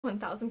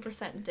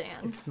1000%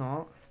 Dan. It's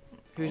not.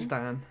 Who's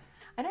Dan?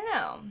 I don't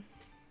know.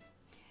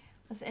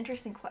 That's an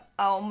interesting question.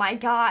 Oh my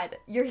god,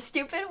 your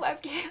stupid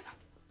webcam.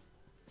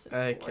 This is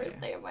the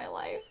worst day of my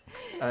life.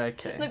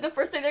 Okay. Like the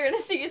first thing they're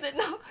gonna see is it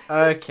no.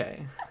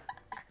 Okay.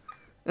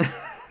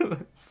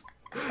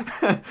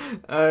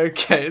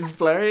 Okay, it's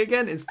blurry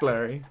again? It's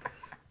blurry.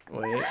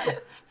 Wait.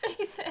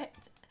 Face it.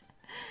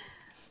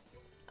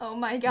 Oh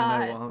my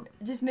god. You know what?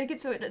 Just make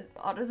it so it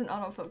doesn't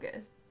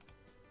autofocus.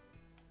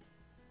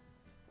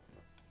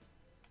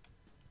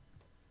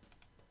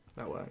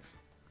 That works.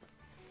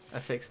 I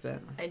fixed it.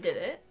 I did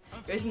it.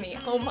 It was me.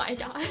 Oh my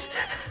god. I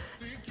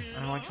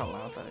don't like how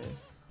loud that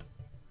is.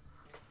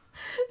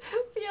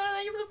 Fiona,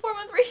 thank you for the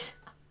 4-month reset.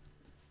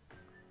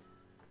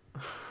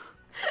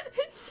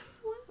 It's so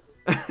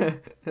loud.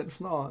 It's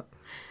not.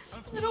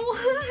 I don't want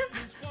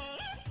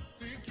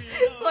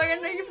Logan,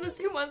 thank you for the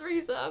 2-month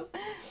resub.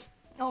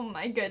 Oh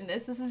my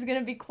goodness, this is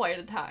gonna be quite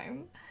a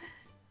time.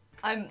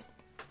 I'm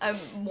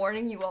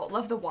warning you all.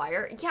 Love The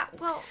Wire. Yeah,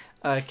 well.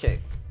 Okay.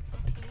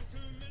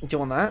 Do you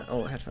want that?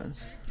 Oh,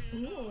 headphones.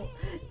 Ooh.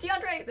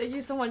 DeAndre, thank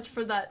you so much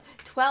for that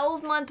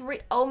 12-month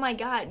oh my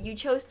god, you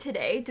chose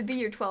today to be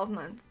your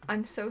 12-month.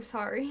 I'm so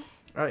sorry.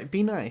 Alright,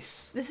 be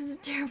nice. This is a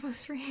terrible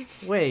stream.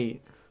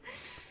 Wait.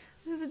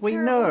 This is a Wait,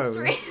 terrible no.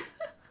 stream.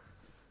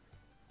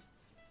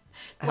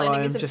 How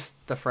I'm just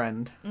the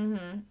friend.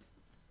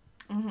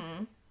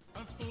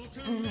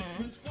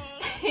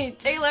 Hey,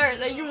 Taylor,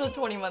 thank you for the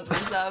 20-month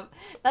resub.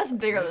 That's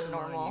bigger than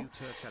normal.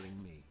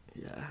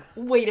 Yeah.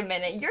 Wait a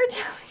minute, you're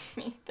telling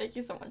me. Thank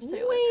you so much,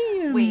 Taylor.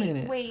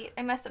 Wait,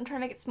 I messed up. I'm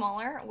trying to make it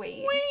smaller.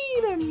 Wait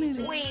a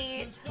minute.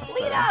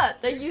 Lita,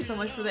 thank you so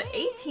much for the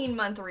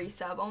 18-month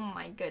resub. Oh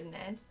my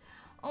goodness.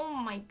 Oh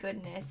my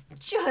goodness.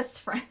 Just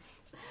friends.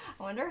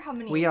 I wonder how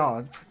many. We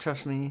are,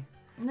 trust me.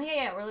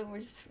 Yeah, we're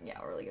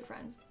really good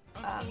friends.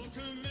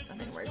 Nothing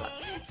to worry about.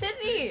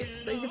 Sydney,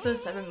 thank you for the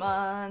 7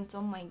 months.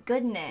 Oh my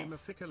goodness. I'm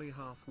officially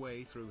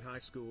halfway through high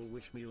school.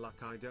 Wish me luck.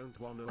 I don't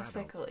want to.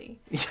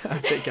 Officially. Yeah,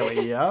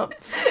 officially. Yep.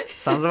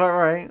 Sounds about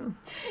right.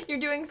 You're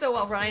doing so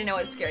well, Ron. I know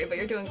it's scary, but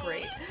you're doing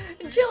great.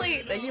 Jilly,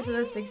 thank you for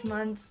the 6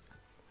 months.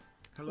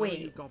 Hello, wait.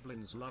 you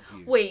goblins love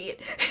you.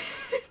 Wait.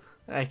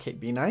 Okay,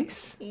 be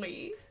nice.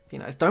 Wait. Be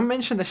nice. Don't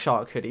mention the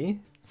shark hoodie.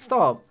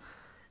 Stop.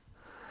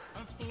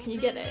 Can you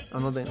get it?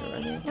 I'm not doing it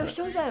right now. No,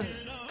 show them.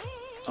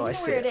 Oh, I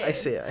see it. I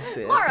see it. I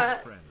see it. Laura.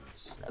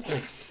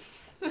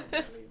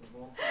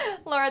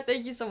 Laura,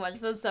 thank you so much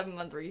for the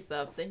 7-month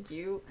resub. Thank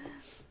you.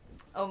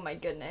 Oh my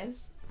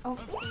goodness. Oh,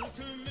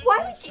 why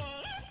would you?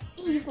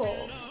 Evil.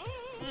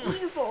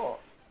 Evil.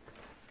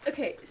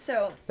 Okay,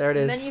 so there it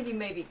is. Many of you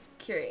may be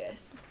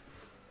curious.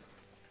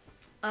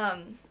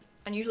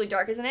 Unusually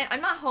dark, isn't it?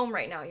 I'm not home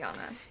right now,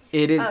 Yana.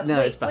 It is. No,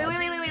 wait, it's bad. Wait.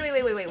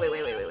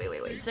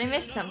 Did I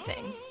miss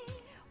something?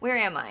 Where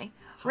am I?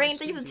 Rain,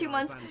 thank you for the 2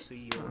 months.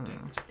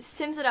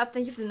 Sims it up,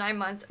 thank you for the 9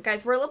 months.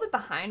 Guys, we're a little bit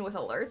behind with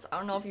alerts. I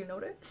don't know if you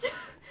noticed.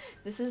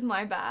 This is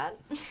my bad.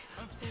 Do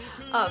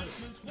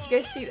you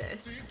guys see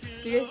this?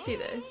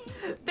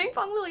 Ping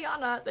Pong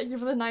Liliana, thank you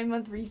for the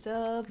 9-month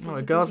resub. Oh,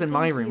 a girl's in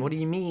my room. What do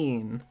you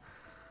mean?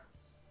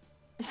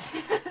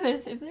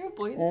 Is there a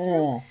boy in this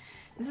room?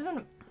 This isn't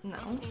a... No.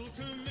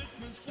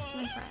 It's just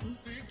my friend.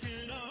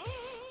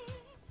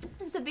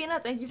 Sabina,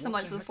 thank you so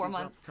much for the 4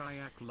 months.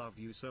 Kayak, love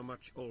you so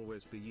much.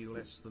 Always be you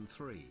less than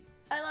 3.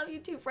 I love you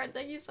too, friend.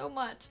 Thank you so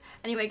much.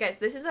 Anyway, guys,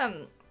 this is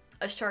a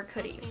shark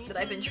hoodie that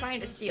I've been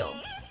trying to steal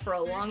for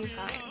a long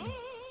time,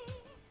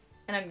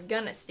 and I'm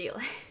gonna steal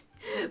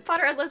it.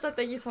 Potter Alyssa,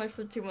 thank you so much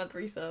for the 2-month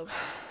resub.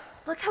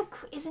 Look how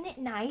isn't it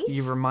nice?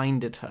 You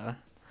reminded her.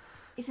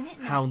 Isn't it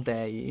nice? How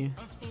dare you?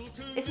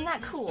 Isn't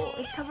that cool?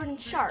 It's covered in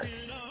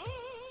sharks.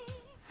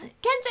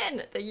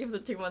 Kenton! Thank you for the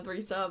 2-month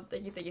resub.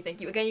 Thank you.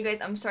 Again, you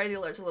guys, I'm sorry the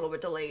alert's a little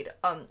bit delayed.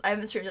 I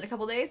haven't streamed in a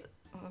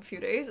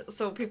few days,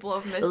 so people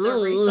have missed their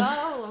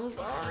resub. I'm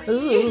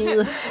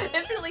sorry.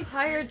 Infinitely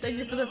tired. Thank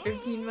you for the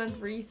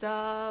 15-month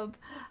resub.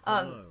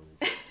 Hello.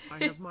 I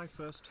have my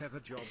first ever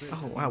job.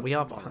 Oh wow, we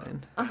are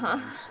behind.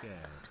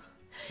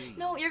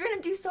 No, you're gonna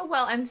do so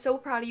well. I'm so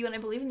proud of you, and I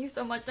believe in you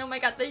so much. Oh my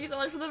god, thank you so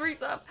much for the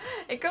resub.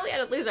 And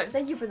Curly-Headed Loser,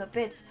 thank you for the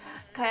bits.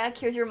 Kayak,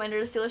 here's your reminder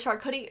to steal a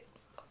shark hoodie.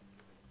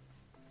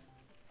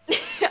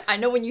 I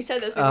know when you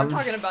said this, we weren't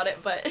talking about it,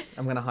 but...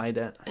 I'm gonna hide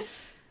it.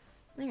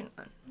 No, you're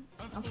not.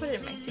 I'll put it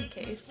in my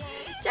suitcase.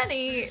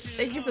 Jenny,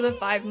 thank you for the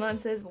 5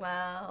 months as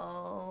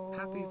well.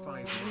 Happy 5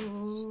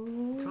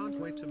 months. Can't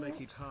wait to make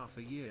it half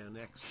a year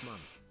next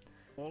month.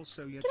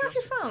 Also, you're Get off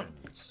just your phone.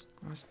 friends.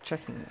 I was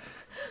checking it.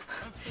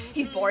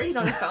 He's bored, he's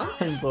on his phone.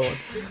 I'm bored.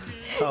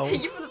 Oh.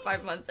 Thank you for the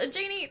 5 months. And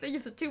Janie, thank you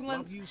for the 2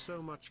 months. Love you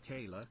so much,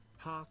 Kayla.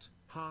 Heart.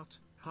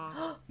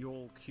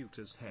 You're cute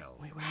as hell.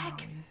 Wait, where are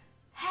we?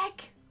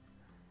 Heck.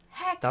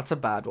 That's a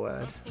bad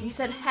word. You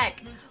said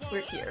heck.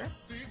 We're here.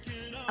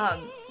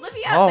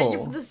 Livia, Oh. thank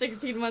you for the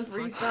 16-month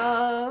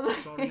resub.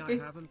 Sorry I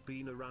haven't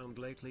been around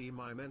lately.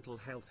 My mental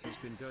health has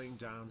been going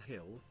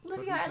downhill.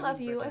 Livia, I love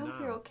you. I hope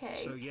you're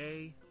okay. So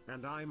yay,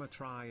 and I'ma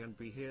try and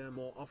be here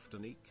more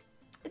often. Eek.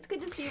 It's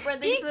good to see you,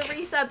 Brad. Thanks for the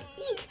resub.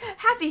 Eek!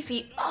 Happy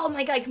Feet. Oh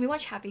my god, can we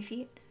watch Happy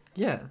Feet?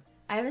 Yeah.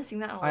 I haven't seen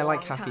that in a I long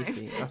like time. Happy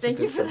Feet. That's Thank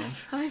a you good for the film.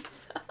 Prime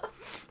sub.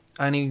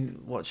 I only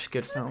watch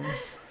good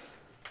films.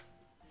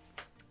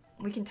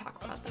 We can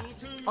talk about that.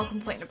 I'll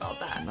complain about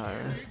that. No.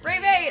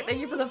 Ray, thank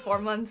you for the 4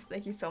 months.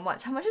 Thank you so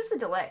much. How much is the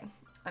delay?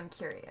 I'm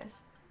curious.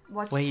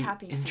 Watch Wait,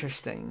 Happy Feet.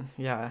 interesting.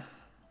 Yeah.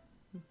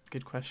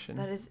 Good question.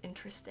 That is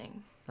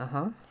interesting.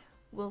 Uh-huh.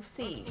 We'll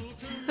see.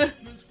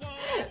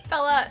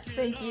 Bella,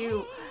 thank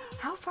you.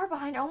 How far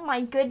behind? Oh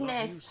my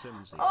goodness.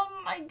 Oh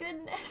my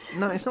goodness.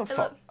 No, it's not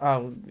far.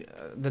 Oh,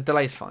 the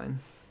delay's fine.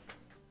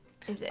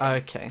 Is it?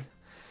 Okay.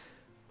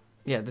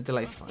 Yeah, the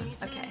delay's fine.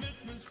 Okay.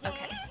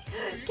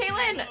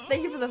 Kaylin,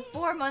 thank you for the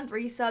 4-month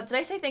resub. Did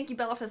I say thank you,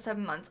 Bella, for the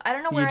 7 months? I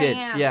don't know where You did. I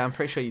am. Yeah, I'm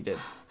pretty sure you did.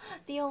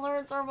 The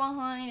alerts are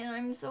behind, and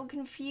I'm so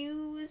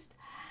confused.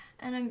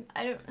 And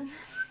I don't,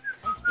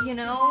 you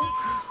know.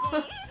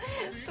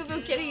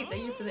 Boo Kitty,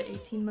 thank you for the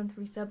 18-month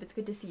resub. It's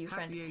good to see you,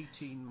 friend. Happy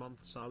 18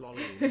 months are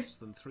lolly less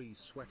than 3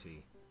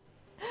 sweaty.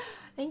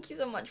 Thank you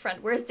so much,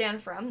 friend. Where's Dan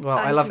from? Well,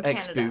 I He's love from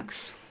X Canada.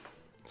 Books.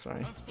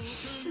 Sorry.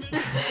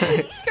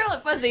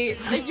 Scarlet Fuzzy,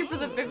 thank you for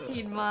the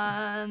 15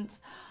 months.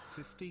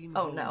 15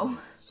 Oh no.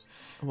 months.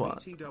 What?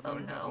 BTW, Oh,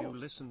 have no. you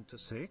listened to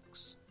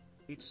 6?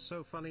 It's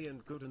so funny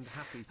and good and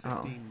happy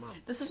 15 months.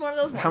 This is one of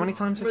those ones. How many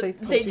times have where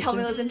they tell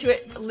me to listen to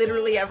it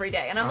literally every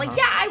day, and I'm like, Uh-huh.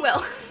 yeah, I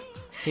will.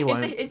 He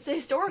won't. It's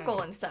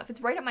historical and stuff. It's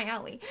right up my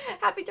alley.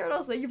 Happy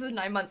Turtles, thank you for the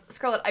 9 months.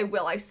 Scarlet, I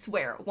will. I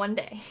swear, one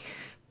day.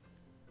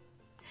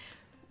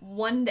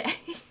 One day.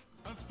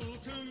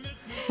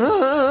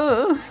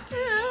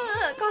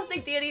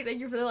 Caustic Deity, thank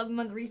you for the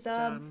 11-month resub.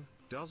 Dan,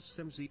 does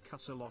Simsie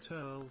cuss a lot,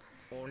 Earl?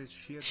 Or is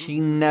she a She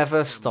good never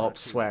camera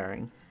stops too?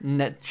 swearing.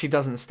 She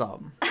doesn't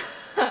stop.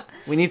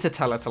 We need to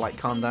tell her to like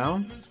calm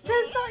down. That's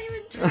not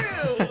even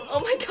true.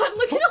 Oh my god,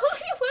 look at all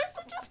the alerts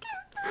that just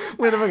came.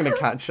 We're never gonna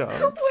catch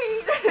up.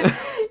 Wait.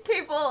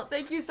 Cable,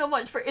 thank you so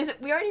much for. Is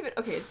it? We aren't even.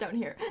 Okay, it's down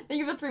here. Thank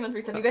you for the 3-month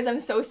resub. You guys, I'm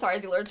so sorry.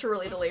 The alerts are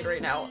really delayed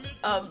right now.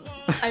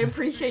 I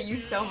appreciate you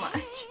so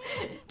much.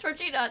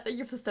 Torchina, thank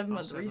you for the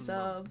 7-month 7 resub.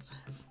 months.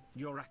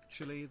 You're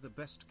actually the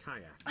best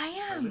kayak. I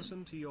I am.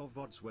 listen to your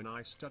VODs when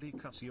I study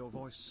cause your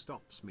voice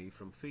stops me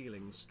from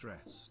feeling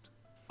stressed.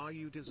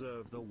 You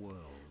deserve the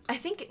world. I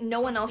think no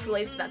one else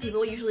relates to that.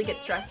 People usually get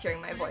stressed hearing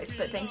my voice,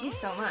 but thank you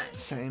so much.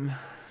 Same.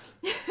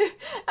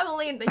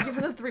 Emily, thank you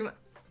for the 3 month.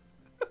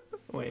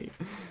 Wait.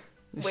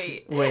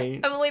 Wait.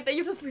 Wait. Emily, thank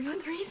you for the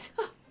 3-month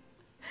resub.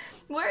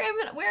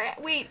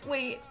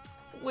 Wait.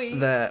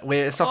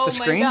 It's off Oh the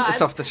my screen. God.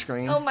 It's off the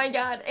screen. Oh my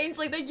god.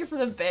 Ainsley, thank you for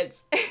the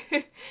bits.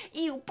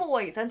 Ew,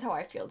 boys. That's how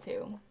I feel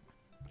too.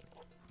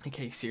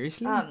 Okay,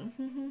 seriously?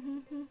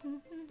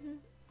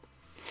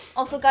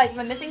 Also, guys, if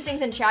I'm missing things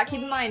in chat,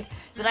 keep in mind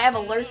that I have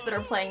alerts that are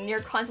playing near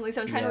constantly,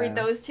 so I'm trying to read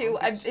Yeah. those too.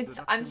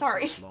 I'm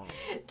sorry.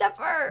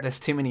 Depper, There's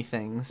too many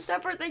things.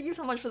 thank you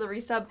so much for the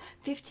resub.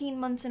 15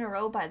 months in a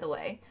row, by the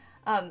way.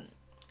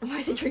 Why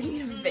is he drinking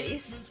in a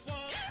vase?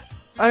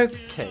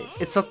 Okay,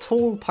 it's a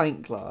tall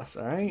pint glass,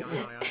 alright?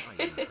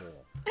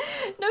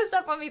 No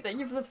stuff on me. Thank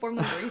you for the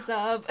 4-month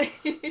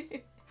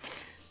resub.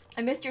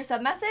 I missed your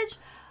sub message.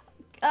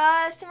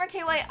 Simmer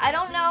KY, I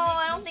don't know.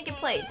 I don't think it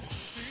played.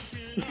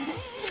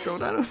 Scroll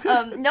down.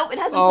 No, it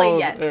hasn't played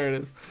yet. There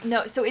it is.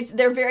 No, so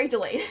they're very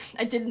delayed.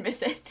 I didn't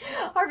miss it.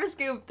 Harvest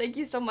Scoop, thank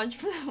you so much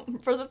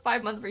for the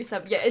 5-month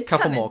resub. Yeah, it's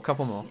Couple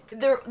coming. more.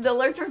 The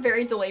alerts are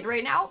very delayed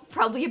right now.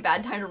 Probably a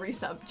bad time to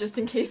resub, just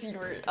in case you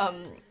were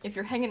if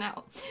you're hanging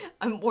out.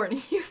 I'm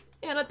warning you.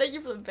 Anna, thank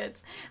you for the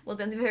bits. Well,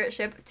 Den's favorite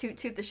ship. Toot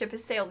toot, the ship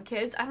has sailed,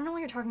 kids. I don't know what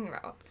you're talking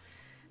about.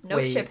 No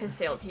Wait. ship has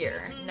sailed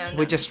here. No.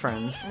 We're just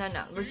friends.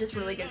 No, we're just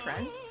really good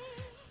friends.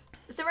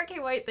 Simmer K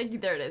White, thank you.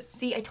 There it is.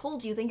 See, I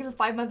told you. Thank you for the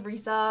 5-month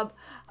resub.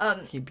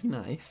 He'd be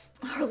nice.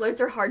 Our alerts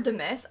are hard to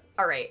miss.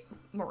 All right,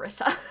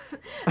 Marissa,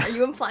 are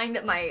you implying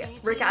that my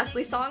Rick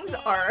Astley songs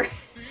are?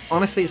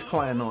 Honestly, it's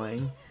quite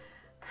annoying.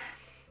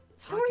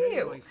 So are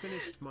you.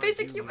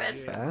 Basic human.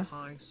 Fair.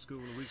 High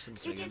school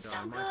recently, You did and so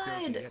I might go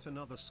good. to yet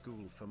another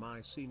school for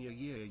my senior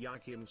year.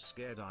 Yikes, I'm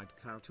scared-eyed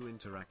cow to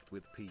interact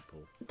with people.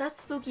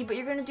 That's spooky, but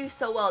you're gonna do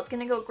so well. It's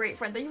gonna go great,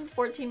 friend. Thank you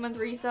for the 14-month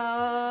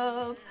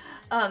resub.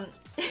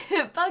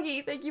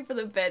 Buggy, thank you for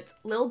the bits.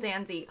 Lil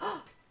Danzy.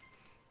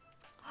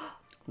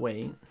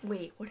 Wait.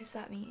 Wait, what does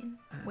that mean?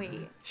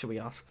 Wait, Should we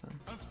ask them?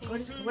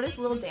 what does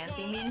Lil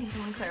Danzy mean? Can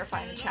someone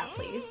clarify in the chat,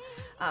 please?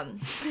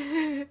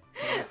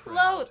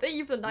 Hello, thank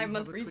you for the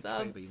 9-month You have a Twitch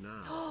resub. baby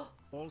now.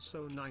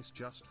 Also nice,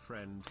 just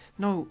friend.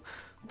 No,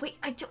 Wait,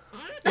 I don't.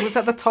 it was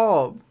at the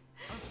top.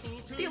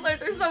 The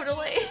alerts are so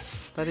delayed.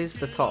 That is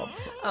the top.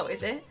 Oh,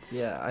 is it?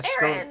 Yeah, I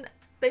scrolled. Aaron,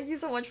 thank you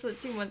so much for the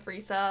 2-month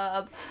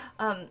resub.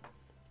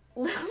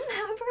 Lil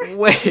Nabber.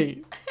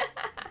 Wait.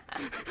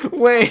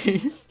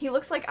 Wait. He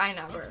looks like I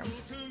Nabber.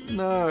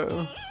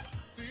 No.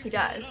 He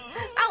does.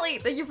 Ali,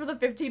 thank you for the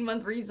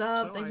 15-month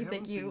resub. So Thank I you, haven't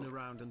thank you. been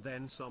around and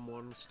then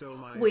someone stole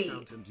my Wait.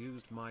 account and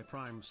used my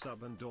Prime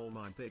sub and all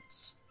my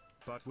bits.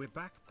 But we're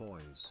back,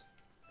 boys.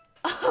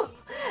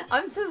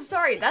 I'm so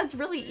sorry. That's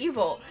really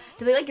evil.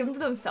 Did they like give them to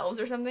themselves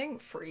or something?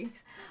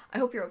 Freaks. I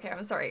hope you're okay.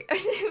 I'm sorry.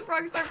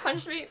 Rockstar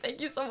punched me.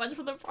 Thank you so much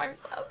for the Prime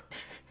sub.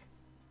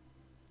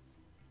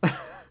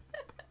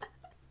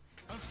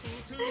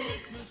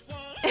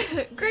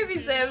 Gravy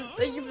Sims,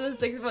 thank you for the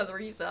 6-month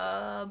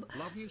resub.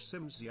 Love you,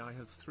 Simsie. I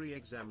have 3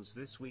 exams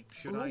this week.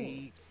 Should I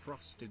eat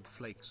Frosted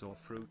Flakes or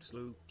Fruit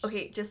Loops?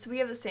 Okay, just so we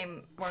have the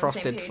same, we're on the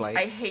Frosted same page. Flakes.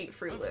 I hate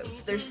Fruit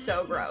Loops. They're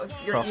so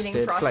gross. You're eating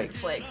Frosted Frosted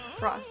Flakes. Flakes.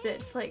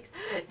 Frosted Flakes.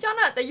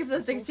 Jonna, thank you for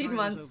the 16 I was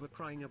months. over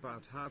crying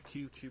about how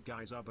cute you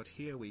guys are, but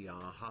here we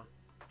are, huh?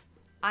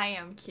 I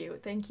am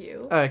cute, thank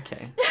you.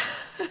 Okay.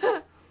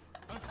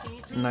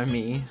 No,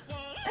 me.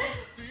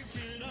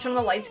 Turn on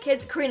the lights,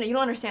 kids. Karina, you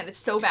don't understand. It's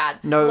so bad.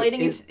 No,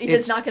 lighting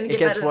is not going to it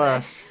get gets better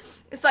worse. than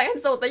this.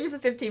 Science Soul, thank you for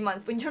 15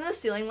 months. When you turn on the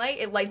ceiling light,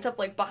 it lights up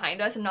like behind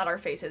us and not our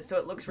faces, so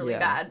it looks really Yeah.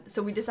 bad.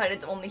 So we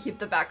decided to only keep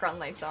the background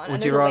lights on. Would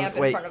And you there's a rather lamp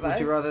in wait? front of Would us.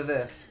 you rather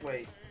this?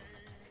 Wait.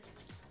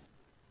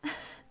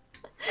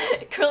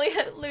 Curly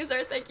head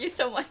loser, thank you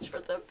so much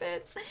for the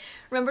bits.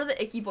 Remember the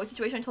icky boy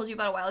situation I told you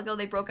about a while ago?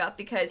 They broke up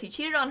because he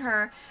cheated on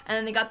her, and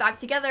then they got back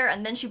together,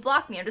 and then she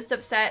blocked me. I'm just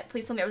upset.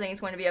 Please tell me everything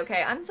is going to be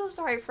okay. I'm so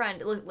sorry,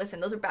 friend. Look,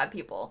 listen, those are bad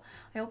people.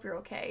 I hope you're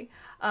okay.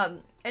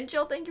 And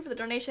Jill, thank you for the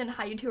donation.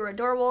 Hi, you two are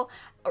adorable.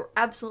 Oh,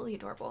 absolutely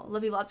adorable.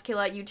 Love you lots,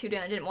 Kayla. You too,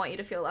 Dan. I didn't want you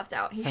to feel left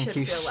out. He Thank should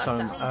you feel left so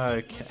out.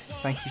 much. Okay.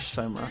 Thank you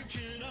so much.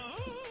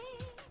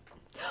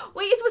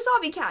 Wait, it's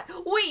Wasabi Cat.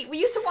 Wait, we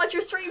used to watch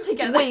your stream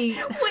together. Wait.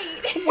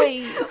 Wait.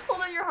 Wait.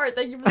 Hold on your heart.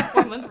 Thank you for the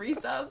 4-month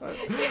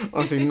resub.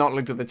 Honestly, not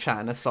looked at the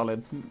chat in a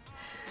solid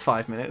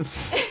 5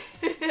 minutes.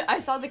 I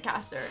saw the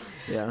caster.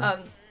 Yeah.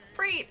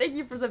 Free, thank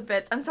you for the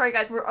bits. I'm sorry,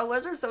 guys. Our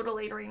lives are so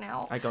delayed right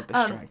now. I got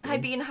distracted. Hi,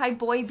 Bean. Hi,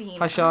 Boy Bean.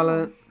 Hi,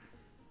 Charlotte.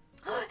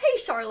 Hey,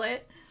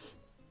 Charlotte.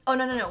 Oh,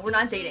 no. We're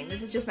not dating.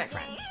 This is just my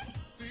friend.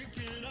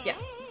 Yeah.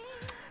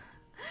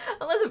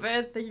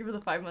 Elizabeth, thank you for the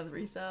 5-month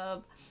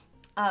resub.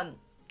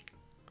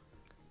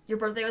 Your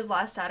birthday was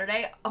last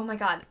Saturday. Oh my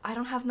god, I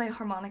don't have my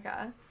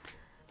harmonica.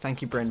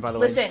 Thank you, Bryn, by the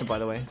way. Listen. Just by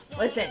the way.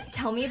 Listen,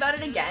 tell me about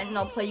it again, and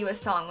I'll play you a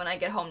song when I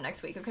get home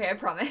next week, okay? I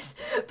promise.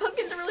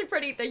 Pumpkins are really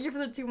pretty. Thank you for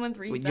the 2-month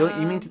resub. Wait,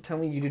 you mean to tell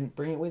me you didn't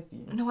bring it with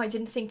you? No, I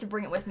didn't think to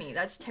bring it with me.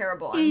 That's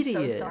terrible. I'm so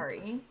Idiot.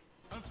 sorry.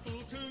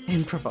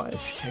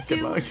 Improvise. Yeah,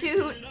 good luck.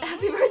 Dude,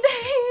 happy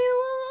birthday,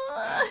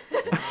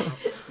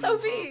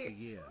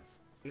 Sophie.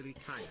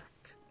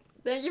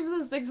 Thank you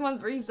for the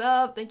 6-month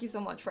resub. Thank you so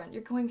much, friend.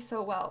 You're going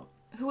so well.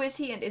 Who is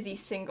he, and is he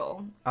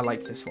single? I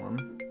like this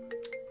one.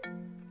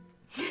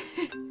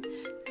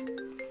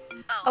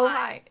 Oh,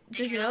 hi.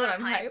 Did you know that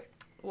I'm hype?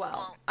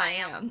 Well, I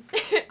am.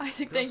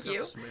 Isaac, thank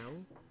you.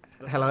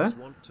 Hello?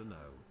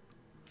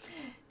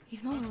 He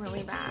smells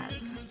really bad.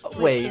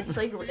 Wait. It's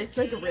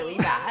like really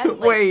bad. Like,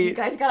 Wait. You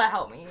guys gotta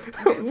help me.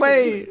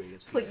 Wait.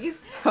 Please.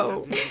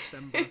 Oh.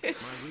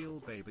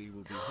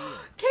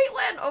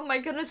 Caitlin! Oh my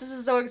goodness, this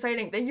is so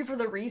exciting. Thank you for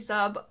the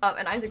resub.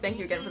 And Isaac, thank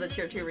you again for the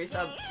tier 2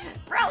 resub.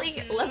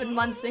 Bradley, 11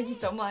 months, thank you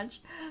so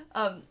much.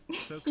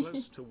 So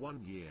close to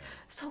 1 year.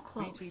 So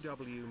close.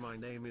 BTW, my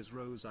name is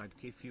Rose,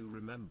 if you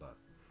remember.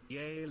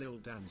 Yay, Lil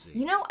Danzy.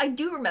 You know, I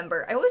do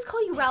remember. I always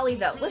call you Rally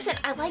though. Listen,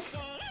 I like...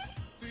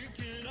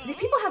 These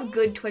people have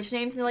good Twitch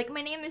names and they're like,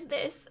 my name is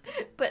this.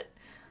 But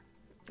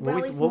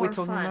Rally's What are we more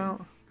talking fun.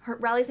 about? Her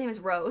Rally's name is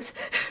Rose.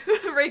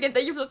 Reagan,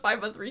 thank you for the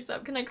 5-month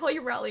resub. Can I call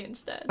you Rally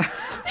instead?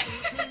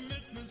 I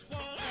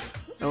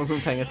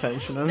wasn't paying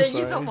attention. I'm Thank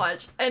sorry. you so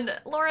much. And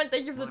Lauren,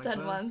 thank you for the 10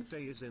 My months.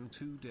 birthday is in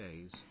 2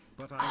 days,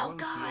 but I Oh, won't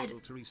God. be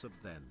able to resub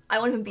then. I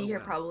won't even be Oh, here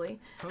well. probably.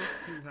 Hope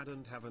you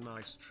hadn't have a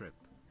nice trip.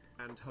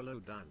 And hello,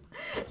 Dan.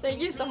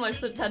 Thank you so much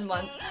for the 10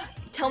 months.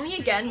 Tell me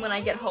again when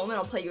I get home and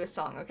I'll play you a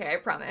song, okay? I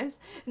promise.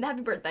 And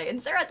happy birthday.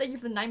 And Sarah, thank you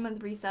for the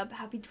 9-month resub.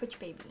 Happy Twitch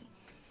baby.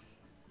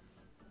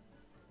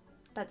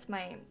 That's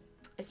my...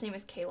 Its name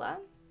is Kayla.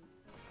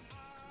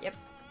 Yep.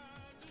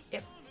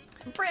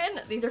 Bryn,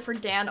 these are for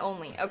Dan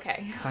only.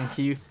 Okay. Thank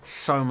you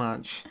so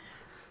much.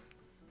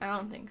 I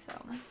don't think so.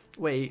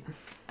 Wait.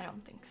 I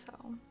don't think so.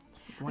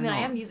 Why I mean, not?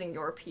 I am using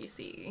your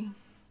PC.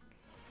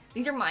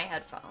 These are my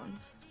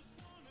headphones.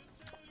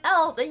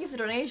 Oh, thank you for the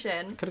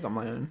donation. Could have got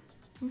my own.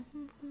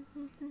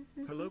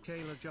 Hello,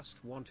 Kayla.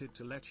 Just wanted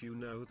to let you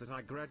know that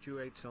I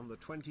graduate on the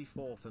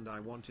 24th and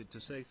I wanted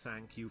to say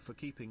thank you for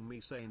keeping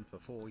me sane for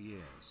 4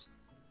 years.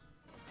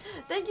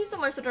 Thank you so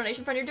much for the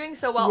donation, friend. You're doing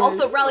so well. Wait.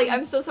 Also, Raleigh,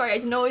 I'm so sorry. I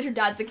didn't know it was your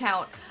dad's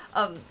account.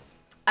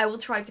 I will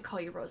try to call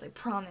you Rose. I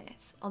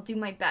promise. I'll do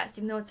my best,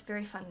 even though it's a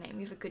very fun name.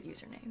 You have a good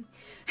username.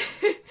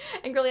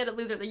 And Girly had a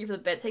loser. Thank you for the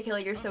bits. Hey,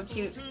 Kayla, you're so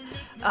cute.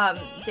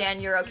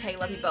 Dan, you're okay.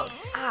 Love you both.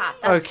 Ah,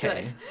 that's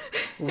Okay.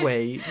 good.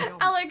 Wait.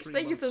 Alex,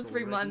 thank you for the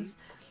 3 months.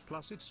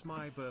 Plus, it's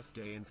my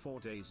birthday in 4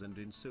 days and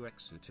in so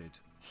excited.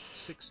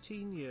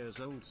 16 years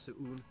old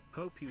soon.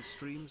 Hope you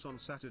streams on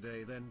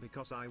Saturday then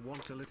because I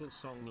want a little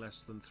song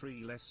less than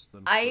 3 less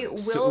than 3. I will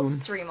Soon.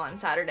 stream on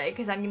Saturday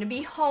because I'm going to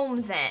be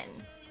home then.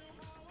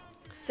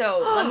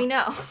 So, let me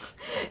know.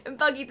 And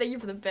Buggy, thank you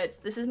for the bits.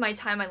 This is my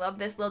time. I love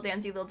this. Lil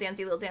Dancy, Lil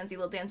Dancy, Lil Dancy,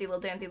 Lil Dancy, Lil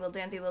Dancy, Lil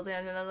Dancy, Lil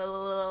Dancy.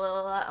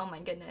 Oh my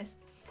goodness.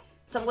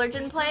 Subler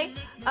didn't play?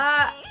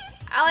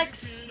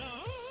 Alex...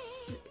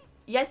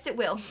 Yes, it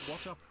will.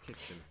 What up,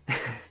 kitchen?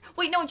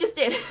 Wait, no, it just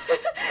did.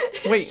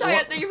 Wait, Cheyenne,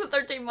 what? thank you for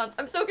 13 months.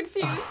 I'm so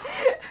confused.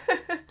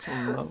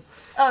 Oh,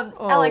 no.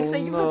 Alex,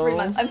 thank you for 3 no.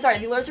 months. I'm sorry,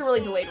 the alerts are really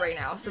delayed right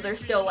now, so they're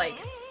still like...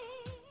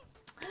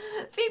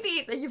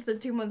 Phoebe, thank you for the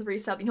 2-month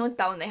resub. You know it's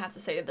bad when they have to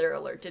say that their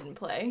alert didn't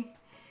play.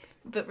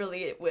 But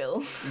really, it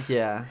will.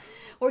 Yeah.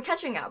 We're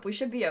catching up. We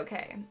should be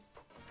okay.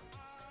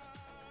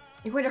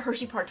 You're going to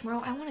Hershey Park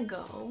tomorrow? I want to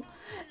go.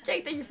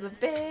 Jake, thank you for the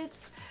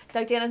bits.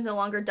 Duck Dan is no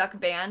longer Duck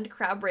Band.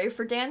 Crab Brave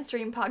for Dan.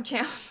 Stream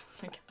PogChamp.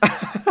 Oh my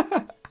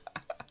god.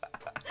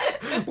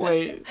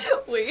 Wait.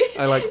 Wait.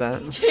 I like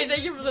that. Jay,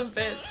 thank you for the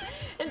bits.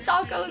 And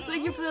Tacos,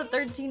 thank you for the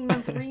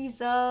 13-month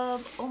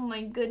resub. Oh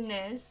my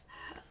goodness.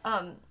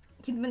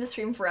 Keep him in the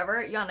stream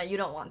forever. Yana, you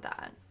don't want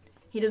that.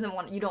 He doesn't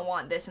want, you don't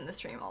want this in the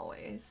stream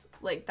always.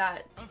 Like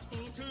that.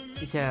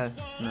 Yeah,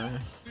 no.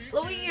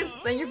 Louise,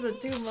 thank you for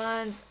the 2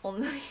 months.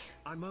 Only.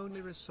 I'm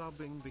only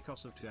resubbing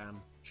because of Dan.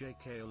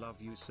 JK, love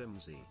you,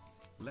 Simsie.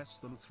 Less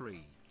than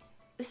 3.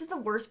 This is the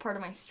worst part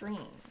of my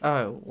stream.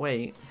 Oh,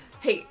 wait.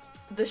 Hey,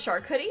 the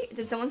shark hoodie?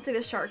 Did someone say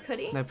the shark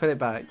hoodie? No, put it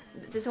back.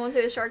 Did someone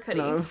say the shark hoodie?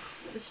 No.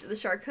 The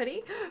shark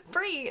hoodie?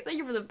 Bree, thank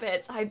you for the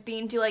bits. Hi,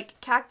 Bean, do you like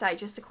cacti?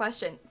 Just a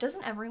question.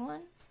 Doesn't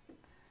everyone?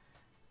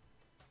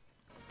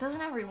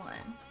 Doesn't everyone?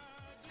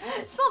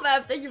 Small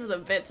Bab, thank you for the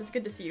bits. It's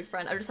good to see you,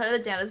 friend. I've decided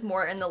that Dan is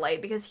more in the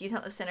light because he's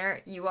not the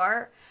center. You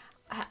are.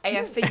 I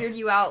have figured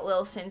you out,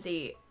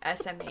 lilsimsie,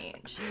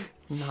 SMH.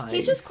 Nice.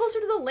 He's just closer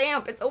to the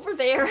lamp. It's over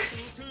there.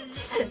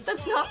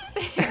 That's not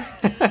fair.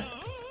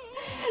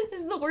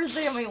 This is the worst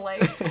day of my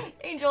life.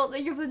 Angel,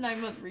 thank you for the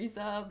 9-month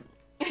resub.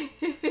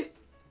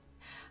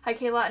 Hi,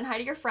 Kayla, and hi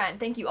to your friend.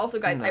 Thank you. Also,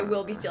 guys, I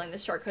will be stealing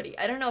this shark hoodie.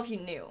 I don't know if you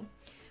knew.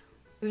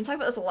 We've been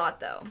talking about this a lot,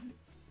 though.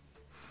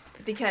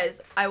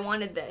 Because I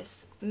wanted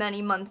this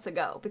many months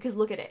ago. Because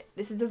look at it.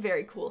 This is a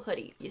very cool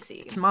hoodie, you see.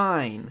 It's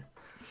mine.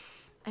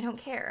 I don't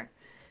care.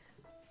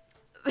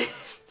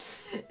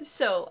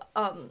 So,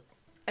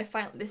 I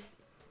finally, this,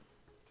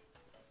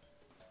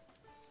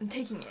 I'm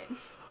taking it.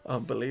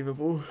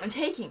 Unbelievable. I'm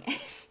taking it.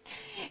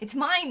 It's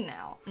mine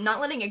now. I'm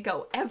not letting it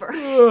go, ever.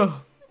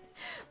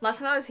 Last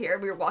time I was here,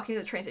 we were walking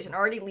to the train station,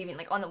 already leaving,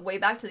 like, on the way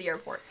back to the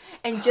airport.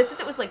 And just as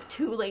it was, like,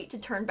 too late to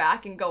turn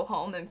back and go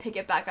home and pick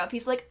it back up,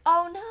 he's like,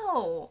 oh,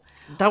 no.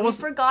 We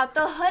forgot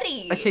the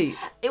hoodie. Okay.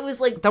 It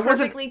was, like, that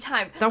perfectly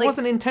timed. That like,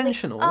 wasn't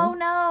intentional. Like, oh,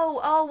 no.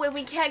 Oh, well,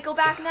 we can't go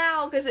back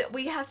now because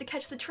we have to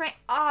catch the train.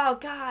 Oh,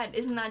 God.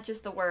 Isn't that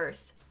just the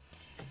worst?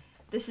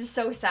 This is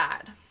so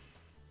sad.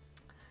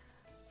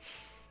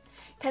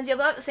 Kenzie, I'll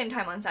be at the same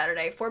time on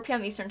Saturday, 4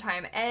 p.m. Eastern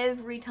Time,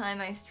 every time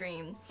I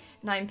stream,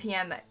 9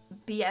 p.m.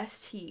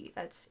 BST,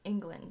 that's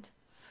England.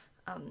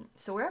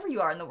 So wherever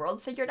you are in the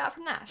world, figure it out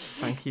from that.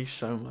 Thank you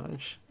so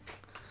much.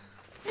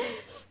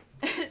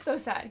 It's so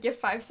sad. Give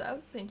 5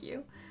 subs, thank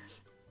you.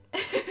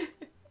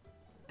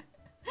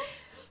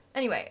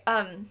 Anyway,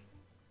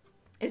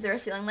 is there a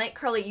ceiling light?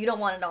 Carly, you don't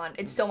want it on.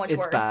 It's so much worse.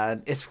 It's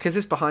bad. It's because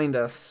it's behind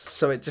us,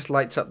 so it just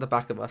lights up the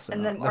back of us.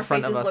 And then the our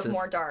front faces of us look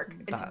more dark.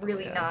 It's bad,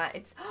 really yeah. not.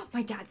 It's, oh,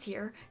 my dad's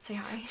here. Say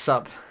hi.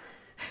 Sup.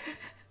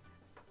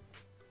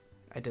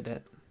 I did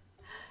it.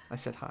 I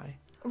said hi.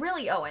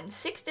 Really, Owen?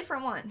 6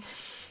 different ones.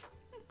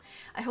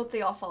 I hope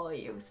they all follow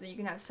you so you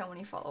can have so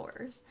many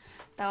followers.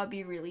 That would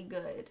be really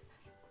good.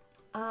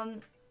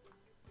 What?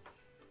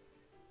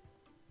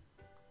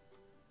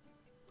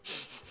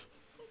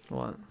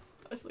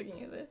 I was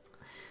looking at it.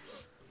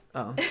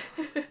 Oh.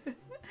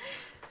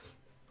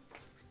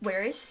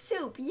 Where is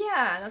soup?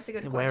 Yeah, that's a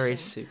good question. Where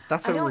is soup?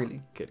 That's a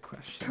really good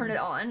question. Turn it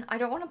on. I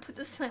don't want to put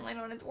the ceiling light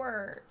on. It's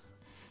worse.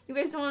 You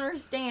guys don't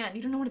understand.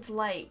 You don't know what it's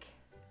like.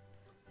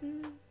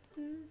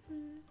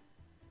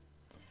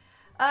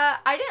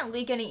 I didn't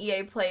leak any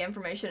EA Play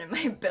information in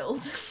my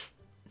build.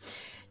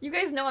 You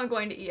guys know I'm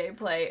going to EA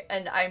Play,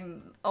 and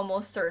I'm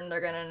almost certain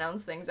they're going to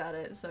announce things at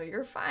it, so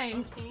you're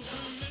fine.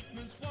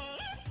 These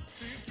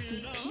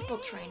people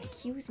trying to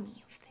accuse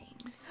me of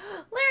things.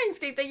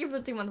 Larinsky, thank you for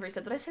the 2-month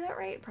reset. Did I say that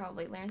right?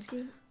 Probably.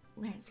 Larinsky?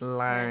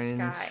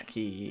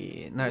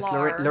 Larinsky. No, it's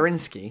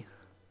Larinsky.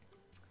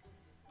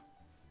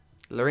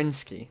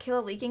 Larinsky.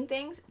 Kayla leaking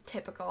things?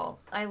 Typical.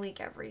 I leak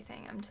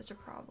everything. I'm such a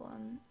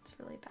problem. It's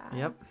really bad.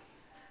 Yep.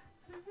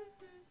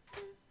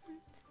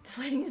 This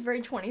lighting is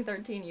very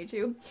 2013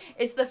 YouTube.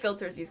 It's the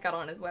filters he's got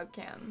on his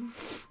webcam.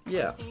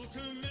 Yeah.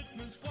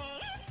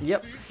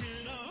 Yep.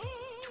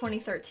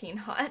 2013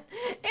 hot.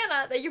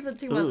 Anna, thank you for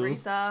the 2-month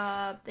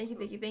resub. Thank you,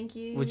 thank you, thank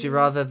you. Would you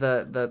rather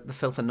the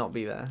filter not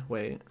be there?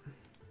 Wait.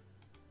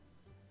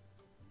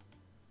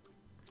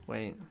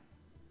 Wait.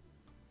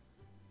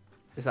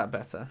 Is that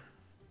better?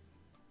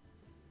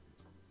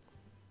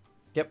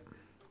 Yep.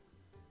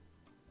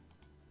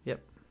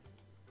 Yep.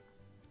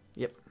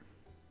 Yep.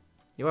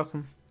 You're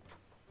welcome.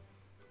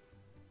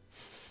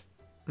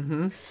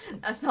 Mm-hmm.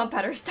 That's not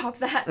better. Stop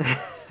that.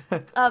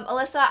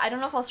 Alyssa, I don't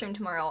know if I'll stream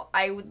tomorrow.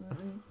 I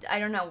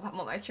don't know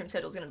what my stream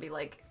schedule is gonna be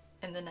like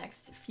in the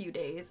next few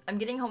days. I'm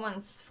getting home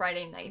on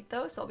Friday night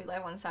though, so I'll be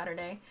live on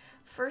Saturday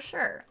for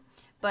sure.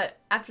 But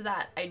after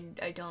that,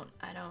 I don't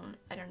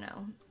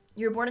know.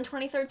 You were born in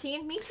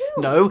 2013? Me too.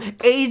 No,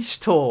 age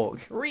talk.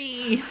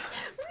 Ree.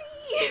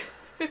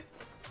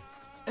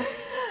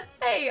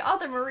 Hey,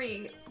 author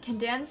Marie, can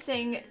Dan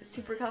sing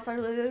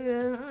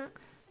Supercalifragilistic?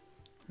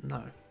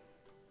 No.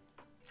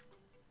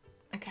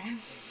 Okay.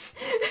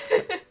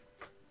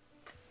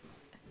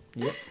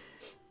 Yep.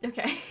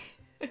 Okay.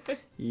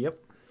 Yep.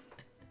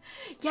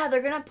 Yeah,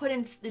 they're gonna put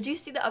in. Did you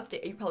see the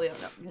update? You probably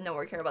don't know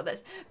or care about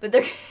this, but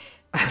they're.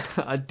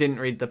 I didn't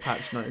read the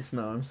patch notes.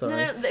 No, I'm sorry.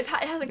 No, it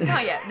hasn't come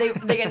out yet.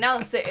 They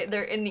announced that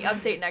they're in the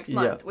update next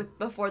month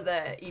before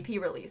the EP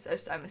release.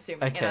 I'm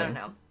assuming. Okay. And I don't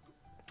know.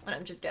 And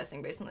I'm just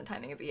guessing based on the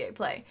timing of EA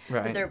Play.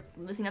 Right. But they're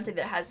releasing an update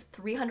that has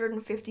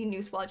 350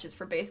 new swatches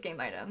for base game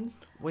items.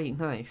 Wait,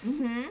 nice.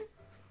 Mm-hmm.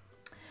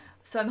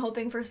 So I'm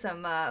hoping for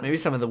some... maybe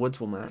some of the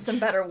woods will match. Some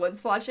better wood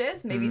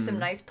swatches. Maybe some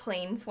nice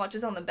plain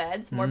swatches on the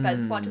beds. More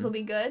bed swatches will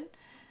be good.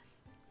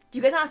 Do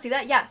you guys not see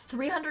that? Yeah,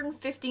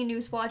 350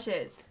 new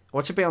swatches.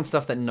 Watch it be on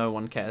stuff that no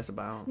one cares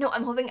about. No,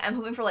 I'm hoping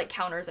for like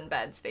counters and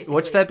beds, basically.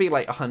 Watch there be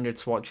like 100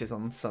 swatches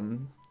on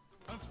some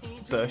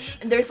bush.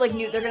 And there's like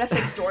they're gonna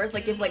fix doors,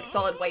 like give like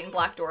solid white and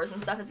black doors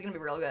and stuff. It's gonna be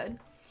real good.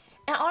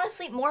 And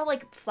honestly, more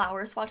like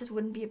flower swatches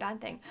wouldn't be a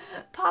bad thing.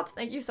 Pop,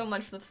 thank you so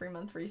much for the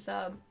 3-month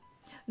resub.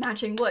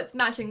 Matching woods.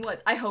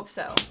 I hope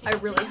so. I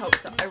really hope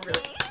so. I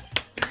really.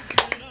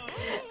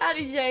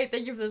 Addie J,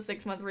 thank you for the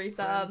 6-month resub.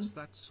 Friends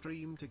that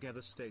stream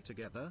together stay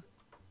together.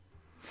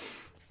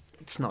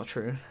 It's not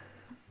true.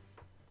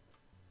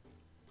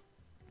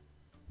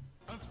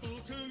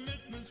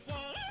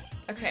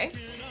 Okay.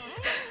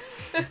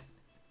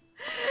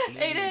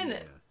 Aiden,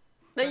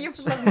 thank you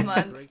for 7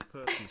 months.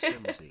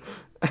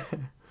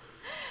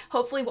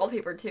 Hopefully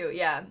wallpaper too,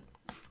 yeah.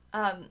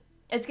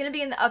 It's gonna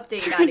be in the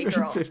update, Natty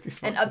Girl.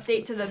 An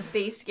update to the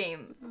base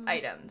game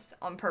items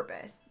on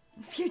purpose.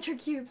 Future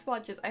cube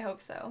swatches, I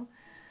hope so.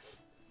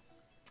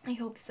 I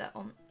hope so.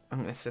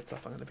 I'm gonna sit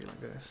up, I'm gonna be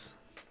like this.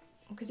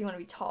 Because you want to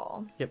be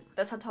tall. Yep.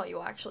 That's how tall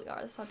you actually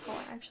are. That's how tall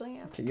I actually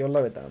am. Okay, you're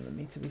lower down than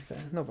me, to be fair.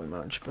 Not by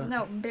much, but...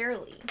 No,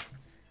 barely.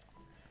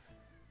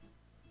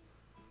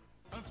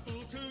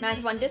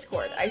 Massive on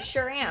Discord. I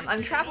sure am.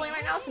 I'm traveling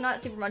right now, so not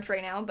super much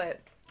right now,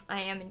 but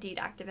I am indeed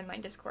active in my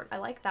Discord. I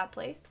like that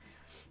place.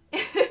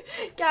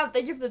 Gab,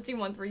 thank you for the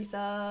 2-month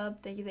resub.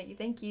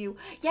 Thank you.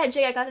 Yeah,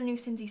 Jay, I got a new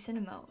Simsie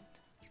Sin emote.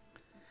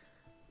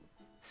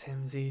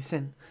 Simsie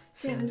Sin.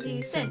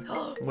 Simsie Sin.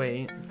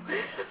 Wait.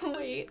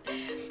 Wait.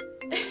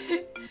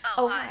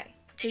 Oh, hi.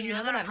 Did you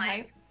know that I'm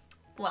hype?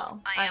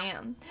 Well, I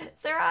am.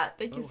 Sarah,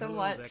 thank you so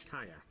much. There,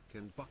 kayak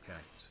and bucket.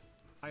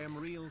 I am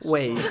real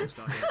Wait. surprised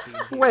I have been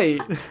here.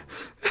 Wait. It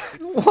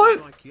What?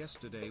 feels like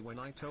yesterday when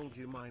I told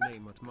you my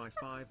name at my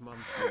 5-month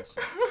resub.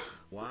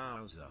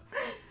 Wowza.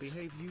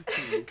 Behave you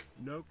two.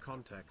 No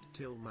contact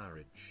till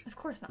marriage. Of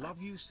course not.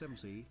 Love you,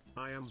 Simsie.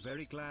 I am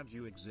very glad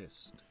you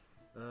exist.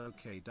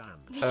 Okay, Dan.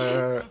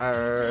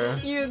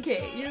 You're okay.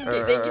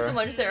 Thank you so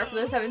much, Sarah, for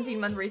the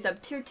 17-month resub.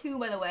 Tier 2,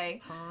 by the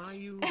way. Hi,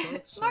 you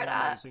both so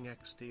Marta. amazing.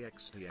 XD.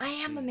 I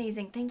am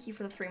amazing. Thank you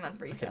for the 3-month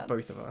resub. Okay,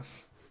 both of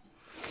us.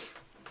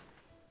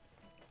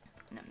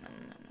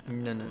 No.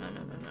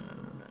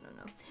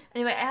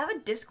 Anyway, I have a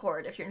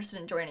Discord if you're interested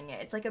in joining it.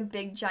 It's like a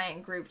big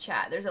giant group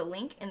chat. There's a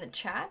link in the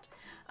chat.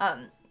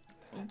 There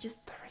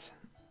isn't.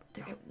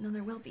 No,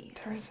 there will be.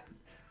 There isn't.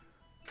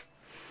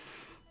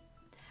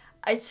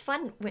 It's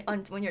fun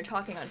when you're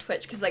talking on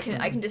Twitch because I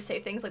can just say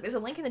things like there's a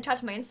link in the chat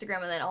to my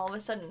Instagram and then all of a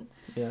sudden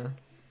Yeah.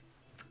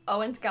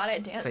 Owen's got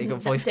it. Dan, So you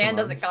got voice Dan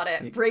commands. doesn't got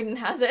it. Brayden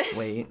has it.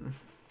 Wait.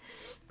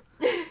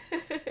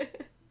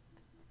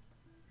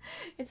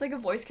 It's like a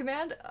voice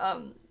command,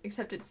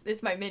 except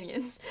it's my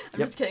minions. I'm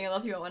Yep. just kidding. I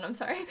love you, Owen. I'm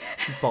sorry.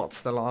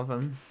 Bots, the lot of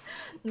them.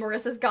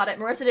 Marissa's got it.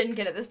 Marissa didn't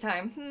get it this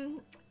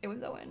time. It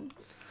was Owen.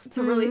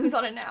 So really, who's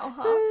on it now,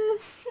 huh?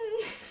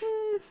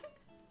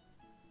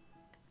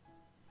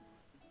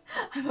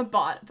 I'm a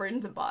bot.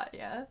 Brayden's a bot,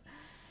 yeah.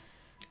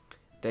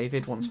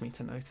 David wants me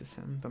to notice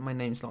him, but my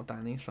name's not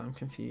Danny, so I'm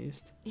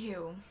confused.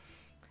 Ew.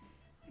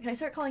 Can I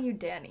start calling you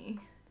Danny?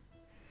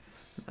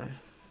 No.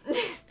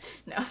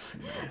 No.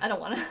 I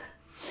don't wanna.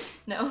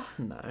 No.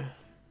 No.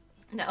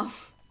 No.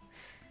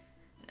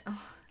 No.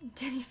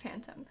 Danny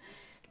Phantom.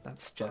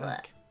 That's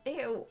Jack.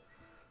 Ew.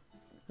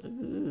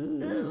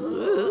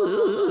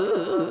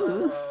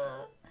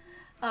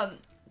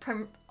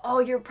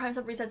 Your Prime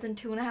Sub resets in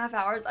 2.5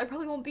 hours. I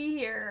probably won't be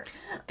here.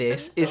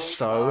 This I'm is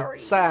so sorry.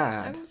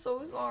 sad. I'm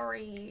so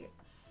sorry.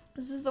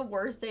 This is the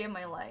worst day of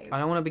my life. I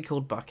don't want to be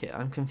called Bucket.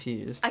 I'm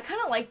confused. I kind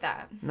of like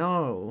that.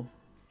 No.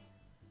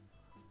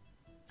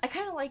 I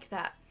kind of like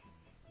that.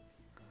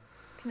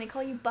 Can they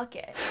call you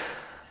Bucket?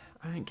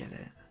 I don't get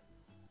it.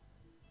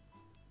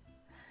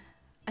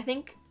 I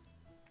think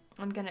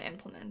I'm gonna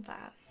implement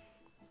that.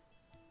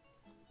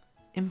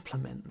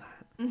 Implement that.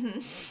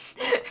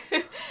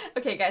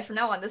 Okay, guys, from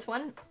now on, this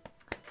one,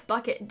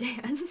 Bucket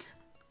Dan.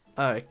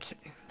 Okay.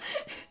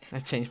 I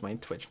changed my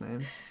Twitch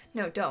name.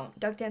 No, don't.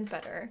 Duck Dan's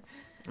better.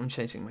 I'm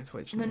changing my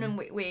Twitch No, name.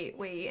 no, wait.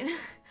 Wait.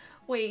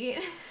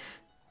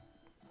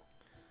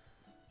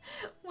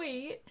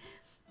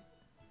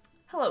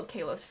 Hello,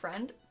 Kayla's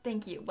friend.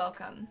 Thank you.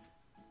 Welcome.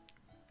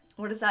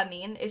 What does that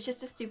mean? It's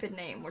just a stupid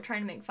name. We're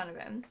trying to make fun of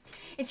him.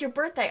 It's your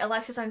birthday.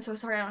 Alexis, I'm so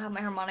sorry I don't have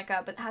my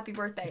harmonica, but happy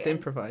birthday. You have to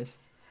improvise.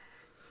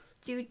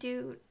 Doot.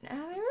 Doot.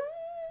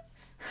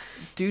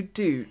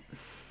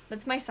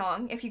 That's my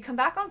song. If you come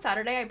back on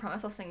Saturday, I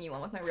promise I'll sing you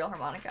one with my real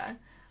harmonica.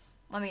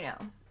 Let me know.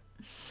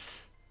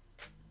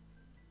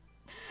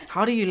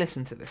 How do you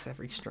listen to this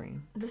every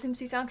stream? The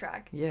Simsie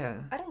soundtrack. Yeah.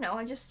 I don't know.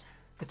 I just.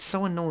 It's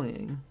so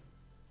annoying.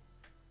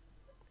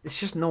 It's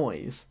just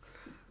noise.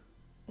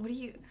 What do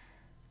you?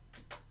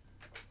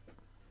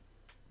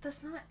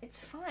 That's not.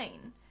 It's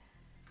fine.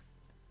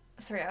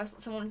 Sorry,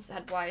 someone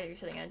said, "Why are you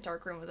sitting in a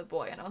dark room with a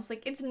boy?" And I was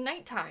like, "It's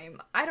nighttime.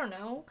 I don't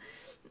know."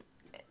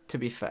 To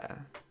be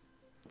fair,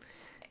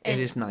 and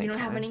it is nighttime. You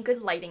don't have any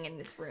good lighting in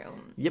this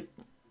room. Yep.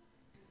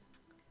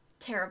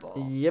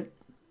 Terrible. Yep.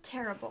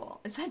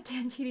 Terrible. Is that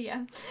Dan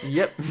TDM?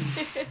 Yep.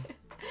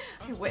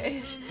 I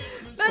wish.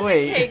 Magic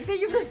Wait. Cake, thank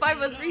you for the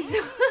 5-month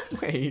resale.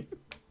 Wait.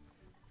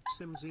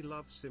 Simsie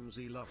love,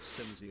 Simsie love,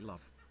 Simsie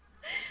love.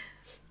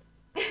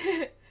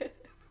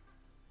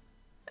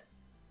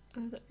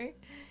 I'm sorry.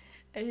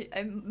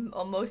 I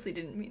mostly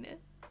didn't mean it.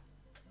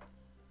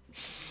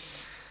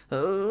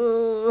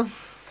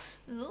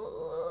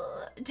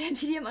 Dan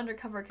TDM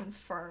undercover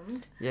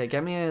confirmed. Yeah,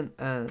 get me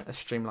a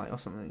stream light or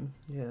something.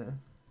 Yeah.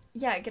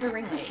 Yeah, get a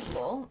ring light,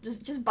 fool.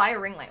 Just buy a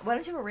ring light. Why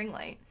don't you have a ring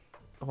light?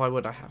 Why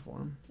would I have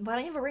one? Why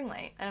don't you have a ring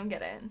light? I don't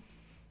get it.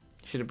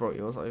 Should have brought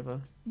yours over.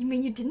 You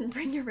mean you didn't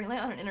bring your ring light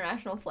on an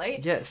international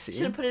flight? Yeah, see?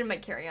 Should have put it in my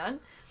carry-on.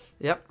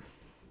 Yep.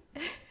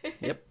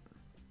 Yep.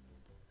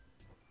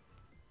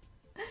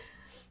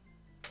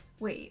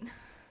 Wait.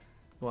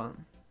 What?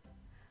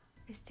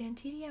 Is Dan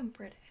TDM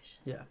British?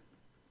 Yeah.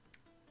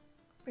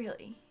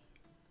 Really?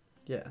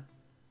 Yeah.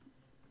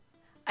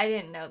 I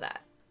didn't know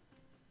that.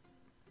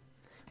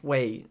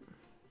 Wait.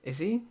 Is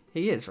he?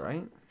 He is,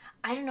 right?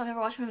 I don't know. I've never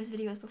watched one of his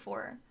videos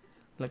before.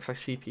 Looks like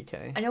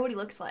CPK. I know what he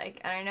looks like,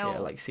 and I know Yeah,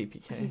 like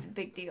CPK. he's a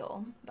big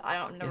deal. But I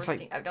don't It's never like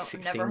seen. I've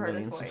 16 never heard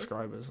his million voice.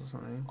 subscribers or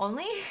something.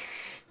 Only?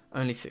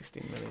 Only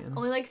 16 million.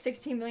 Only like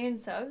 16 million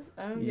subs?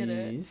 I don't get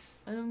it. Yes.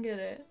 I don't get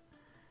it.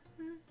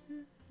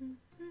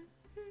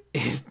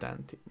 Is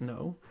Dante?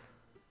 No.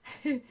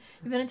 You've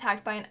been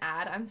attacked by an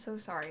ad? I'm so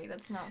sorry.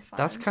 That's not fun.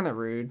 That's kind of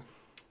rude.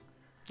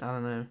 I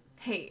don't know.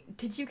 Hey,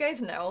 did you guys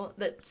know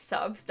that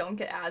subs don't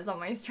get ads on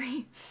my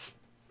streams?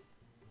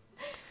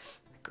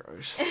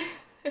 Gross.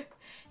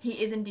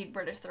 He is indeed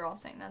British. They're all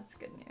saying that's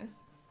good news.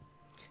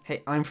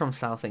 Hey, I'm from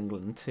South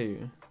England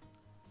too.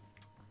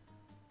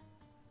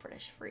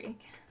 British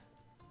freak.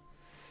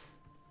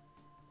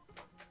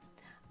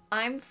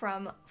 I'm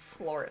from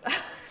Florida.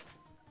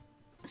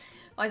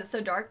 Why is it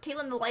so dark?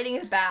 Caitlin, the lighting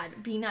is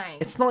bad. Be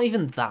nice. It's not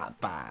even that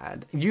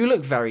bad. You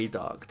look very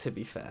dark, to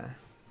be fair.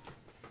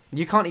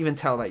 You can't even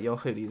tell that your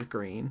hoodie's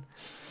green.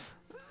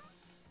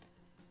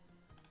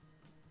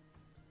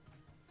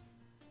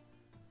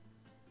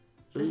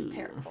 This is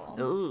terrible.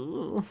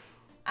 Ooh.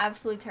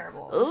 Absolutely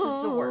terrible. This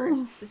is the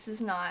worst. This is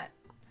not...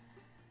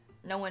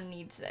 No one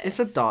needs this. It's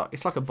a dark...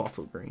 It's like a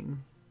bottle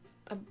green.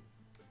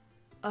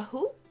 A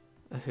who?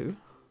 A who?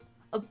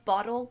 A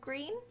bottle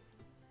green?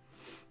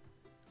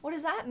 What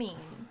does that mean?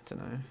 I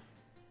don't know.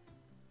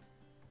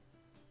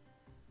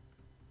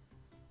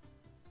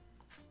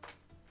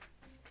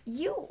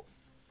 You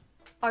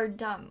are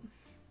dumb.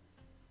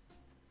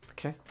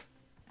 Okay.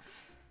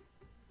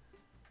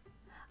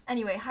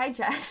 Anyway, hi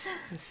Jess.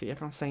 Let's see,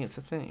 everyone's saying it's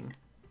a thing.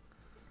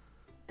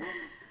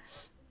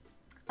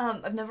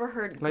 I've never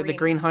heard Like the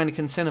green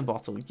Heineken Cinna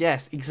bottle.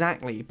 Yes,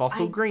 exactly.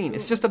 Bottle green.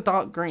 It's just a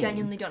dark green.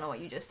 Genuinely don't know what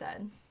you just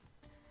said.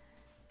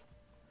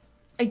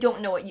 I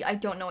don't know what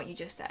you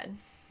just said.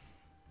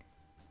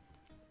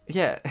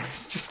 Yeah,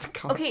 it's just the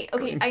color. Okay.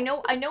 green. I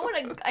know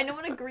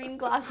what a green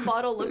glass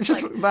bottle looks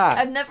Just like. that.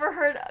 I've never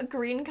heard a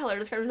green color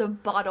described as a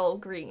bottle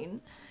green.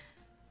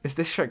 Is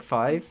this Shrek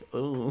 5?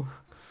 Ooh.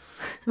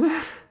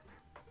 Emma,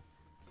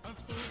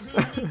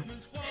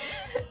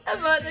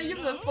 thank you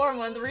for the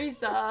 4-month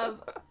resub.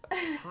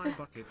 Hi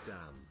Bucket Dan.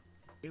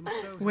 I'm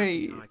so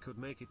Wait. happy I could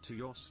make it to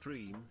your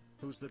stream.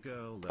 Who's the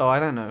girl there? Oh, I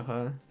don't know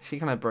her. She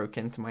kind of broke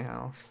into my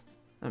house.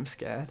 I'm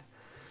scared.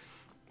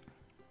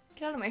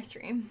 Get out of my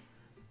stream.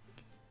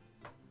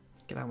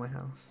 Get out of my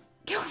house.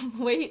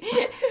 Wait.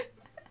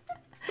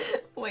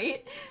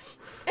 Wait.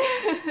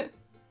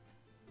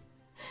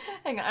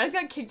 Hang on, I just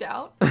got kicked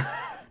out.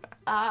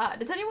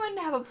 Does anyone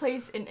have a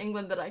place in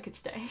England that I could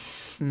stay?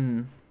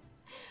 Hmm.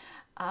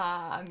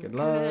 Good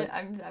luck.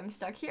 I'm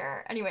stuck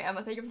here. Anyway,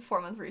 Emma, thank you for the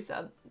 4-month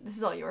resub. This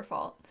is all your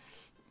fault.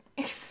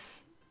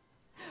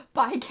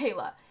 Bye,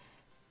 Kayla.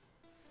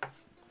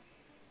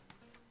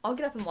 I'll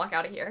get up and walk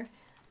out of here.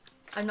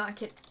 I'm not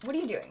kidding. What are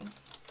you doing?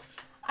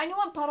 I know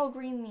what bottle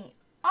green means.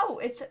 Oh,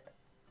 it's...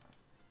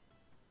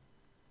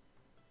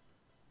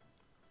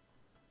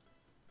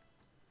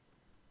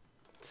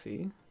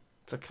 See?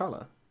 It's a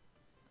color.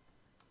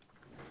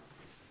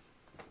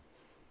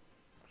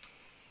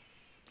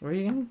 Where are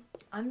you going?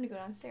 I'm gonna go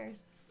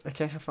downstairs.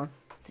 Okay, have fun.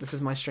 This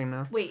is my stream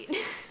now. Wait.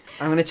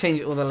 I'm gonna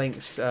change all the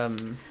links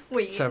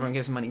Wait. so everyone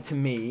gives money to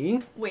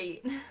me.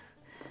 Wait.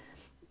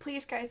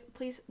 Please, guys,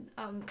 please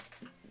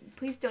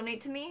donate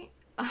to me.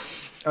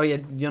 Oh yeah,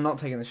 you're not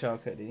taking the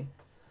shark hoodie.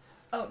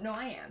 Oh, no,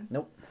 I am.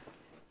 Nope.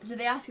 Did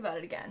they ask about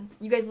it again?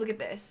 You guys, look at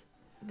this.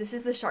 This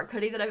is the shark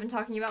hoodie that I've been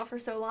talking about for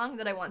so long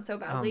that I want so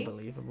badly.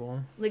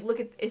 Unbelievable. Like, look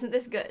at... Isn't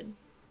this good?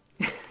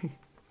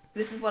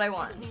 This is what I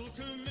want.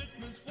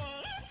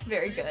 It's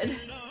very good.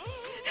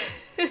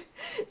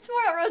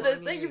 Roses,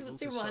 Finally thank you for able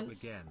the 2 to sub months.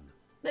 Again.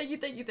 Thank you,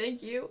 thank you,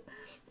 thank you.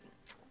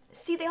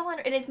 See, they all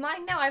under, and it's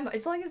mine now. I'm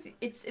as long as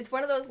it's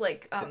one of those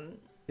like I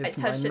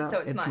touched it, so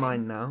it's mine. It's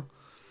mine now.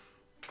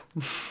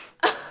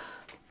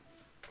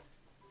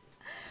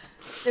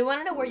 They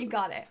want to know where you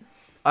got it.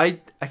 I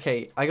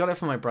got it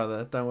from my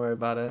brother. Don't worry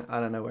about it. I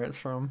don't know where it's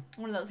from.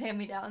 One of those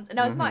hand-me-downs, and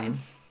now it's mine.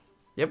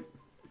 Yep.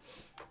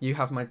 You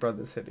have my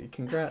brother's hoodie.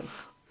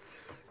 Congrats.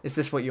 Is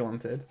this what you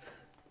wanted?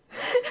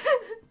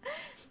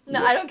 No,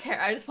 Yep. I don't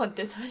care. I just want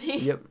this hoodie.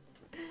 Yep.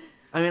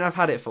 I mean, I've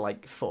had it for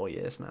like 4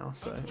 years now,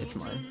 so it's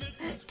mine.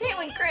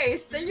 Caitlin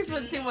Grace, thank you for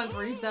the 2-month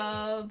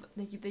resub.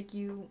 Thank you, thank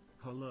you.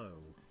 Hello.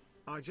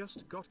 I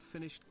just got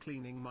finished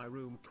cleaning my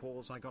room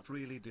cause I got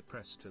really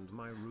depressed and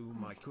my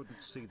room I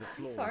couldn't see the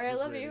floor. Sorry, I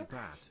was love really you.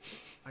 bad.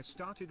 I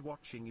started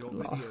watching your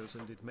Laugh. videos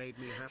and it made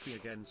me happy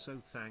again, so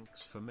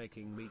thanks for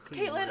making me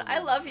clean Caitlin, my I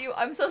room. love you.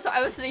 I'm so sorry.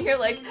 I was sitting here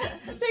like,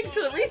 thanks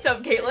for the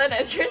resub, Caitlin,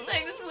 as you're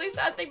saying this really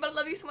sad thing, but I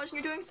love you so much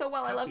and you're doing so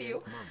well. I love Happy you.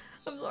 8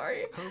 months. I'm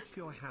sorry. Hope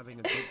you're having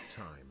a good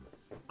time.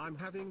 I'm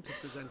having to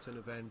present an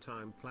event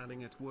I'm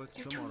planning at work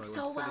You're tomorrow doing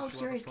so and well, finish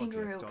Curious one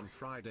project Kangaroo. on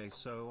Friday,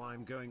 so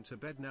I'm going to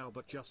bed now,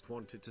 but just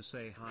wanted to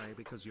say hi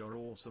because you're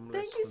awesome.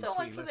 Thank less you than so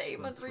three, much for the less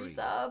 8-month than three.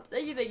 resub.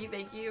 Thank you, thank you,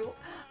 thank you.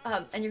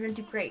 And you're gonna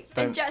do great.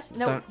 Don't, And Jess,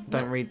 no,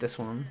 don't read this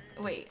one.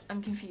 wait,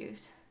 I'm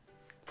confused.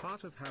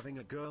 Part of having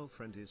a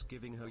girlfriend is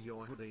giving her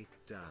your hoodie.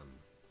 Damn.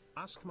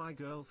 Ask my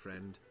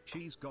girlfriend,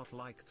 she's got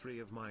like 3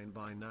 of mine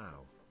by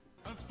now.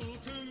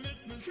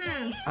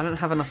 I don't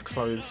have enough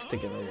clothes to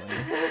give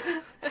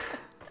away.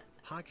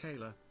 Hi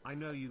Kayla, I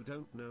know you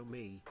don't know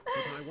me, but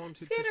I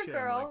wanted Skater to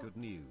share girl. my good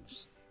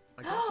news.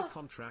 I got a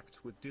contract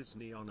with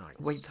Disney on Ice.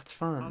 Wait, that's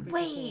I'll fun. be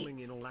Wait. performing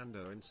in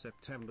Orlando in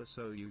September,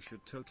 so you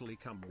should totally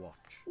come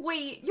watch.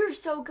 Wait, you're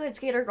so good,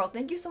 Skater Girl.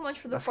 Thank you so much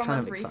for the That's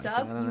 4-month kind of exciting, I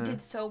resub. don't You know.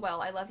 did so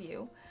well. I love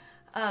you.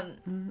 And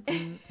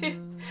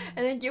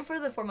thank you for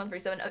the 4-month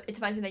resub. And it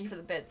reminds me, thank you for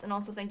the bits. And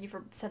also thank you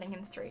for setting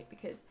him straight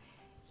because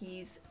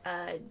he's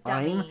a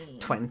dummy. I'm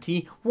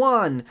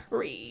 21.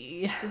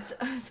 Ree.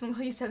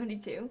 He's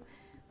 72.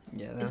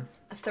 Yeah, Is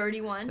a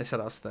 31. they said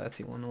I was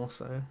 31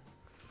 also.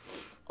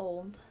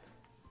 Old.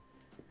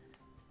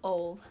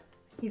 Old.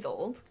 He's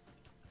old.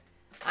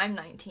 I'm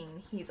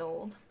 19. He's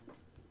old.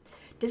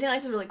 Disney on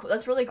Ice is really cool.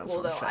 That's really That's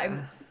cool, though. unfair.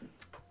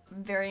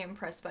 I'm very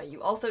impressed by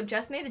you. Also,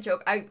 Jess made a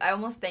joke. I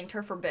almost thanked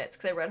her for bits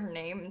because I read her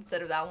name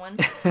instead of that one.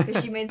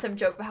 Because she made some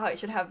joke about how it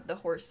should have the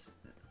horse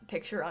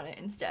picture on it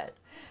instead.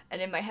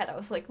 And in my head, I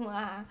was like,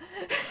 "Mwah."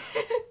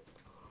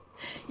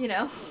 You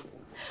know?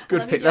 Good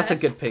Love you, pic. That's a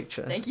Jess. good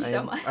picture. Thank you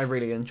so much. I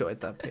really enjoyed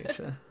that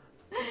picture.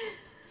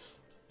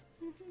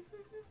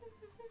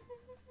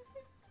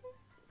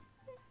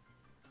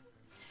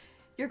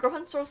 Your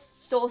girlfriend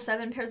stole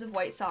 7 pairs of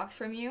white socks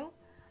from you?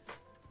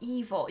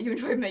 Evil. You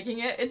enjoyed making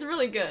it? It's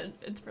really good.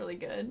 It's really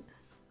good.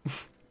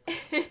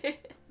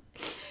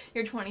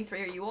 You're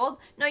 23. Are you old?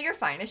 No, you're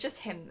fine. It's just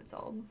him that's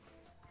old.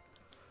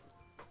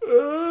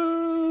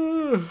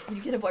 You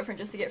get a boyfriend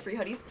just to get free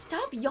hoodies?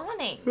 Stop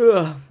yawning.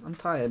 I'm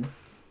tired.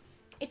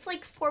 It's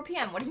like 4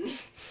 p.m. What do you mean?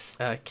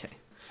 Okay.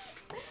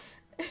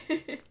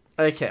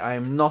 Okay, I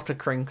am not a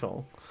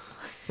crinkle.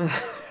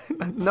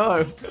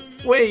 No.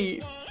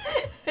 Wait.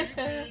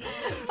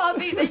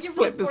 Poppy, thank you for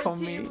Flip this on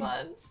 14 me.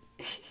 months.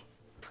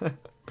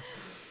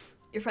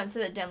 Your friend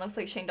said that Dan looks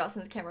like Shane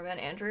Dawson's cameraman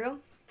Andrew.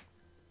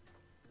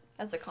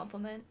 That's a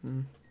compliment.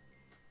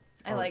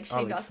 I like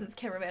Shane Dawson's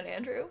cameraman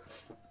Andrew.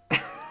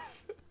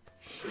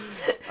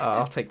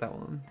 I'll take that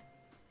one.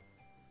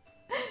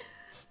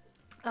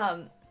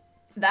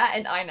 That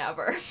and I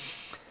never.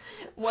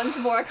 One's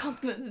more a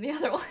compliment than the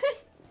other one.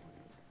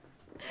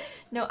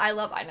 No, I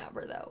love I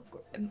never though.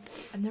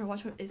 I've never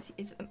watched one.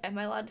 Am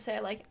I allowed to say I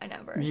like I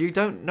never? You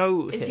don't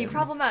know Is he him.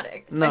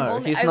 problematic? No,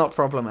 he's not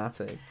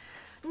problematic.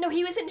 No,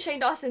 he was in Shane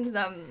Dawson's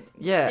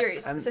Yeah,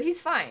 series, and- so he's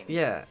fine.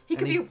 Yeah. He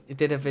could and he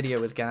did a video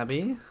with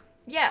Gabby.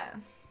 Yeah.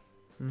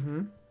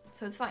 Mm-hmm.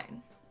 So it's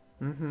fine.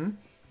 Mm-hmm.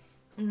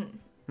 Mm-hmm.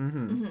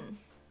 Mm-hmm. Mm-hmm.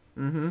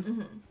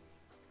 Mm-hmm.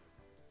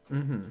 Mm-hmm.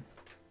 Mm-hmm.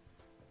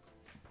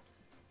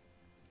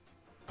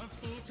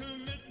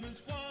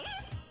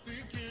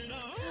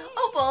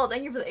 Opal,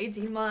 thank you for the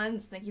 18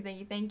 months. Thank you, thank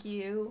you, thank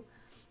you.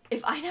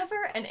 If I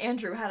never and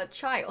Andrew had a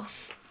child.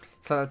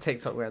 So that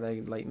TikTok where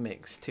they like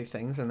mix 2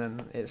 things and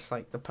then it's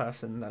like the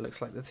person that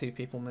looks like the 2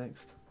 people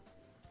mixed.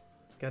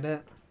 Get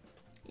it?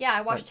 Yeah,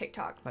 I watched Like-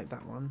 TikTok. Like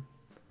that one.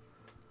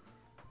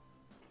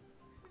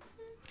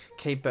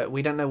 Okay, but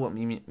we don't know what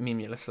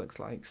Mimulus looks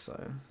like,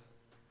 so...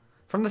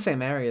 From the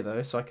same area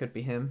though, so I could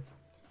be him.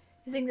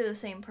 You think they're the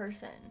same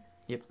person?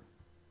 Yep.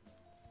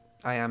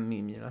 I am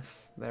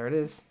Mimulus. There it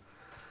is.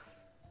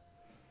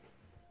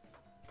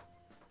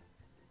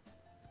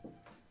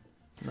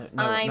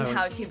 I'm one,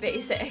 how to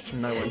basic.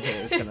 no one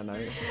here is gonna know.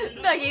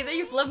 Becky, thank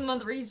you for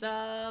 11-month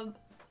resub.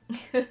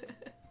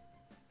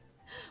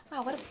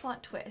 Wow, what a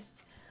plot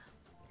twist.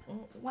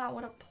 Wow,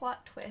 what a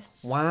plot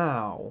twist.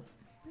 Wow.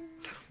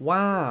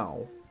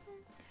 Wow.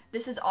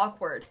 This is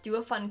awkward. Do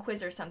a fun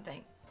quiz or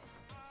something.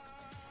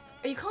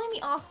 Are you calling me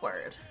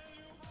awkward?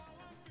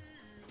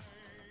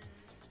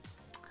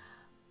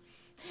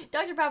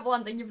 Dr.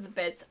 Papillon, thank you for the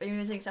bits. Are you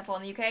visiting stuff while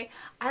in the UK?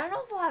 I don't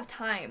know if we'll have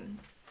time.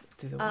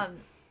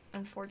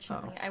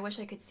 Unfortunately. I wish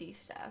I could see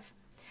Steph.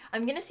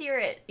 I'm gonna see her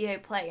at EA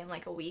Play in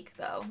like a week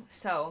though,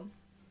 so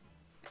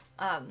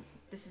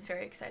this is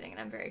very exciting and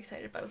I'm very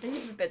excited about it. Thank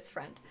you for the bits,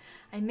 friend.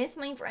 I miss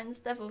my friend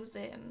Steph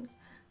Sims.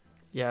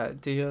 Yeah,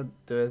 do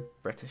a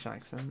British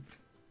accent.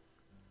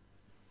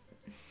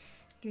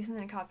 Give me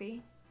something to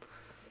copy.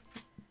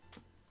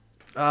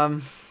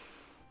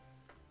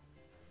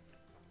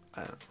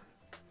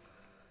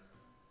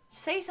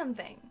 Say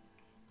something.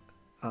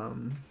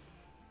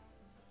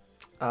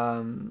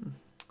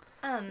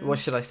 What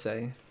should I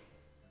say?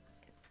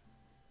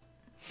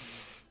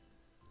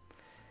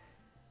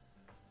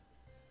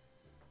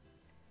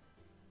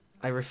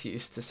 I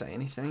refuse to say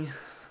anything.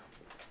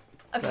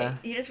 Okay, There.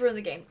 you just ruined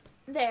the game.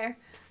 There.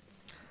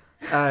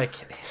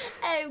 Okay.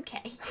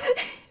 Okay.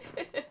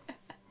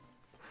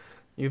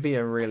 You'd be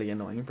a really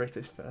annoying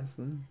British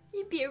person.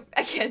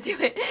 I can't do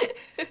it.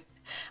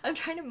 I'm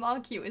trying to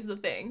mock you is the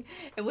thing.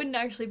 It wouldn't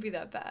actually be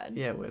that bad.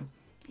 Yeah, it would.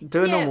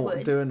 Do a normal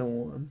one. Do a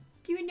normal one.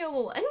 Do a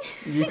normal one.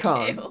 You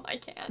can't. I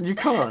can't. You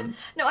can't.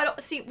 No, I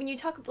don't. See, when you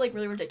talk like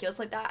really ridiculous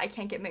like that, I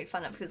can't get made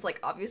fun of because it's like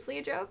obviously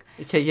a joke.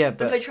 Okay, yeah,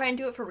 But if I try and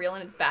do it for real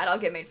and it's bad, I'll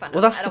get made fun of.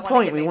 Well, that's the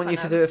point. We want you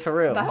to do it for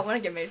real. But I don't want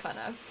to get made fun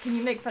of. Can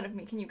you make fun of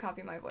me? Can you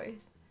copy my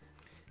voice?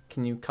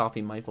 Can you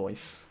copy my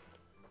voice?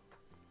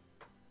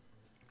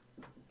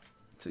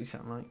 That's what you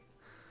sound like.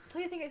 That's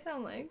what you think I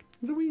sound like.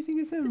 Is that what you think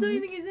I sound like? That's what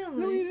you think I sound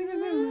like. Is that what you think I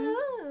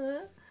sound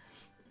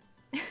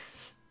like?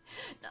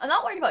 I'm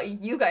not worried about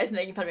you guys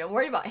making fun of me. I'm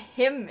worried about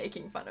him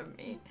making fun of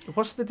me.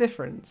 What's the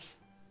difference?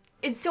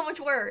 It's so much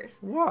worse.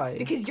 Why?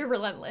 Because you're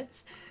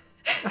relentless.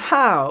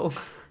 How?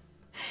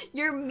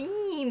 You're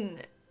mean.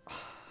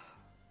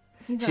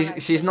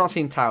 She's not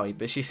seen Towie,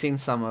 but she's seen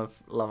some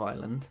of Love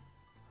Island.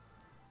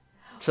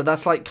 So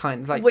that's like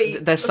kind of like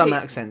there's some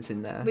accents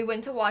in there. We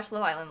went to watch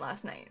Love Island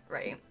last night,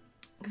 right?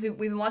 Because we've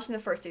been watching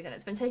the first season.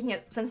 It's been taking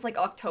it since like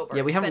October.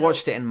 Yeah, we haven't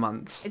watched it in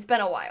months. It's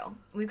been a while.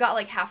 We've got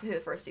like halfway through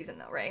the first season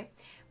though, right?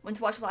 Went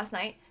to watch it last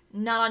night.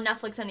 Not on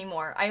Netflix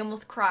anymore. I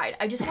almost cried.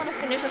 I just want to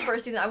finish the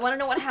first season. I want to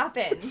know what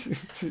happened.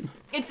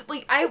 It's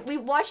like we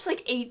watched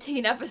like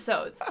 18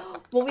 episodes.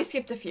 Well, we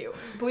skipped a few,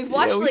 but we've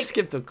watched we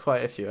skipped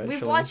quite a few. Actually,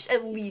 we've watched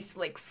at least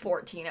like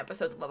 14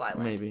 episodes of Love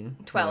Island. Maybe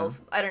 12.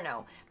 Yeah. I don't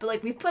know. But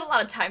like we've put a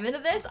lot of time into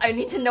this. I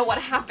need to know what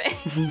happened.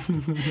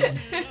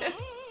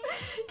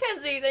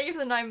 Kenzie, thank you for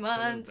the 9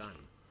 months.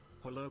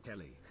 Hello,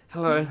 Kelly.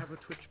 Hello. You have a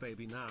Twitch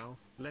baby now.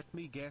 Let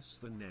me guess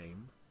the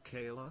name.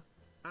 Kayla.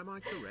 Am I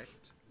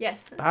correct?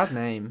 Yes. Bad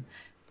name.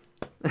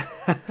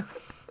 Get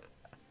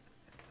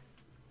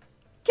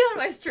on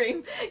my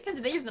stream.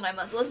 Kenzie, thank you for the 9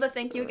 months. Elizabeth,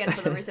 thank you again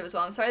for the resub as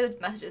well. I'm sorry the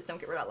messages don't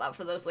get read out loud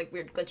for those like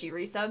weird glitchy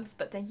resubs,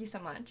 but thank you so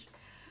much.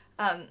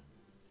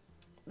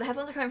 The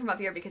headphones are coming from up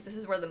here because this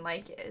is where the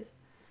mic is.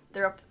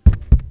 They're up.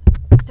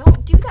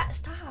 Don't do that.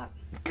 Stop.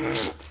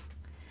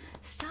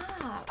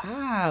 Stop.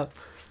 Stop.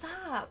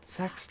 Stop.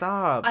 Zach,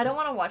 stop. I don't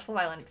want to watch Love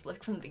Island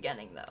like from the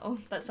beginning though.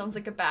 That sounds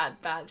like a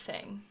bad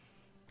thing.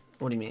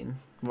 What do you mean?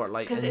 What,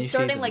 like because it's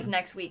starting like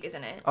next week,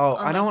 isn't it? Oh,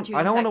 on, I don't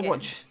like, want to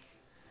watch.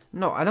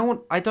 No, I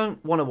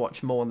don't want to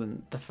watch more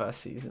than the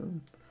first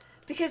season.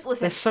 Because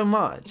listen, there's so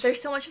much.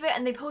 There's so much of it,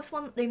 and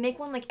they make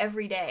one like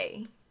every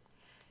day.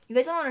 You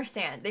guys don't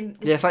understand.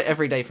 It's like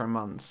every day for a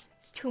month.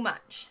 It's too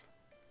much.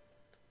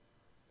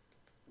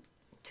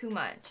 Too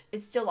much.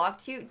 It's still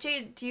locked to you.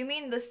 Jade, do you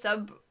mean the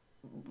sub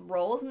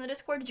roles in the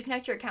Discord? Did you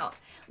connect your account?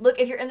 Look,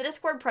 if you're in the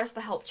Discord, press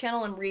the help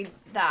channel and read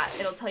that.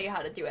 It'll tell you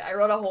how to do it. I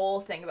wrote a whole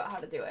thing about how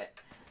to do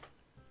it.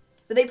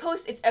 But they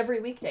post, it's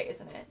every weekday,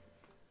 isn't it?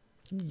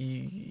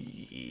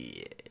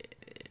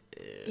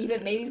 Yeah.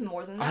 Maybe even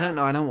more than that. I don't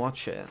know. I don't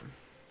watch it.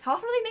 How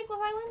often do they make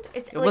Love Island?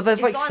 It's well,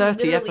 there's like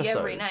 30 every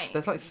episodes. night.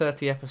 There's like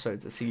 30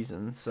 episodes a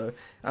season, so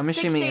I'm 6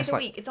 assuming days it's a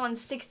like week. It's on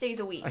 6 days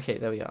a week. Okay,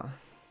 there we are.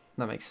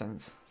 That makes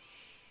sense.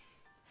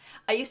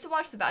 I used to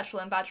watch The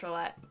Bachelor and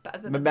Bachelorette.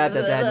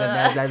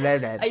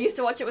 I used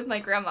to watch it with my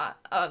grandma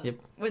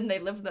when they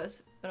lived with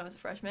us when I was a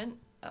freshman.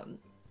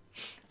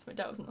 That's my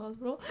dad was in the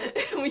hospital.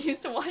 We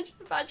used to watch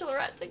The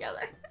Bachelorette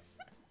together.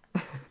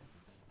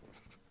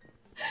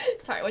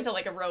 Sorry, I went down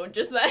like a road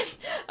just then.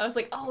 I was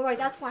like, oh right,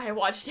 that's why I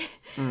watched it.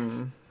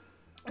 And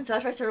so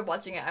after I started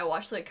watching it, I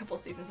watched like a couple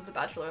seasons of The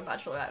Bachelor and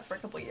Bachelorette for a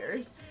couple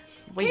years.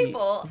 Wait,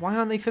 People, why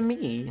aren't they for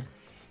me?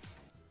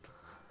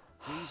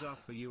 These are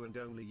for you and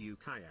only you,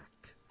 Kayak.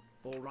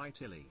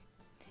 Alright, Illy.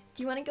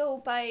 do you want to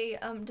go buy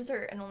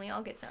dessert and only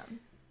I'll get some?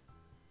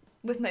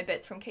 With my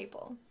bits from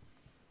Capel.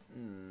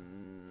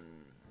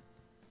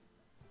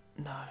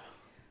 No.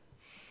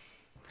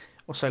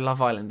 Also,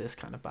 Love Island is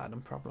kind of bad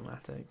and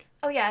problematic.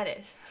 Oh yeah, it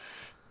is.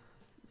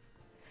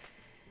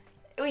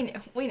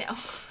 We know.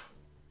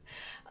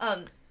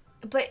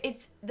 But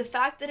it's the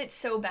fact that it's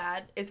so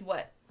bad is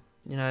what.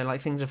 You know,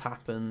 like things have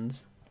happened.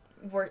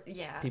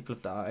 Yeah. People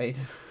have died.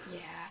 Yeah.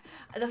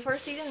 The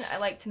first season, I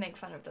like to make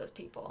fun of those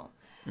people.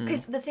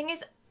 Because the thing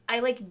is, I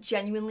like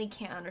genuinely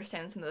can't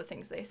understand some of the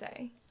things they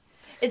say.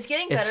 It's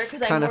getting better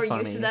because I'm more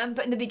used to them.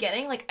 But in the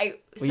beginning, like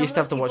we used to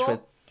have to watch with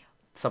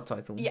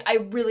subtitles. Yeah, I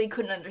really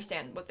couldn't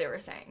understand what they were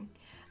saying.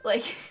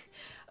 Like,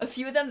 a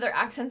few of them, their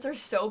accents are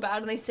so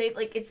bad, and they say,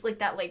 like, it's like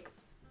that, like,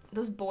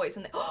 those boys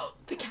when they, oh,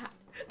 the cat,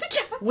 the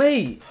cat.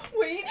 Wait.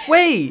 Wait.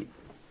 Wait.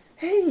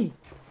 Hey.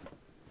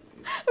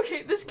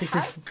 Okay, this cat This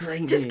is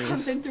great just news.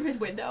 comes in through his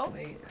window.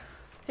 Wait.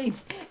 Hey.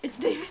 Its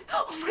name is,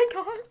 oh my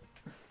god.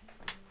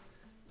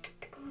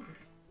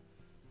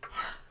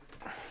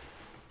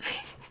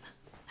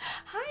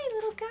 Hi,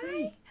 little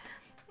guy.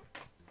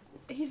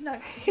 He's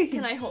not,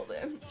 can I hold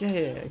him?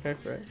 Yeah, go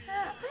for it.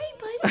 Hi,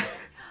 buddy.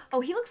 Oh,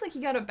 he looks like he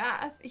got a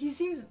bath. He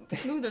seems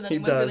smoother than he, He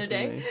was the does, other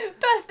day. doesn't he?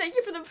 Beth, thank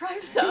you for the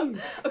prime sub.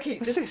 Okay,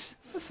 What's this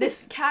this?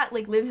 this cat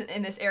like lives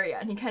in this area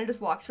and he kind of just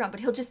walks around,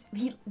 but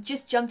he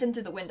just jumped in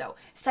through the window.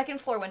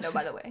 Second floor window,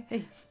 by the way.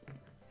 Hey.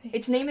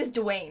 Its name is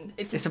Dwayne.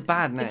 It's a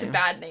bad name. It's a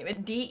bad name. It's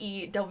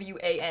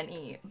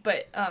Dewane.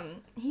 But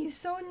he's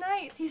so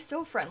nice. He's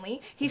so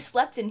friendly. He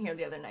slept in here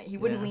the other night. He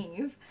wouldn't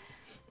leave.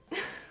 Do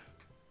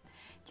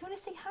you want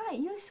to say hi?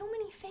 You have so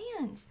many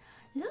fans.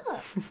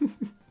 Look.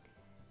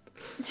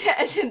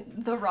 As in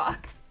The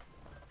Rock.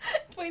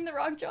 Dwayne The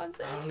Rock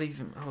Johnson. I'll leave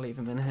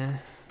him in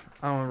here.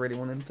 I don't really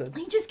want him to.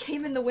 He just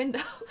came in the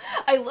window.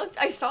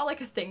 I saw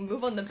like a thing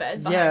move on the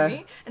bed behind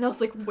me, and I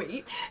was like,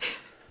 wait.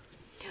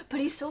 But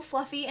he's so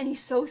fluffy and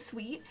he's so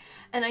sweet,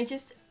 and I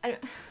I'm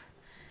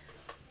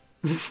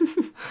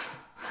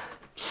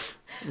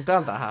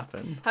glad that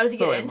happened. How does he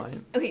Thought get it in?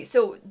 might. Okay,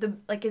 so the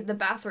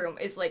bathroom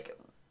is like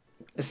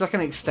It's like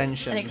an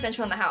extension. an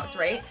extension on the house,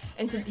 right?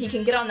 And so he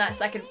can get on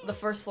the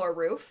first floor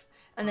roof,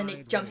 and then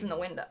he jumps in the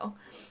window.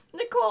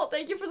 Nicole,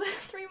 thank you for the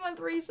 3-month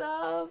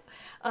resub.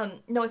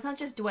 No, it's not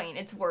just Dwayne.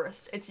 It's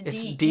worse. It's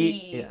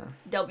Dewane.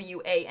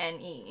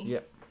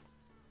 Yep.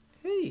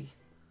 Hey.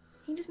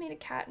 He just made a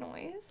cat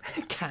noise.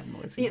 Cat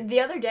noise. The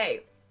other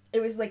day,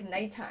 it was like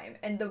nighttime,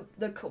 and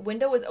the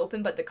window was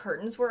open, but the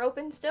curtains were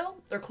open still,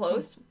 or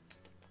closed.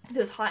 Because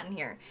it was hot in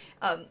here.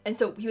 And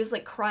so he was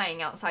like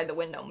crying outside the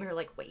window, and we were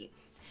like, wait.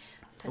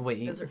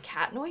 Those are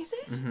cat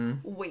noises? Mm-hmm.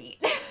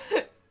 Wait.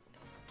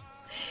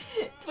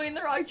 Dwayne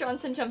The Rock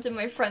Johnson jumped in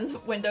my friend's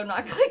window,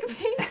 not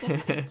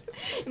clickbait.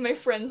 In my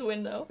friend's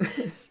window.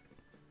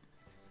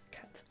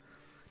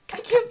 I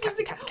can't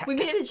believe we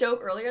made a joke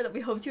earlier that we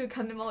hoped he would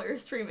come in while we were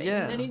streaming,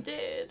 Yeah. and then he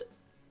did.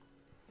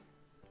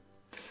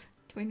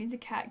 Dwayne needs a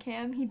cat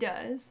cam? He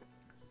does.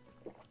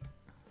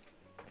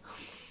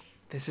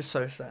 This is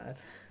so sad.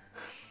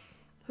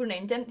 Who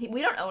named him?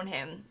 We don't own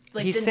him.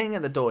 Like, He's sitting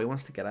at the door. He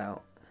wants to get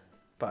out,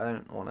 but I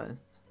don't want to.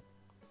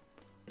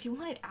 If he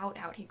wanted out,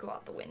 he'd go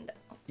out the window.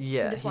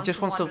 Yeah, he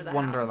just wants to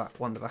wander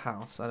the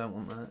house. I don't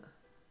want that.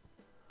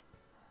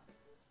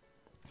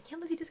 I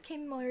can't believe he just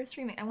came in while we were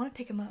streaming. I want to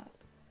pick him up.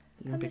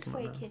 Come this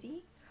way,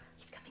 kitty.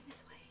 He's coming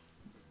this way.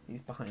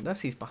 He's behind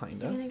us. He's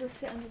behind us. He's gonna go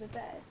sit under the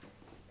bed.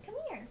 Come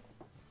here.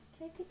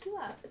 Can I pick you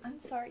up?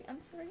 I'm sorry.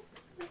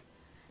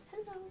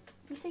 Hello.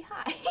 You say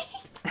hi.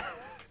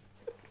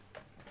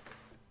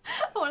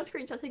 I want a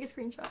screenshot. Take a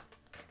screenshot.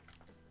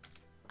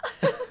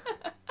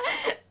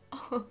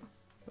 Oh,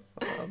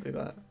 I'll do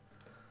that.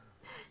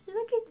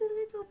 Look at the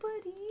little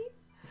buddy.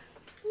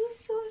 He's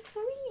so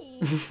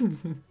sweet.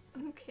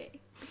 Okay.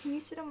 Can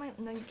you sit on my...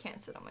 No, you can't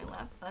sit on my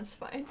lap. That's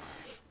fine.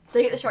 Did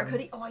I get the shark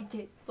hoodie? Oh, I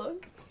did.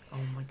 Look. Oh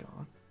my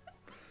god.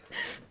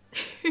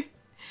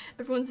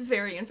 Everyone's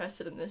very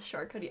invested in this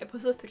shark hoodie. I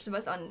posted those pictures of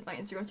us on my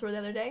Instagram story the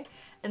other day,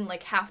 and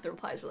like half the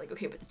replies were like,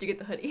 okay, but did you get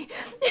the hoodie?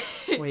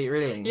 Wait,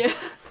 really? Yeah.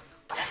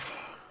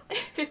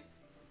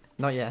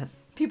 Not yet.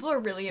 People are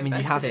really invested. I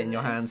mean, you have it in this.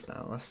 your hands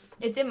now.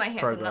 It's in my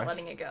hands. Progress. I'm not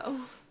letting it go.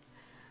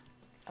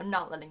 I'm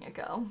not letting it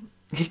go.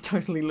 He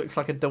totally looks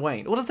like a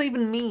Dwayne. What does that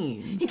even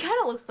mean? He kind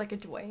of looks like a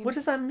Dwayne. What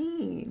does that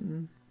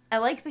mean? I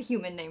like the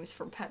human names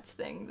for pets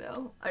thing,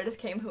 though. I just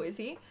came. Who is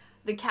he?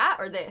 The cat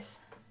or this?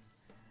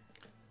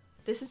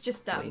 This is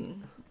just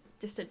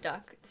just a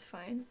duck. It's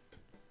fine.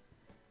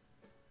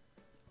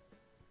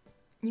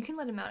 You can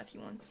let him out if he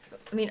wants.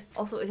 I mean,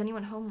 also, is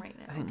anyone home right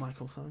now? I think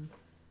Michael's home.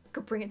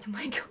 Go bring it to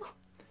Michael.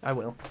 I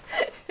will.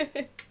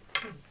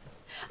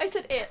 I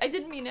said it. I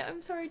didn't mean it.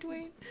 I'm sorry,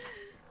 Dwayne.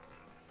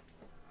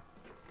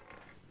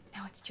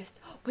 Now it's just...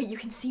 Wait, you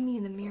can see me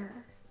in the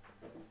mirror.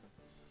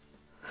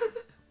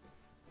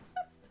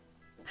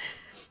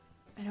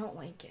 I don't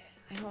like it.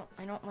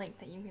 I don't like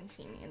that you can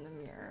see me in the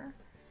mirror.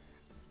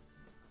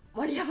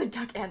 Why do you have a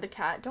duck and a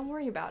cat? Don't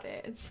worry about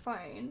it. It's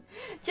fine.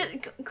 Just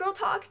girl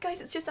talk, guys.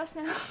 It's just us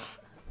now.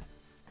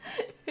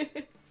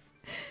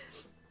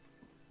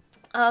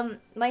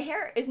 My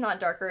hair is not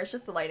darker. It's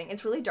just the lighting.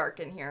 It's really dark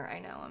in here. I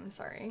know. I'm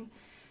sorry.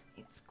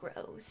 It's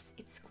gross.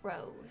 It's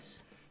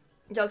gross.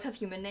 Dogs have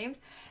human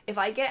names. If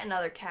I get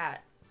another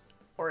cat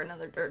or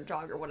another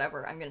dog or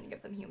whatever, I'm gonna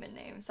give them human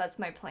names. That's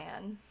my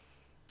plan.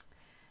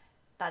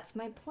 That's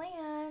my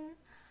plan.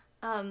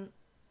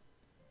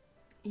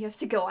 You have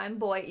to go. I'm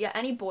boy. Yeah,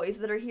 any boys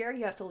that are here,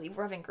 you have to leave.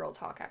 We're having girl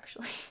talk,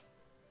 actually.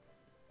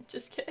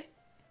 Just kidding.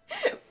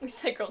 We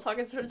said girl talk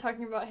and started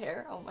talking about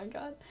hair. Oh my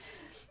god.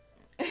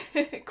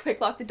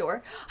 Quick, lock the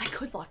door. I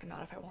could lock him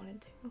out if I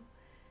wanted to.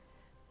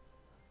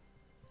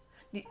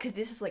 Because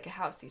this is like a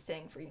house he's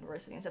staying for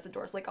university and stuff. The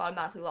doors like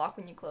automatically lock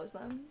when you close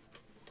them.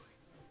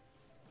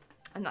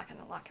 I'm not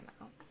gonna lock him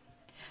out.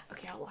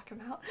 Okay, I'll lock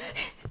him out.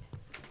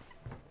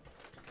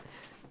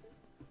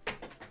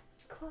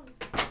 Close.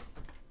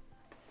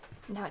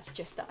 Now it's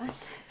just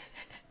us.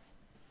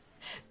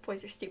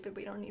 Boys are stupid,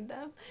 we don't need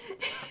them.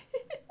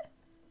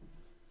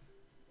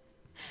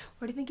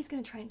 What do you think he's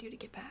gonna try and do to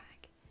get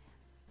back?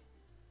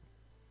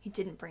 He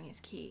didn't bring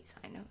his keys,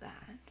 I know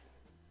that.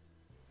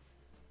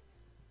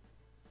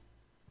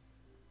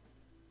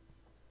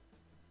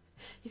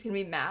 He's gonna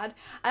be mad.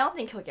 I don't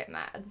think he'll get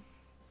mad.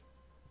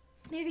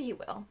 Maybe he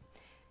will.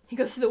 He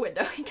goes to the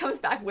window. He comes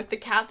back with the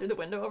cat through the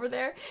window over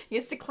there. He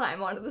has to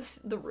climb onto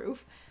the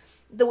roof.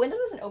 The window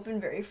doesn't open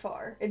very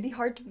far. It'd be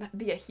hard to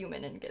be a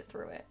human and get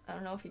through it. I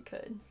don't know if he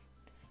could.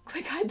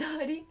 Quick, hide the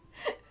hoodie.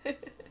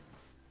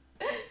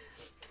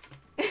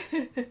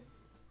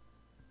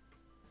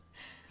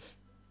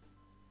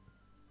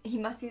 He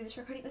must use the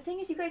shark hoodie. The thing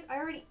is, you guys, I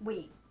already...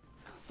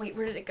 Wait,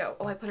 where did it go?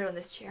 Oh, I put it on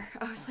this chair.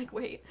 I was like,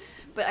 wait.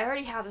 But I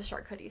already have the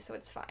shark hoodie, so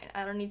it's fine.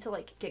 I don't need to,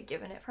 like, get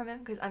given it from him,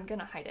 because I'm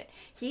gonna hide it.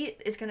 He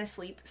is gonna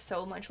sleep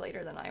so much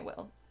later than I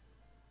will.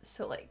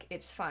 So, like,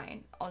 it's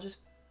fine. I'll just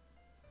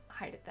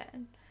hide it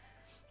then.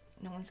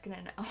 No one's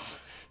gonna know.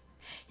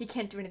 He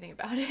can't do anything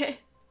about it.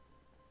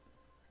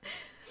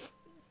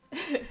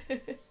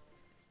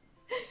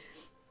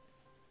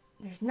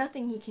 There's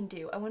nothing he can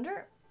do. I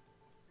wonder...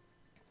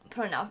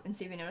 Put on off and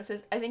see if he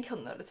notices. I think he'll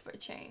notice if I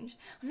change.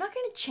 I'm not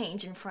gonna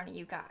change in front of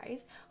you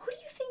guys. Who do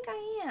you think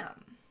I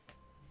am?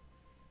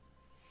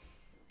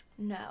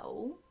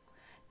 No.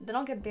 Then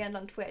I'll get banned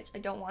on Twitch. I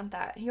don't want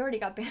that. He already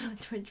got banned on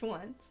Twitch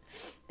once.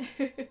 I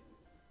heard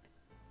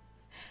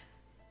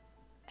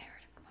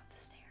him come up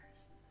the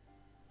stairs.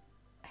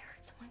 I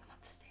heard someone come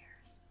up the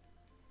stairs.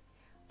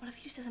 What if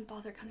he just doesn't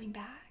bother coming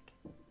back?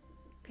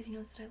 Because he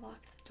knows that I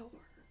locked the door.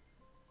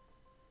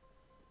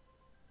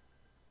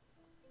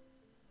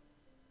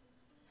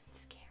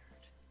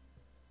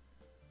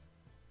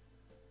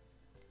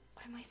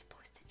 What am I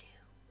supposed to do?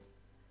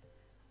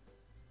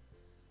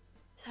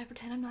 Should I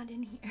pretend I'm not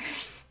in here?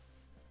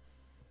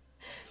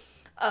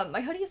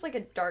 My hoodie is like a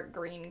dark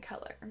green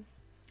color.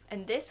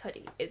 And this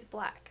hoodie is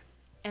black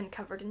and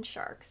covered in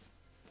sharks.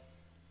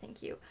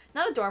 Thank you.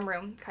 Not a dorm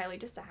room, Kylie,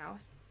 just a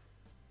house.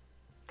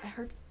 I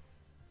heard...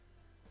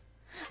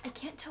 I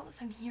can't tell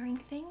if I'm hearing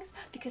things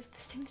because of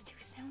the Sims 2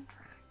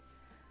 soundtrack.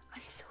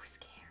 I'm so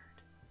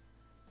scared.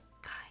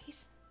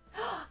 Guys.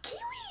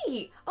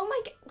 Kiwi! Oh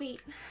my god, wait.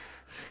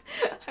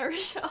 Hi,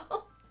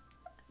 Rochelle.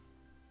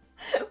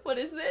 What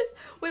is this?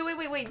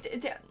 Wait.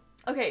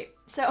 Okay,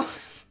 so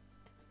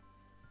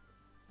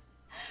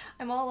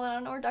I'm all alone. I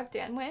don't know where Duck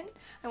Dan went.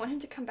 I want him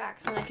to come back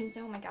so that I can.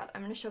 Oh my god,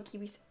 I'm gonna show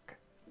Kiwi. Do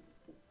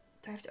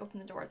I have to open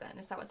the door then?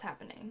 Is that what's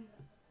happening?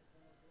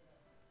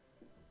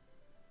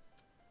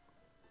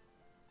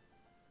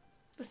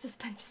 The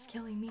suspense is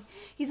killing me.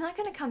 He's not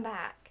gonna come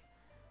back.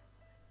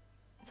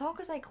 It's all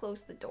because I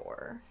closed the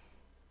door.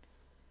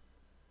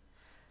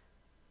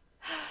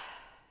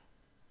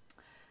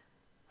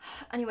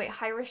 Anyway,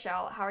 hi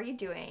Rochelle, how are you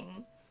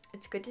doing?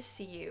 It's good to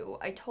see you.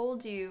 I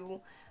told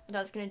you that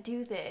I was gonna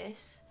do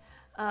this.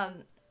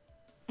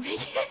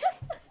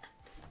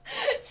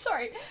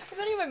 Sorry, if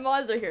any of my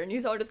mods are here and you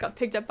all just got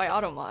picked up by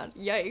Automod.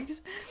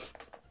 Yikes.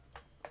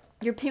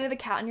 You're peeing with a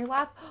cat in your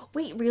lap?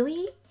 Wait,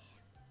 really?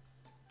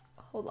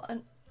 Hold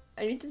on.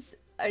 I need to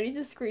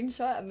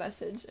screenshot a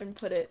message and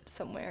put it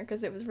somewhere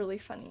because it was really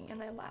funny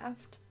and I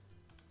laughed.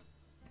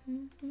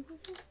 I'm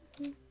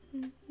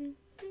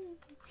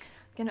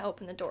gonna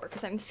open the door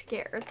because I'm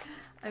scared.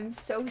 I'm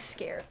so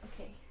scared.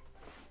 Okay.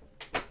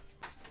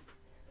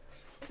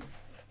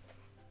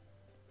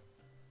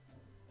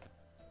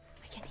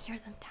 I can hear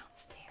them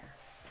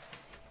downstairs.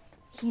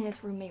 He and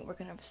his roommate were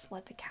gonna just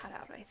let the cat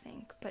out, I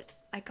think, but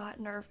I got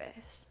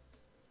nervous.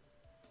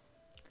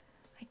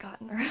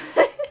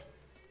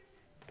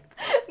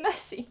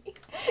 Messy.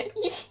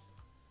 You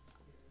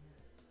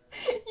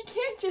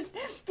can't just...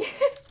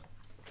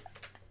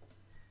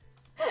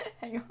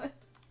 Hang on.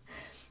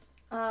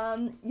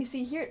 You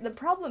see here, the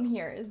problem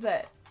here is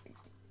that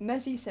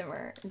Messy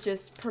Simmer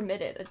just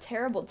permitted a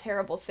terrible,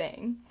 terrible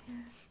thing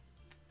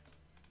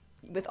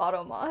with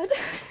Automod.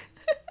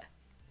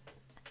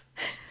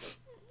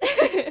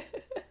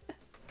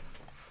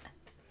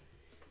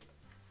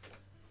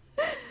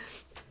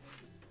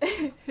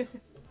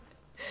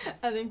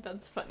 I think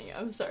that's funny.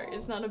 I'm sorry.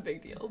 It's not a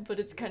big deal, but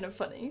it's kind of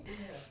funny.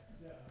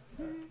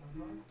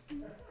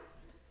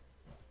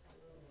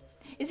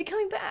 Is he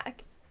coming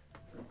back?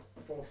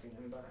 Forcing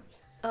him back.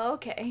 Oh,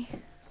 okay.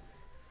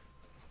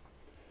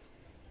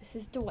 This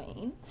is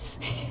Dwayne.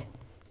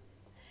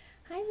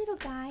 Hi, little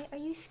guy. Are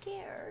you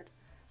scared?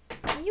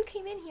 You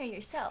came in here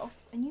yourself,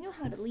 and you know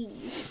how to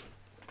leave.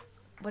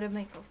 What did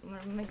Michael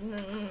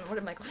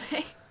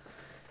say?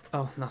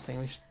 Oh, nothing.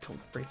 We just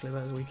talked briefly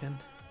about his weekend.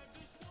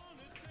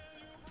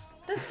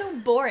 That's so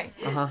boring.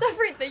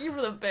 Zephyr, thank you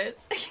for the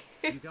bits.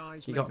 You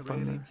got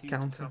from the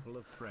counter. Couple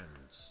of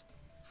friends.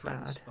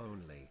 Bad.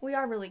 Only. We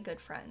are really good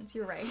friends.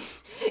 You're right.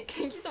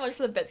 Thank you so much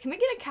for the bits. Can we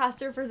get a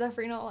caster for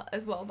Zephrino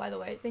as well, by the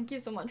way? Thank you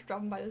so much for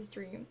dropping by the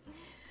stream.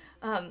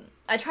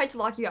 I tried to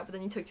lock you out, but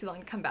then you took too long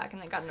to come back,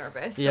 and I got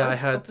nervous. Yeah, so I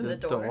heard opened the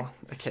door.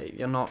 Okay,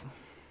 you're not...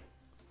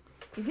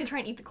 He's gonna try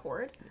and eat the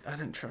cord? I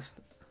don't trust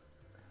it.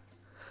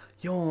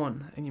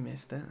 Yawn, and you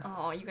missed it.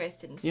 Oh, you guys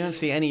didn't see. You don't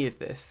see any of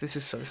this. This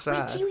is so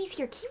sad. Wait, Kiwi's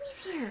here.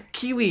 Kiwi's here.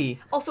 Kiwi!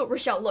 Also,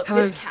 Rochelle, look,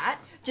 Hello. this cat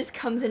just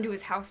comes into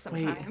his house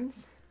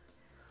sometimes.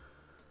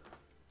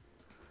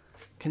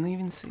 Can they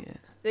even see it?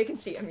 They can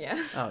see him,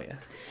 yeah. Oh, yeah.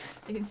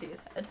 They can see his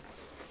head.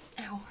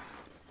 Ow.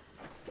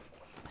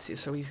 See,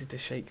 it's so easy to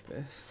shake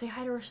this. Say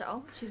hi to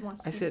Rochelle. She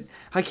wants to I see said, this.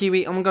 hi,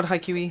 Kiwi. Oh, my God, hi,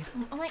 Kiwi.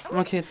 Oh my, I'm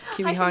okay.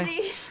 Kiwi, hi. hi.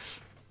 Cindy.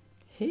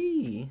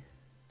 Hey.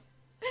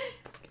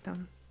 Get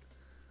down.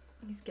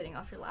 He's getting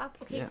off your lap.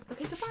 Okay, Yeah.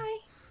 okay, goodbye.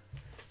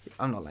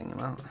 I'm not letting him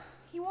out.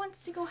 He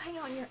wants to go hang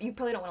out in your... You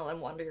probably don't want to let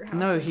him wander your house.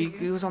 No, do you?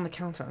 he was on the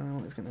counter. I don't know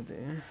what he's going to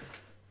do.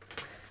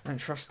 I don't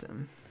trust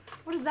him.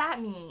 What does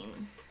that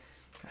mean?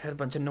 I heard a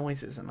bunch of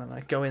noises, and then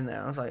I go in there,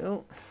 and I was like,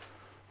 oh.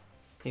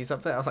 He's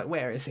up there. I was like,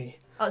 where is he?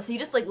 Oh, so you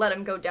just like let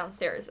him go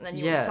downstairs, and then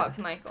you Yeah. talk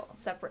to Michael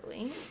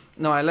separately.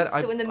 No, I let.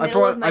 So in the I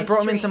middle of my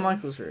brought him into stream-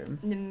 Michael's room.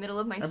 In the middle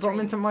of my stream. I brought him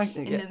into my.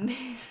 In Yeah. the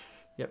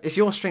Yep. It's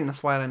your stream.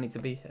 That's why I don't need to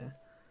be here.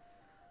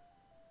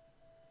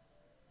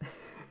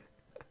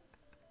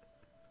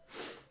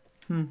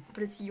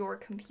 But it's your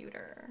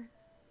computer.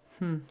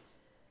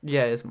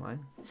 Yeah, it's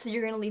mine. So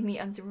you're gonna leave me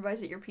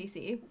unsupervised at your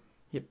PC?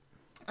 Yep.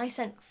 I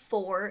sent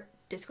 4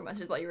 Discord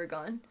messages while you were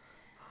gone.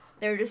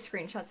 They were just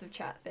screenshots of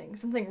chat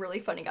things. Something really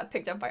funny got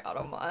picked up by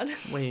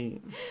AutoMod.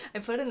 Wait. I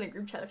put it in the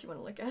group chat if you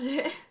want to look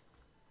at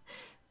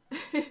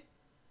it.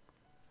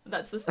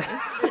 That's the same.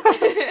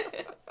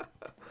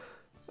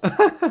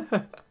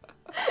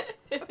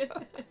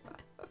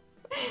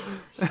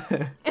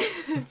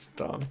 It's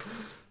dumb.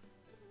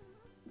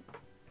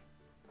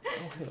 Oh,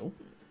 hello.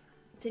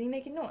 Did he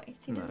make a noise?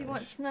 Does he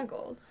want Nice.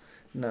 snuggled?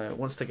 No, it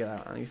wants to get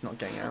out, and he's not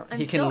getting out. I'm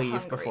he can still leave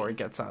hungry. before he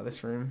gets out of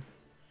this room.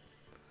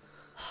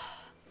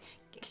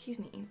 Excuse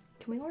me.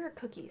 Can we order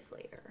cookies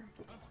later?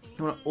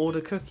 You want to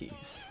order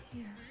cookies?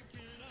 Yeah.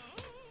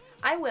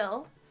 I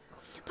will.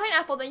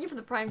 Pineapple, thank you for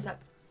the Prime sub.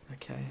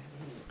 Okay.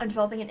 I'm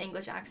developing an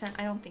English accent.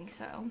 I don't think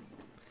so.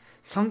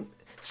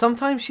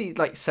 Sometimes she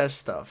like says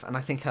stuff, and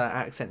I think her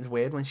accent's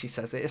weird when she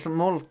says it. It's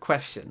more of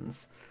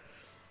questions.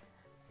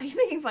 He's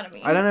making fun of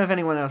me. I don't know if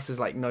anyone else has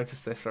like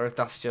noticed this, or if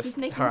that's just He's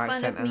making her fun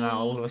accent, of and now me.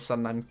 all of a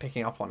sudden I'm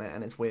picking up on it,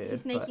 and it's weird.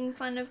 He's but making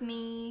fun of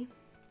me.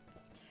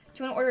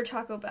 Do you want to order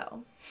Taco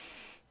Bell?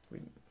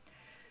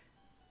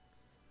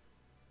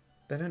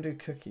 They don't do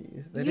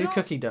cookies. They You do don't-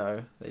 cookie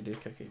dough. They do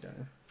cookie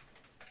dough.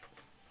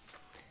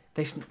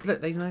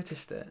 Look, they've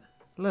noticed it.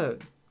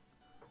 Look,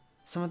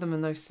 some of them have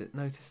noticed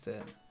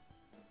it.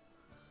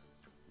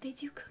 They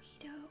do cookie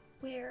dough.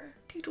 Where?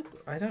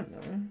 I don't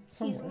know.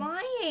 He's Somewhere.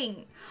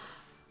 lying.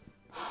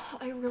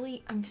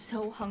 I'm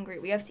so hungry.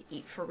 We have to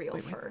eat for real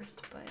Wait.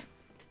 first, but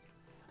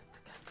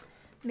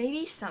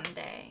maybe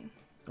someday.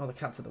 Oh, the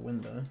cat's at the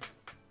window.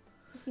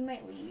 He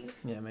might leave.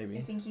 Yeah, I maybe.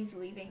 think he's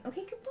leaving.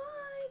 Okay, goodbye.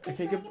 Thanks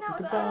Okay, for hanging out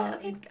with us.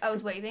 goodbye. Okay, I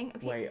was waving.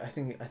 Okay. Wait, I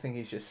think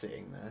he's just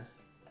sitting there.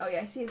 Oh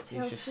yeah, I see his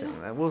tail He's just still.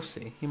 sitting there. We'll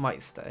see. He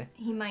might stay.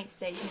 He might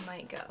stay. He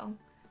might go.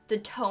 The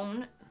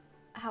tone,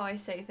 how I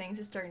say things,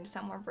 is starting to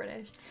sound more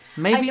British.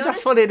 Maybe noticed-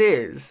 that's what it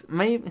is.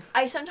 Maybe.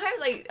 I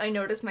sometimes I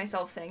notice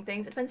myself saying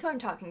things. It depends who I'm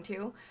talking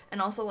to,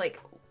 and also like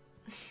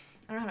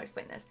I don't know how to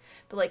explain this,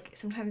 but like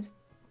sometimes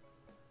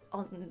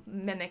I'll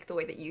mimic the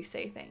way that you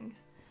say things,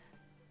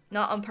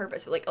 not on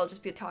purpose, but like I'll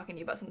just be talking to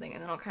you about something,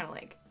 and then I'll kind of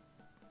like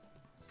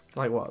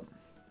Like what?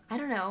 I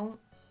don't know.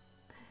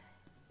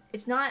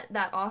 It's not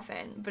that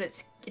often, but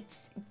it's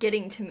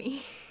getting to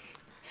me.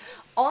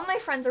 All my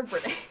friends are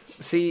British.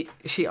 See,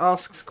 she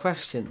asks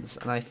questions,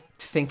 and I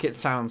think it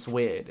sounds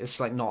weird. It's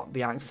like not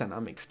the accent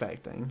I'm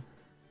expecting.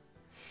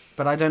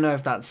 But I don't know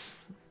if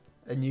that's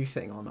a new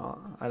thing or not.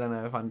 I don't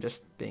know if I'm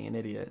just being an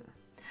idiot.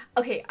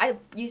 Okay,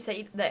 you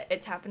say that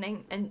it's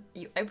happening, and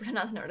I pretend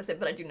not to notice it,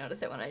 but I do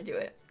notice it when I do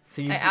it.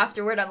 So you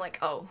Afterward, I'm like,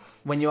 oh.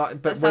 when you are,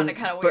 but That sounded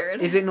kinda but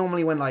weird. Is it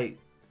normally when like?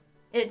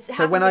 It's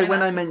So when happens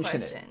I I'm mention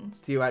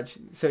questions. it, do you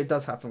actually? So it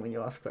does happen when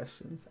you ask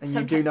questions, and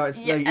you do Sometimes- notice.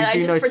 Yeah, No, you and I do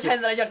just notice.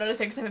 pretend that I don't notice it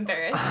because I'm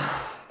embarrassed.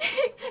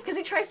 Because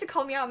he tries to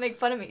call me out and make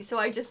fun of me, so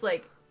I just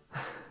like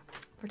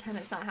pretend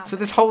it's not happening. So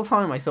this whole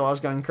time I thought I was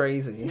going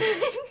crazy,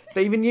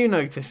 but even you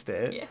noticed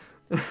it.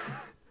 Yeah.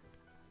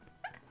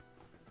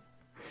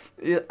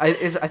 I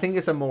think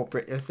it's a more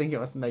I think it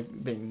was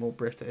being more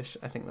British.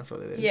 I think that's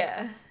what it is.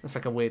 Yeah, It's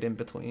like a weird in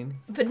between.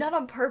 but not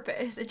on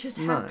purpose. It just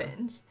No.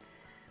 happens.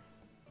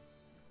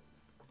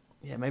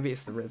 Yeah, maybe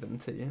it's the rhythm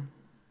to you.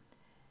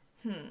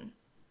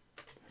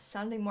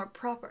 Sounding more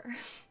proper.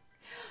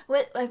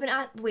 Wait,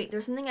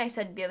 there's something I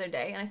said the other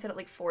day, and I said it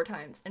like 4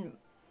 times, and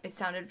it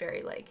sounded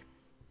very like,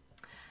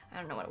 I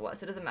don't know what it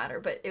was. It doesn't matter,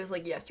 but it was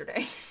like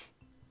yesterday.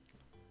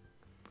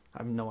 I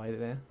have no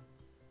idea.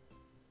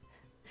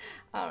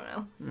 I don't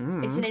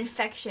know. It's an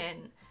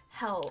infection.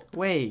 Help.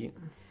 Wait.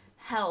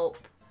 Help.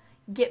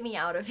 Get me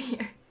out of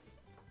here.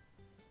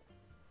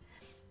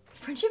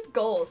 Friendship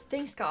goals.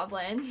 Thanks,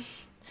 Goblin.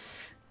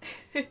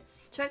 Should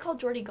I call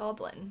Jordy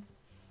Goblin?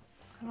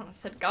 I don't know,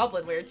 said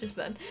goblin weird just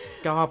then.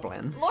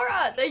 Goblin.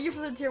 Laura, thank you for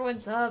the tier 1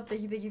 sub.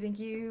 Thank you, thank you, thank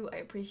you. I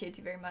appreciate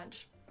you very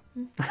much.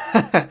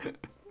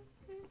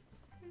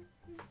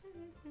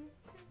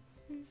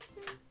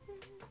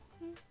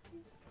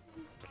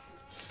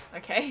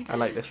 Okay. I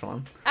like this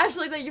one.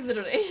 Ashley, thank you for the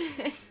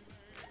donation.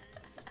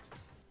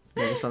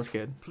 Yeah, this one's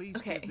good. Please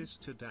Okay. give this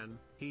to Dan.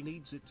 He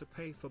needs it to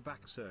pay for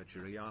back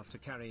surgery after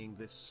carrying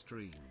this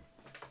stream.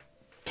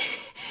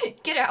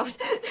 Get out.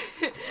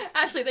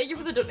 Ashley, thank you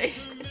for the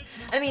donation.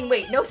 I mean,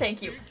 wait, no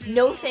thank you.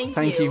 No thank you.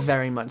 Thank you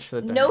very much for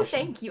the donation. No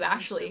thank you,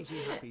 Ashley.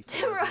 Simsie happy for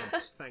Tamara.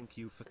 months. Thank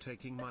you for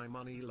taking my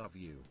money. Love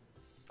you.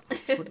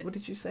 What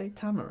did you say?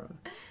 Tamara?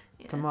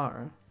 Yeah.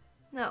 Tamara?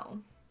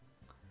 No.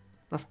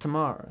 That's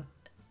Tamara.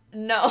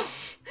 No.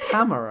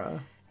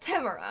 Tamara.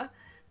 Tamara.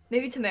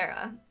 Maybe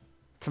Tamara.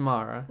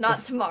 Tamara. Not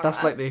That's, Tamara.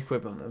 That's like the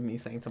equivalent of me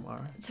saying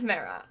Tamara.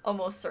 Tamara,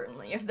 almost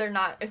certainly. If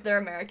they're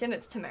American,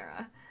 it's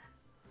Tamara.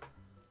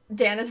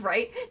 Dan is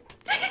right.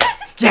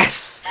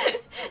 Yes!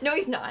 No,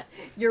 he's not.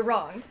 You're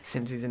wrong.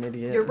 Simsie's an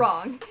idiot. You're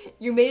wrong.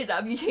 You made it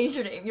up. You changed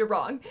your name. You're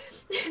wrong.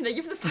 Thank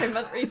you for the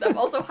 5-month resub.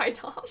 Also, hi,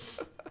 Tom.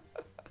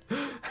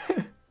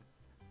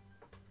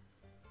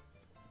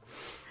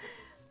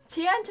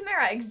 Tia and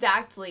Tamara,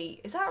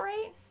 exactly. Is that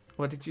right?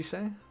 What did you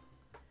say?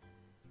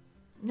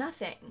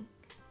 Nothing.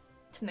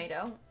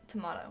 Tomato.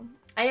 Tomato.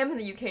 I am in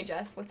the UK,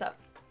 Jess. What's up?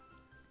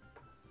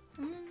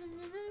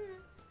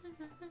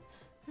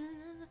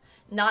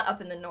 Not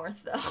up in the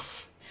north, though.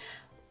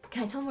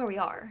 Can I tell them where we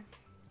are?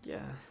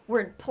 Yeah.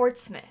 We're in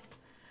Portsmouth.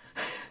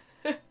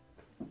 That's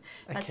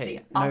Okay,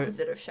 the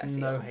opposite of Sheffield.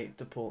 No hate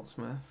to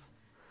Portsmouth.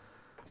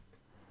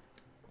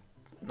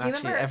 Do you Actually,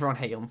 remember- everyone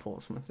hate on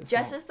Portsmouth. It's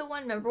Jess not. is the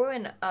one, remember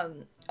when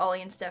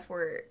Ollie and Steph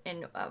were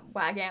in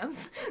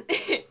Wagams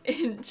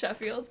in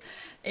Sheffield?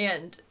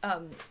 And,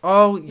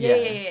 Oh,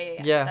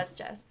 yeah. Yeah. That's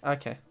Jess.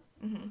 Okay.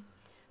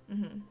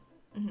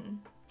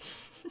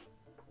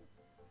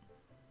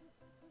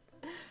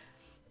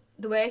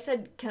 The way I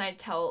said, can I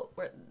tell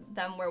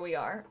them where we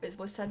are,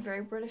 was said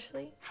very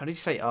Britishly. How did you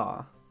say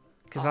R?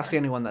 Because that's R. the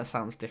only one that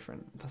sounds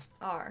different. That's...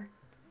 Are.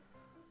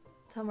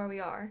 Tell them where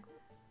we are.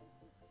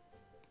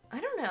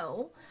 I don't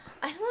know.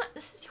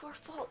 This is your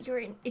fault.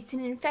 It's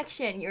an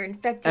infection. You're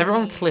infected.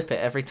 Everyone me. clip it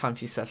every time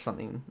she says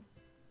something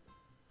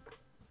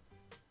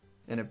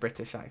in a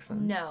British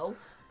accent. No.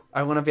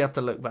 I want to be able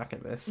to look back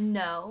at this.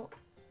 No.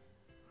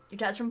 Your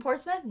dad's from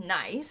Portsmouth?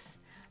 Nice.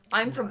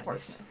 I'm from Nice.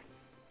 Portsmouth.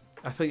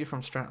 I thought you're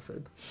from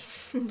Stratford.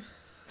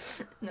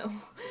 No.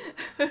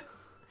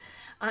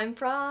 I'm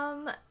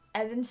from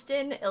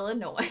Evanston,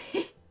 Illinois.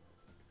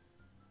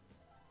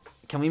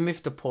 Can we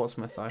move to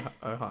Portsmouth,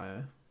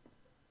 Ohio?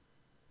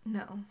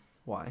 No.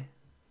 Why?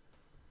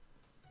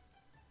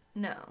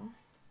 No.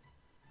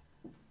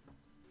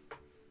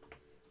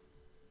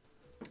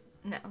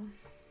 No.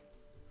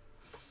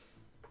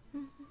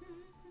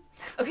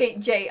 Okay,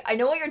 Jay, I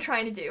know what you're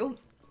trying to do.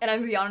 And I'm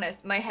gonna be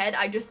honest, my head,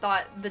 I just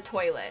thought the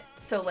toilet.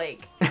 So,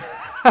 like...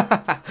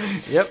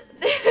 Yep.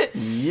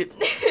 Yep.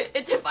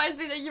 It defies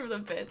me. Thank you for the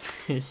bit.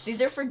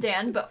 These are for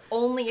Dan, but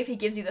only if he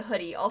gives you the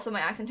hoodie. Also, my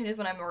accent changes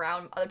when I'm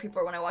around other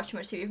people or when I watch too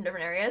much TV from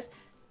different areas.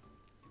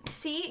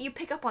 See? You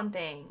pick up on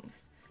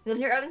things. You live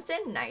near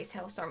Evanston? Nice,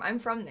 Hailstorm. I'm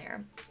from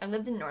there. I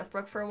lived in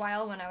Northbrook for a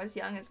while when I was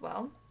young as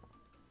well.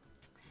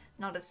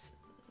 Not the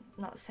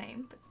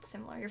same, but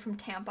similar. You're from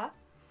Tampa.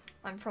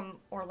 I'm from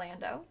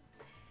Orlando.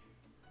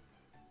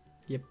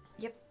 Yep.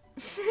 Yep.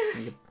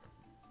 Yep.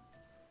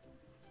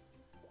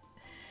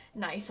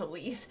 Nice,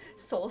 Elise.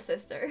 Soul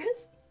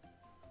Sisters.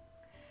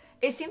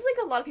 It seems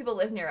like a lot of people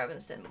live near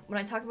Evanston. When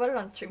I talk about it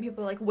on stream,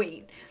 people are like,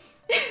 wait.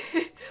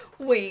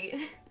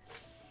 Wait.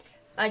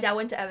 My dad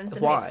went to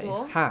Evanston Why? High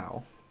School.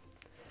 How?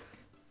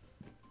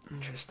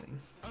 Interesting.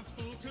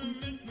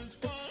 It's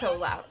so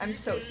loud. I'm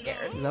so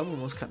scared. That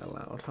one was kind of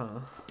loud,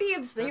 huh?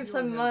 Biebs, thank you Have for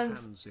 7 you held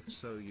months. hands? If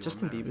so, you're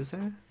Justin married. Bieber's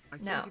here? I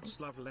think No. it's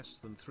love less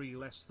than 3,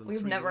 less than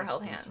We've 3, never less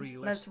held than hands. 3,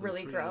 less That's than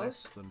really 3, gross.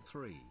 less than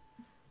 3.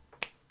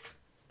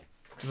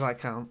 Does that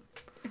count?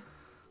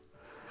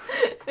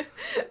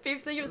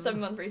 Biebs, thank you for 7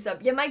 months resub.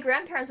 Yeah, my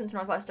grandparents went to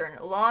Northwestern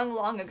long,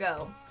 long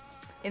ago.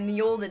 In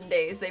the olden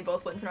days, they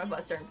both went to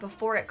Northwestern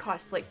before it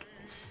cost like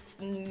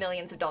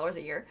millions of dollars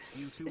a year.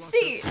 You two are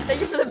See, such a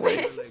thank you for the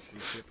relationship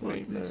bit. like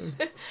Wait, no.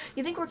 this.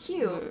 You think we're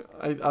cute?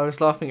 I was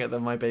laughing at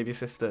that my baby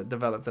sister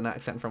developed an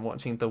accent from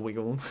watching The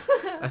Wiggles.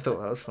 I thought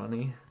that was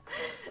funny.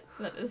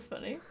 That is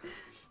funny.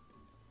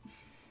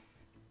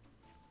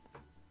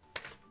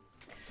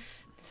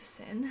 It's a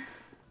sin.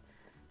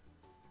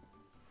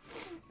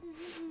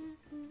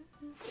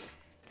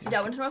 Your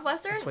dad went to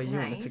Northwestern? That's where you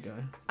nice. wanted to go.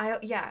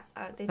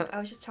 I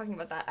was just talking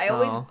about that. I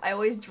Aw.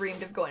 always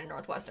dreamed of going to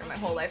Northwestern my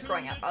whole life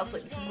growing up. I was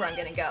like, this is where I'm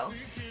gonna go.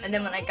 And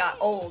then when I got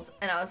old,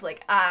 and I was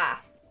like,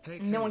 Hey,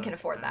 no one Kayla can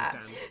afford and that.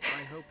 Dan,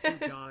 I hope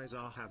you guys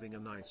are having a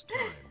nice time.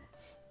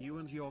 You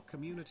and your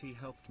community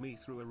helped me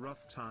through a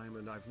rough time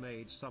and I've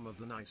made some of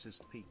the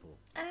nicest people.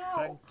 ow.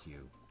 Thank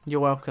you. You're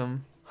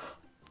welcome.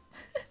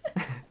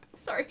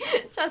 Sorry.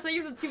 Chaz, thank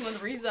you for the 2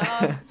 month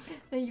resub.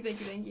 Thank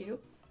you.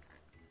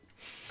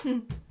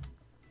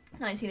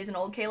 19 is an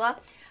old Kayla.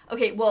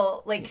 Okay,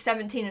 well, like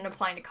 17 and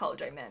applying to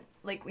college, I meant.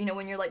 Like, you know,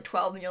 when you're like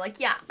 12 and you're like,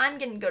 yeah, I'm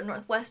gonna go to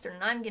Northwestern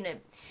and I'm gonna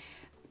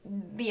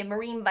be a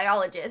marine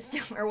biologist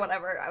or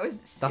whatever. I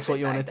was That's what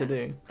you wanted to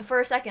do? For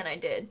a second I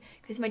did,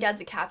 because my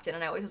dad's a captain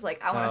and I always was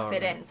like, I want to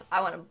fit in, so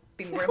I want to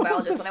be a marine want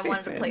biologist, to and I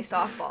wanted fit to play in.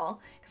 softball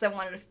because I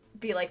wanted to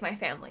be like my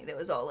family that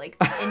was all like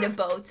into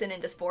boats and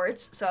into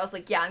sports. So I was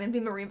like, yeah, I'm gonna be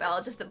a marine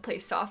biologist and play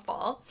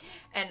softball.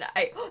 And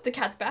the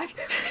cat's back.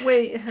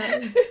 Wait.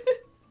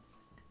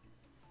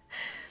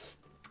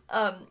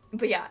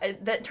 But yeah,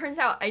 that turns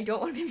out I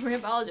don't want to be a marine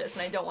biologist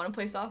and I don't want to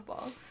play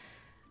softball.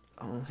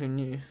 Oh, who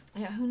knew?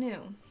 Yeah, who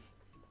knew?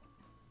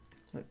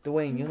 Like,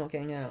 Dwayne, you're not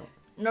getting out.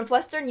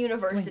 Northwestern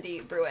University,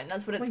 Bruin.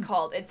 That's what it's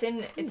called. It's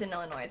in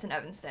Illinois. It's in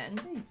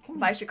Evanston,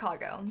 by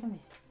Chicago.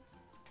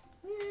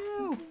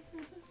 Meow.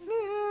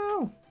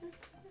 Meow.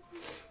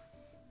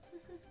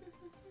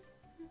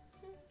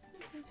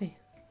 Hey.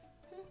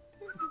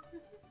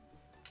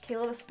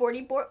 Kayla, the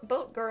sporty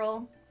boat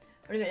girl.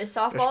 What do you mean? Is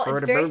softball?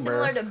 It's very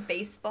similar to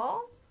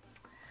baseball.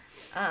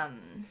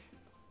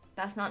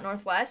 That's not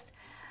Northwest.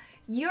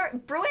 You're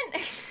Bruin.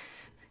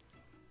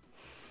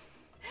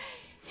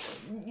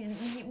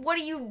 What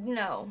do you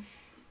know?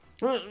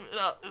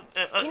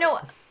 You know,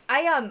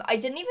 I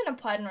didn't even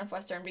apply to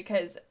Northwestern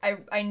because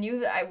I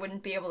knew that I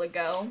wouldn't be able to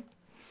go.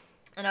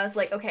 And I was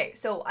like, okay,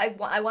 so I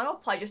want to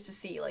apply just to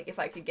see, like, if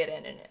I could get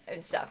in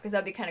and stuff, because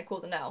that'd be kind of cool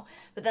to know.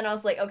 But then I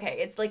was like, okay,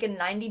 it's like a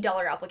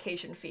 $90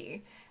 application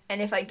fee.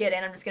 And if I get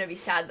in, I'm just going to be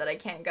sad that I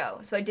can't go.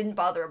 So I didn't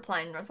bother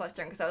applying to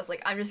Northwestern because I was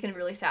like, I'm just going to be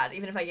really sad,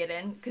 even if I get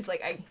in, because,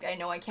 like, I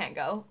know I can't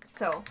go.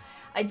 So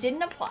I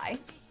didn't apply.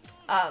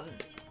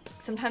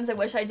 Sometimes I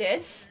wish I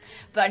did,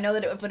 but I know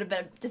that it would have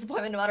been a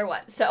disappointment no matter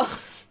what. So,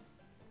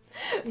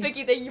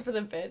 Vicky, thank you for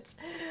the bits.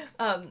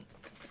 And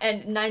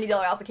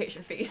 $90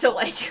 application fee. So,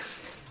 like,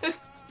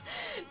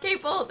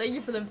 Capel, thank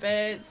you for the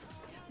bits.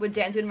 Would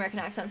Dan do an American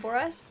accent for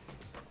us?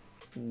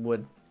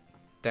 Would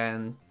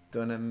Dan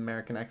do an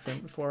American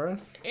accent for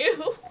us?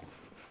 Ew.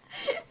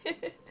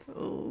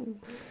 Oh.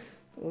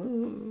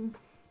 Oh.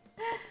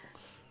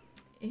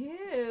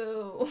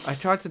 Ew. I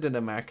tried to do an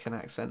American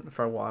accent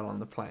for a while on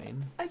the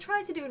plane. I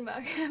tried to do an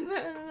American.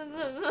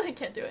 I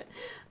can't do it.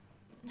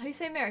 How do you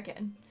say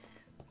American?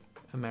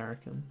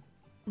 American.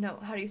 No,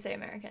 how do you say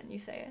American? You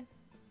say it.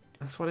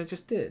 That's what I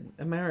just did.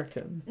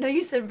 American. No,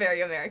 you said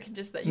very American,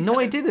 just that you No, said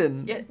I it.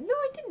 didn't. Yeah. No,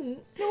 I didn't.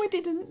 No, I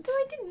didn't. No,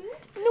 I didn't.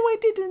 No, I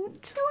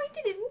didn't. No, I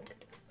didn't.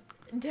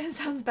 Dan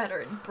sounds better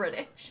in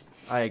British.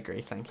 I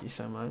agree. Thank you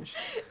so much.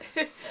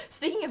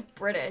 Speaking of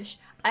British,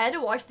 I had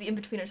to watch The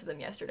In-Betweeners with them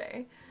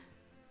yesterday.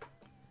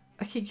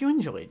 Okay, you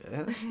enjoyed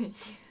it.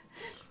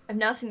 I've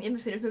now seen the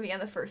In-Betweeners movie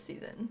and the first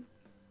season.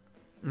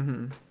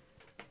 Mm-hmm.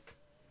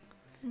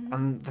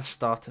 And the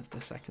start of the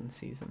second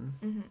season.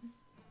 Mm-hmm. Do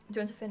you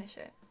want to finish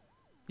it?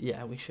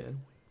 Yeah, we should.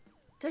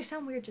 Did I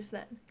sound weird just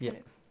then? Yeah.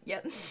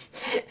 Yep.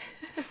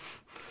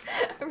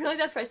 I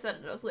realized after I said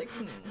it, I was like,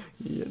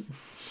 Yeah.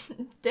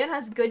 Dan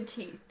has good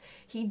teeth.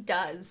 He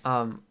does.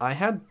 I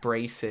had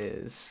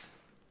braces.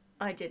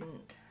 I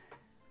didn't.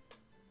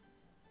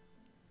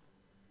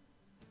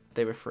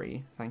 They were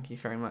free. Thank you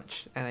very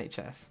much,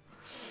 NHS.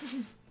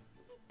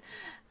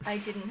 I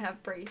didn't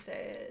have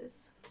braces.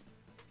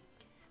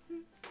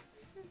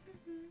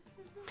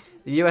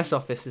 The US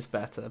office is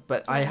better,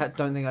 but I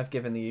don't think I've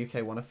given the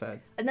UK one a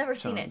fair. I've never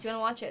seen it. Do you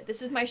want to watch it?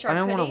 This is my shark I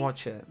don't hoodie. want to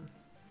watch it.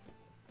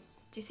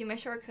 Do you see my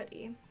shark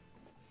hoodie?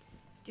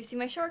 Do you see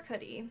my shark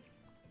hoodie?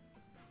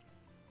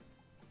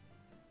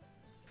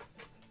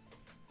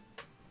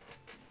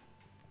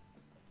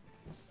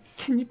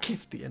 Can you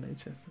give the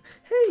NHS?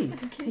 Hey!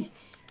 Hey!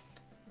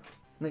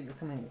 No, you're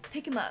coming.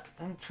 Pick him up.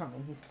 I'm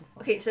trying. He's still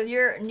fine. Okay, so if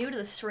you're new to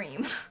the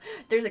stream,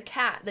 there's a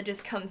cat that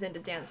just comes into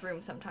Dan's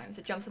room sometimes.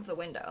 It jumps up the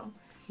window.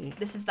 Yeah.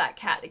 This is that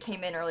cat. It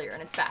came in earlier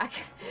and it's back.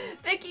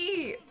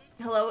 Vicky!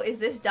 Hello, is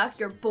this duck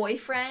your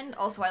boyfriend?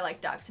 Also, I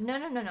like ducks. No,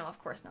 of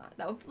course not.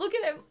 No, look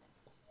at him.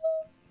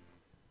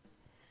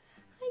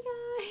 Hi,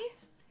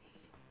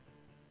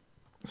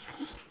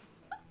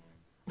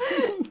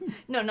 guys.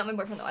 No, not my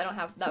boyfriend though. I don't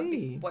have, that would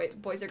be,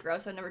 boys are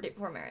gross. I'd never date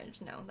before marriage.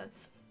 No,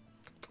 that's,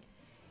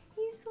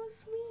 he's so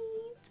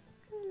sweet.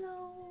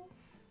 Hello.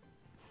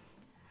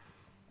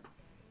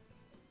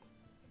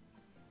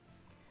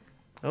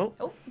 Oh.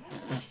 Oh.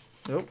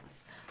 Oh.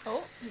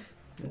 Oh.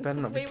 You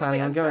better not be Wait,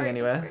 planning on I'm going sorry,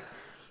 anywhere.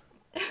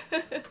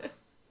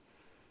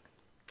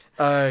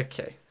 I'm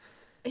Okay.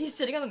 He's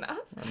sitting on the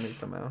mouse? I'll move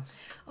the mouse.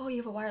 Oh, you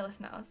have a wireless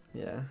mouse.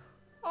 Yeah.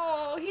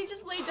 Oh, he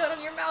just laid down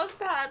on your mouse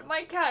pad.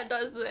 My cat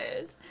does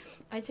this.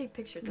 I take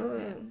pictures of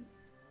him.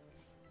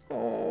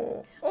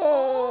 Oh.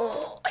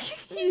 Oh.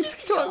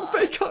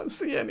 They can't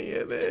see any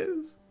of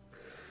this.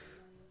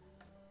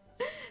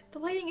 The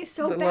lighting is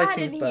so The bad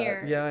lighting's in bad.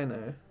 here. Yeah, I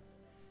know.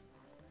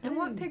 I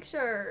want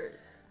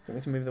pictures. Want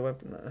me to move the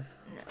web? No. No.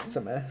 It's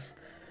a mess.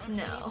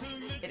 No,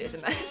 it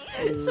is a mess.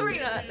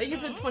 Serena, thank you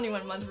for the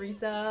 21-month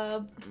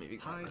resub.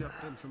 Hi,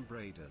 Duckton from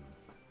Braden.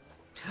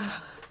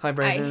 Hi,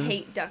 Brayden. I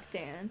hate Duck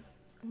Dan.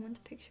 I want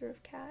a picture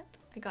of cat.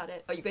 I got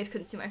it. Oh, you guys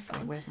couldn't see my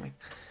phone. Where's my...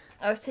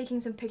 I was taking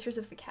some pictures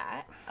of the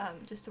cat,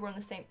 just so we're on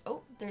the same.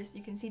 Oh,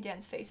 you can see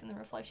Dan's face in the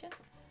reflection.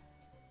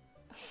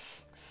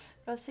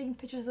 I was taking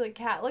pictures of the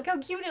cat. Look how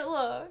cute it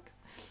looks.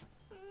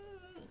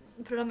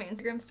 Put it on my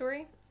Instagram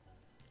story.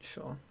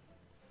 Sure.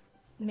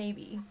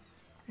 Maybe.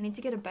 I need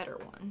to get a better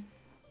one.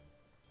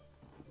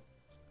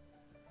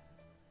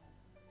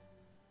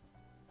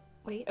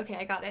 Wait, okay,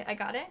 I got it. I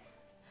got it.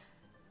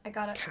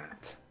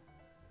 Cat.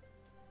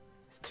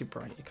 It's too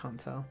bright, you can't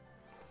tell.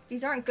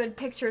 These aren't good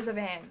pictures of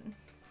him.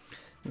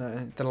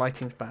 No, the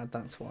lighting's bad,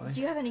 that's why. Do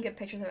you have any good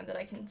pictures of him that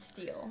I can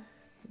steal?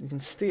 You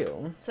can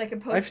steal? So I can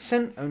post... I've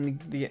sent only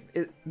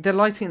the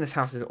lighting in this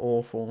house is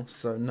awful,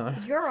 so no.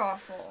 You're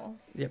awful.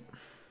 Yep.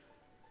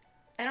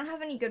 I don't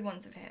have any good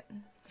ones of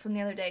him from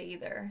the other day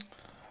either.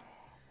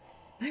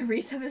 My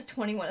resub is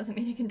 21, doesn't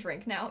mean I can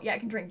drink now. Yeah, I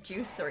can drink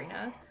juice,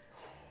 Serena.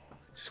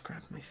 Just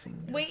grabbed my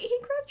finger. Wait, he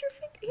grabbed your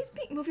finger. He's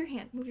being... Move your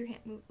hand. Move your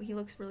hand. He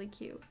looks really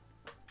cute.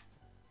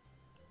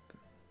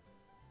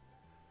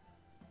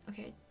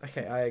 Okay.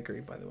 Okay, I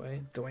agree, by the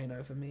way. Dwayne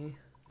over me.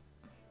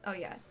 Oh,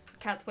 yeah.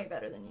 Cat's way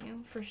better than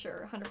you, for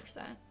sure.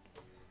 100%.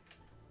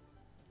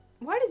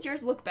 Why does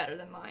yours look better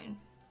than mine?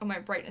 Oh, my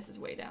brightness is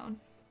way down.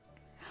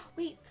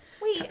 Wait.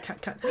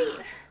 Cat. Wait.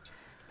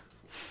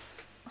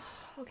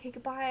 Okay,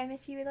 goodbye. I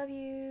miss you. I love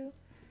you.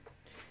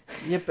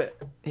 Yeah, but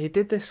he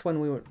did this when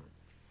we were...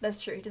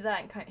 That's true. He did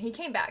that. He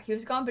came back. He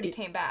was gone, but he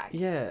came back.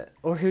 Yeah,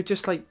 or he would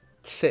just, like,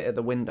 sit at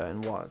the window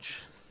and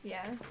watch.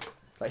 Yeah.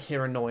 Like,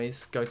 hear a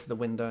noise, go to the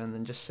window, and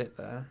then just sit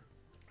there.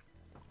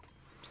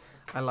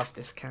 I love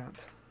this cat.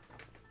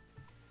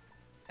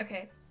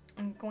 Okay,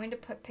 I'm going to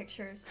put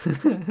pictures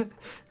on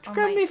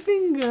Grab my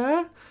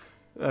finger.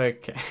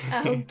 Okay.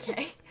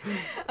 Okay.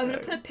 I'm going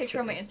to put a picture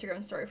on my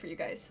Instagram story for you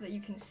guys so that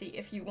you can see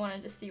if you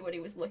wanted to see what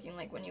he was looking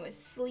like when he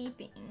was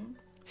sleeping.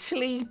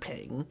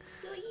 Sleeping.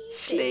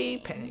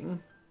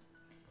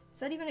 Is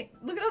that even a...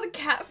 Look at all the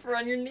cat fur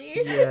on your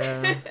knee.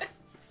 Yeah.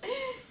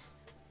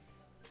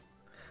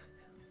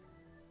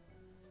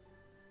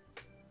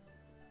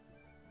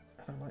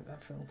 I don't like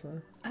that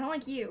filter. I don't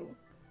like you.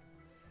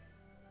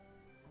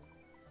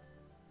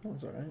 That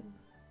was alright.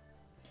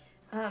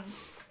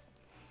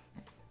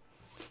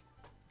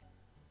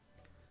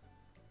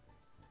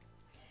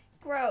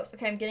 Gross.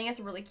 Okay, I'm getting us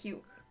a really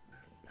cute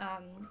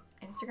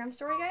Instagram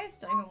story, guys.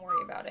 Don't even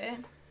worry about it.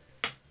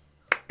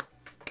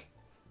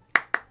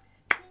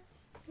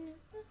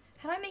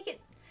 How do I make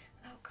it?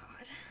 Oh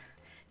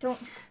God.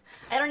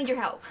 I don't need your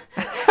help.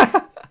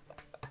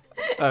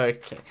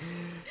 Okay.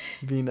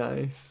 Be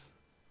nice.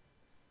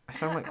 I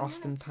sound like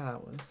Austin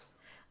Powers.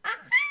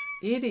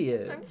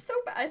 Idiot. I'm so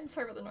bad. I'm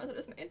sorry about the noise I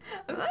just made.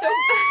 I'm so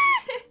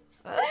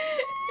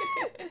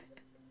bad.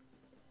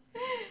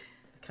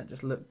 Cat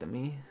just looked at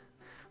me.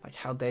 Like,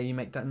 how dare you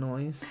make that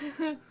noise?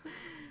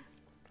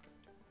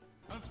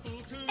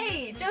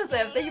 Hey,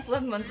 Joseph, thank you for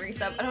 11-month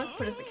resub. I don't know what to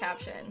put as the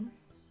caption.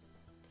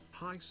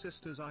 Hi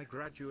sisters, I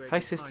graduated Hi,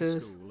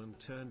 sisters. high school and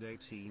turned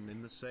 18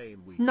 in the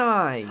same week.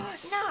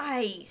 Nice.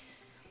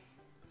 Nice.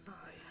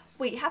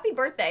 Wait, happy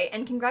birthday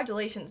and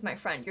congratulations, my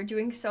friend. You're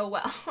doing so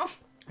well.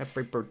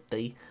 Happy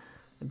birthday.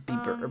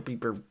 Happy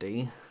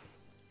birthday.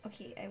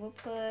 Okay, I will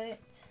put...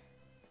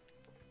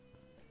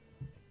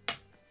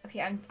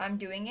 Okay, I'm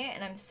doing it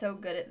and I'm so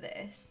good at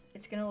this.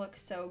 It's gonna look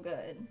so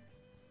good.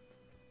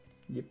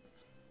 Yep.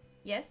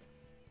 Yes?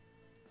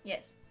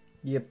 Yes.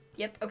 Yep.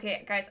 Yep.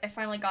 Okay, guys, I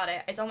finally got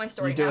it. It's on my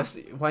story You do now.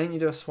 why didn't you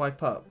do a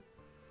swipe up?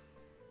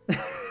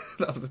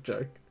 That was a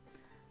joke.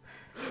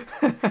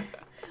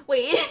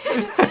 Wait.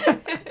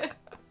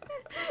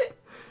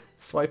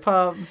 Swipe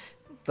up.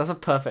 That's a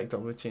perfect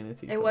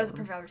opportunity. It was a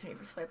perfect opportunity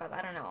for swipe up.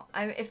 I don't know.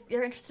 If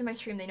they're interested in my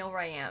stream, they know where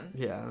I am.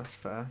 Yeah, that's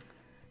fair.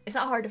 It's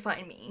not hard to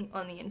find me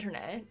on the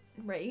internet,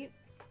 right?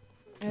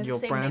 I have the Your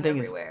same branding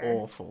name is everywhere.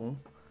 awful.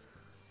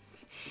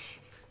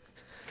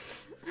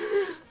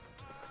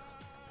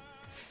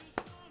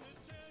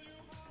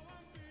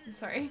 I'm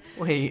sorry.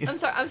 Wait. I'm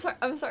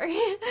sorry.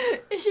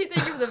 She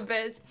thank you for the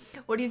bits.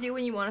 What do you do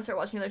when you want to start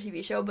watching another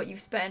TV show, but you've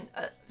spoiled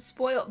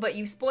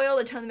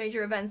a ton of the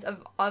major events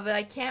of it?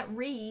 I can't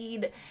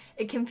read.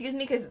 It confused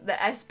me because the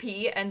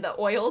SP and the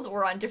oils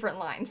were on different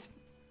lines.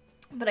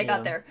 But I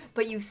got there.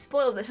 But you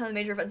spoiled a ton of the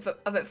major events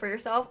of it for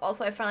yourself.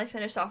 Also, I finally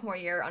finished sophomore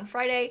year on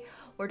Friday.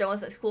 We're done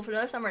with school for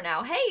another summer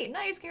now. Hey,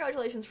 nice.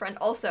 Congratulations, friend.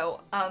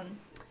 Also,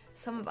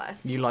 some of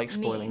us. You like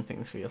spoiling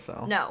things for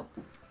yourself. No.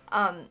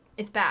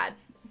 It's bad.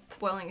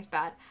 Spoiling is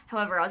bad.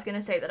 However, I was going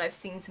to say that I've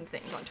seen some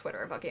things on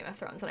Twitter about Game of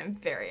Thrones, and I'm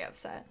very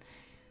upset.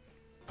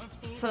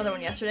 Saw another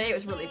one yesterday. It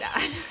was really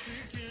bad.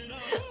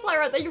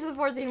 Lyra, thank you for the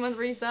 14-month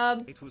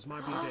resub. It was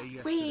my birthday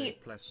yesterday.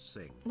 Wait. Plus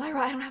sing.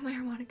 Lyra, I don't have my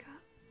harmonica.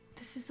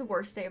 This is the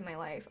worst day of my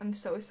life. I'm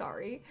so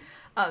sorry.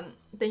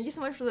 Thank you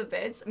so much for the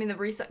bits. I mean, the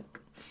resub.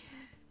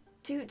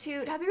 Toot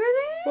toot. Happy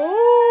birthday!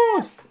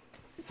 Oh!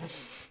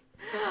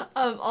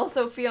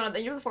 Also, Fiona,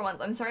 thank you for the 4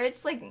 months. I'm sorry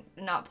it's, like,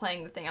 not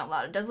playing the thing out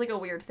loud. It does, like, a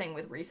weird thing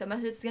with resub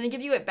messages. It's gonna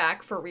give you it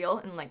back for real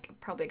in, like,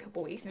 probably a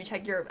couple weeks. If you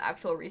check your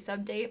actual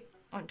resub date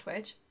on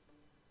Twitch.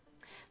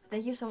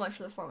 Thank you so much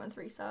for the 4-month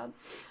resub.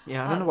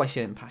 Yeah, I don't know why she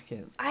didn't pack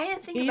it. I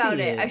didn't think about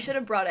it. I should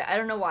have brought it. I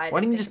don't know why. Why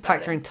didn't you think just pack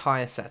about your it.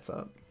 entire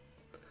setup?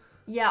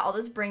 Yeah, I'll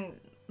just bring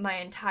my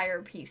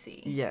entire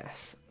PC.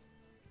 Yes.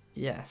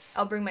 Yes.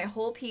 I'll bring my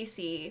whole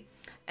PC,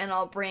 and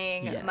I'll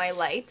bring my Yes.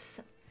 lights,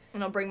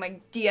 and I'll bring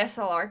my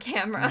DSLR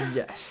camera.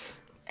 Yes.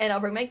 And I'll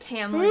bring my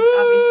camera,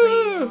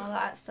 obviously, and all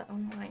that stuff. Oh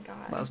my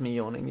god. That was me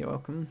yawning. You're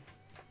welcome.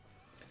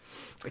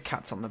 The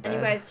cat's on the bed.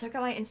 And you guys, check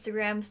out my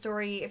Instagram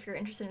story if you're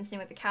interested in seeing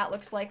what the cat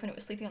looks like when it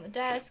was sleeping on the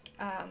desk.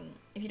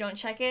 If you don't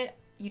check it,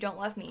 you don't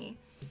love me.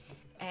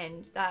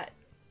 And that...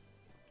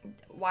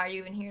 Why are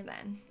you even here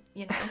then?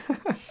 You know?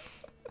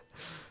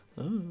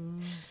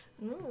 Ooh.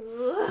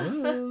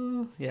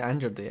 Yeah,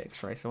 and your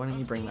DX racer. Why don't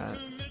you bring that?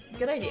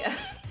 Good idea.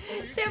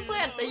 Sam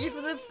Plant, thank you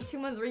for the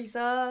 2-month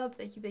resub.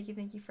 Thank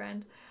you,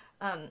 friend.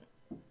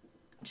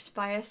 Just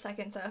buy a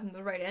second setup and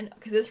move right in,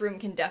 because this room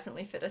can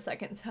definitely fit a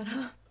second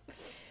setup.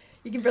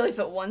 You can barely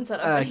fit one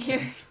setup in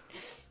here.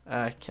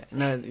 Okay.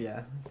 No,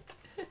 yeah.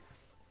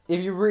 If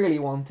you really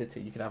wanted to,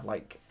 you could have,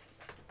 like,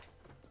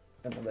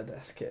 another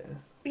desk here.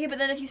 Yeah, but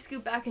then if you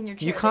scoot back in your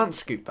chair... You can't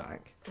scoot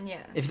back.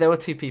 Yeah. If there were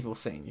 2 people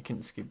sitting, you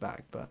couldn't scoot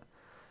back, but...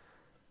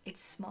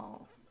 It's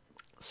small.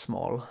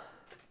 Small.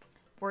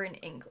 We're in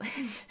England.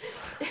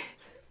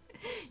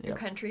 Your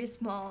country is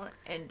small,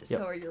 and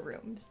so are your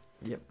rooms.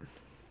 Yep.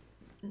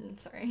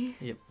 Sorry.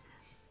 Yep.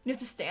 You have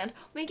to stand.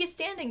 Make it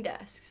standing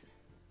desks.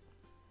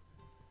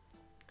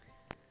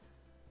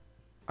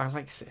 I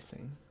like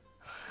sitting.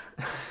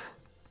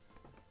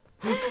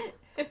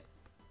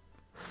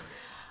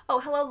 Oh,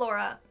 hello,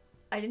 Laura.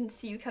 I didn't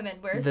see you come in.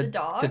 Where's the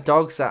dog? The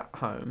dog's at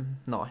home.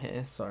 Not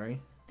here,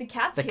 sorry. The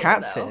cat's The here,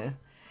 cat's though. here?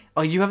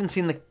 Oh, you haven't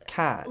seen the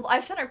cat? Well,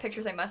 I've sent her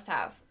pictures. I must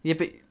have. Yeah,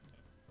 but...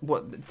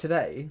 What,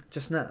 today?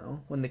 Just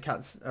now? When the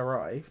cat's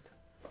arrived?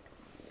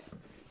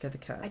 Get the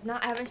cat.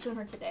 I haven't shown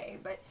her today,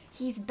 but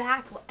he's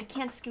back. I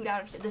can't scoot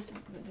out of this.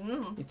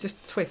 You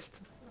just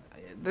twist.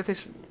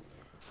 This...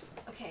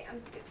 Okay,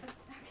 I'm good.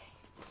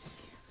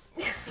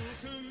 Okay.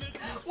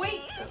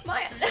 Wait,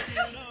 Maya.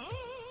 I'm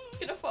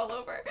gonna fall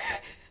over.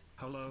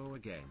 Hello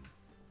again.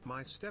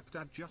 My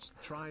stepdad just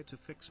tried to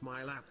fix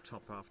my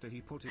laptop after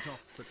he put it off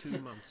for 2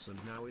 months and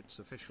now it's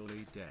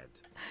officially dead.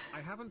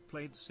 I haven't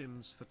played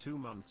Sims for 2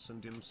 months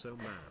and am so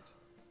mad.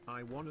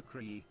 I wanna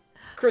cry.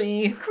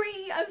 Cree!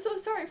 Cree, I'm so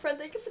sorry, friend.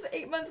 Thank you for the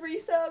 8-month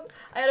resub.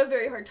 I had a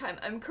very hard time.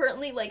 I'm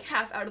currently like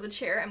half out of the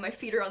chair and my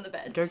feet are on the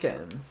bed. Go get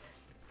him.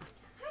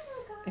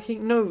 Hi, guys.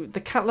 No,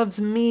 the cat loves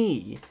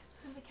me.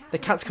 The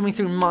cat's coming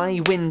through my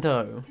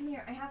window. Come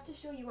here. I have to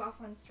show you off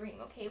on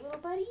stream, okay, little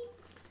buddy?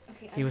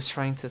 Okay. He was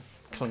trying to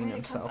clean I'm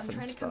himself and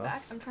trying to come stuff.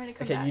 back. I'm trying to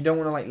come Okay, back. you don't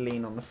want to like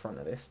lean on the front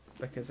of this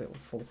because it will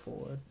fall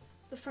forward.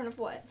 The front of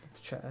what?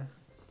 The chair.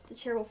 The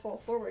chair will fall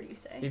forward, you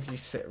say? If you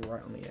sit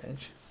right on the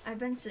edge. I've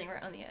been sitting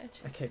right on the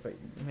edge. Okay, but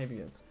maybe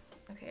you...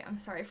 Okay, I'm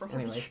sorry for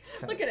holding Anyway.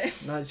 you. Look at it.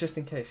 No, it's just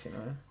in case, you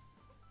know.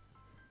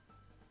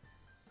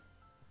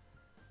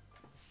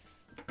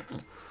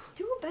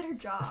 Do a better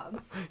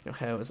job. Your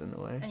hair was in the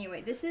way.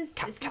 Anyway, this is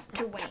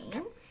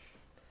Dwayne.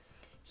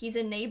 He's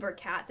a neighbor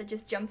cat that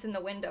just jumps in the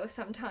window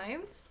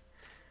sometimes.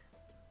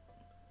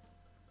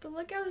 But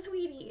look how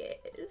sweet he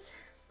is.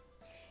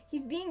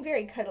 He's being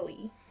very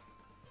cuddly.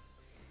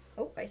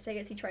 Oh, I say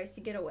as he tries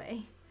to get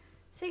away.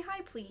 Say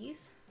hi,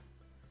 please.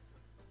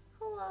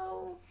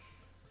 Hello.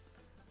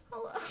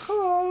 Hello.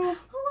 Hello.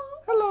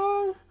 Hello.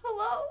 Hello.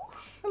 Hello.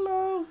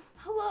 Hello.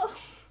 Hello.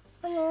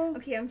 Hello.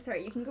 Okay, I'm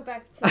sorry. You can go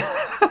back to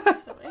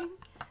cuddling.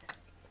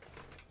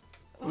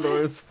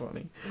 Laura's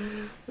funny.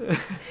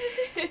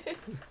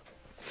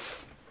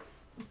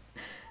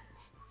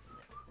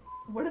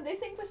 What did they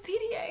think was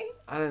PDA?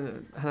 I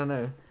don't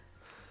know.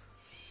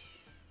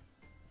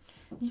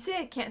 You say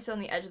I can't sit on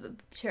the edge of the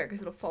chair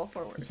because it'll fall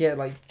forward. Yeah,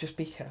 like, just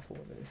be careful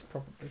with it. It's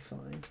probably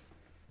fine.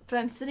 But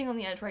I'm sitting on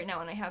the edge right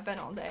now and I have been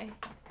all day.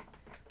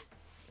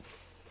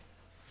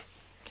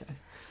 Okay.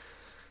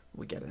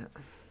 We get it.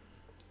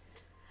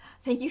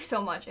 Thank you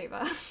so much,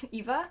 Ava.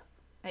 Ava?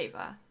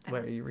 Ava.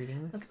 Where are you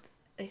reading this? Look,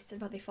 they said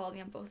about they follow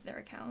me on both their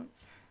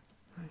accounts.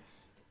 Nice.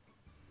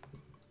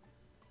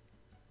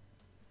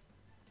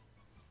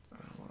 I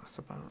don't know what that's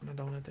about and I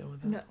don't want to deal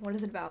with it. No, what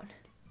is it about?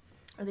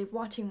 Are they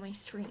watching my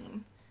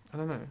stream? I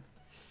don't know.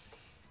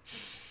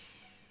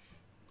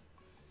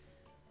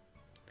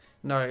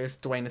 No, it's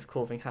Dwayne is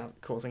causing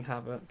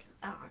havoc.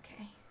 Oh,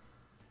 okay.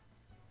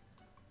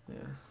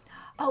 Yeah.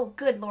 Oh,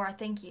 good, Laura.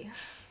 Thank you.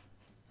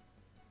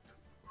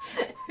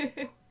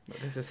 But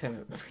this is him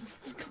at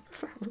Britain's Got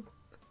Talent.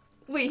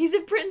 Wait, he's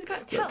at Britain's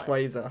Got Talent? That's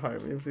why he's at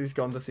home. He's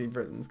gone to see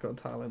Britain's Got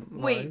Talent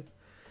live. Wait,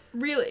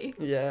 really?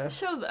 Yeah.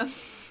 Show them.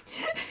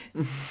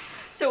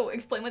 So,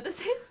 explain what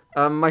this is.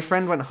 My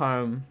friend went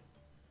home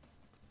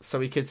so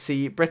he could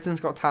see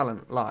Britain's Got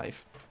Talent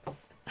live.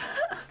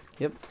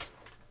 Yep.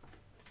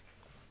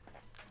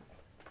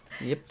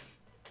 Yep.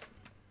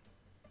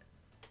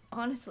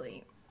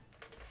 Honestly.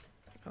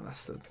 Oh,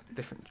 that's a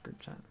different group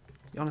chat.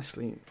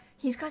 Honestly,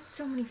 He's got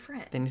so many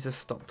friends. they need to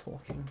stop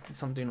talking.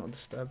 It's on Do Not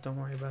Disturb, don't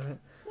worry about it.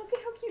 Look at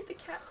how cute the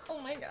cat. Oh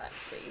my god,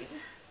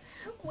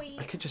 wait.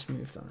 I could just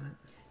move that.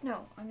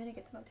 No, I'm gonna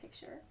get them a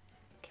picture.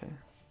 Okay.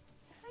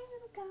 Hi,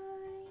 little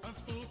guy.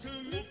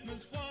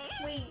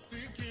 Wait.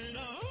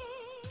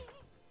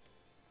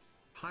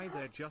 Hi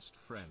there, just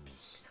friends.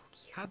 So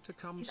cute. Had to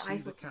come His see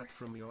eyes the look cat weird.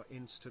 from your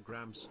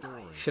Instagram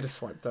story. Should have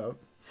swiped up.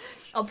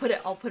 I'll put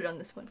it on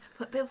this one.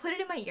 Put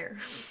it in my ear.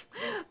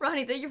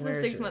 Ronnie, thank you for the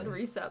Where is 6-month it?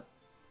 resub.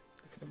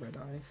 Look at the red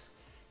eyes.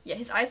 Yeah,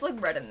 his eyes look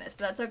red in this,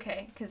 but that's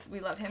okay, because we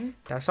love him.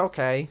 That's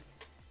okay.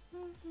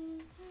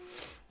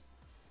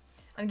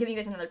 I'm giving you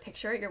guys another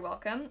picture. You're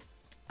welcome.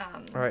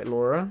 Alright,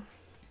 Laura.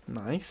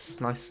 Nice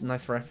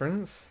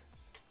reference.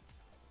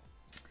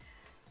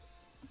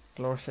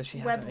 Laura said she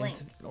had Web her link.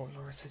 interview.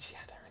 Laura said she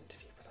had her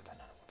interview, but I don't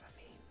know what that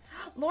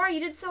means. Laura, you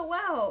did so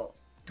well.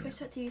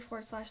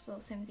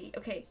 Twitch.tv/lilsimsie.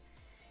 Okay.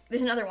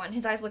 There's another one.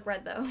 His eyes look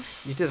red, though.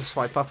 You did a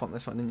swipe up on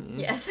this one, didn't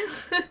you? Yes.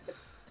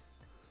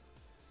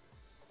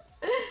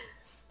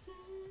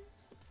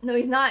 No,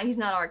 he's not. He's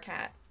not our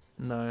cat.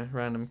 No,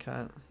 random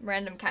cat.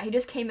 Random cat. He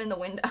just came in the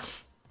window.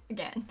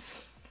 Again.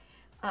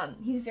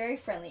 He's very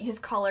friendly. His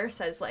collar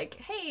says, like,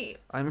 hey,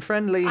 I'm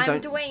friendly. I'm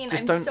don't, Dwayne.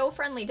 just I'm don't, so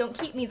friendly. Don't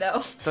keep me,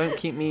 though. Don't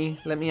keep me.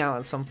 Let me out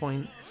at some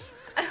point.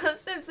 I love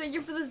Sims. Thank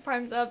you for this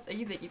prime sub. Thank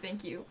you, thank you,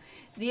 thank you.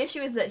 The issue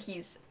is that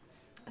he's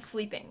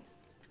sleeping.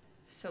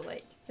 So,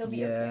 like, he'll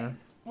be okay.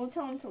 We'll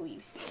tell him to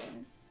leave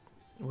soon.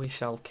 We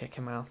shall kick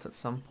him out at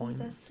some point.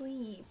 He's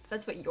asleep.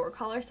 That's what your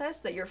collar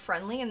says, that you're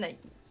friendly and that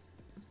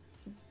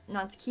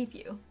not to keep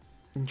you.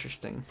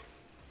 Interesting.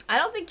 I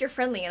don't think you're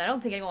friendly, and I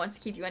don't think anyone wants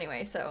to keep you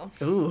anyway, so.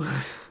 Ooh.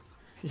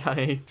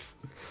 Yikes.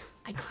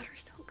 I got her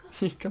so good.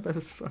 You got her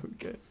so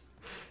good.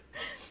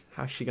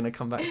 How's she gonna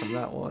come back from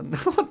that one?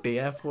 What the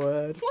F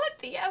word? What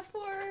the F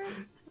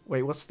word?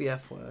 Wait, what's the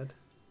F word?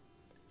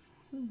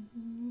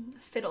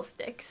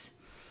 Fiddlesticks.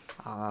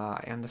 Ah,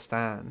 I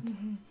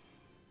understand.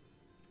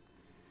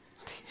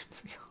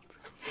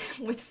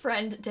 With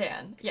friend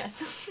Dan.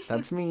 Yes.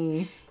 That's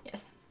me.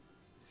 Yes.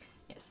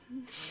 Yes.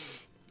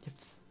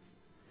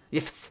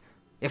 Yips.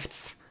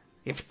 Yips.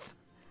 Yips.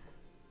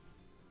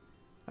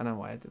 I don't know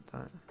why I did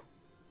that.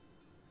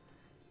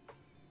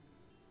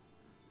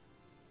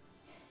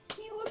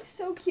 He looks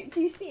so cute. Do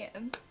you see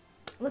him?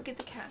 Look at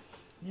the cat.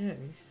 Yeah,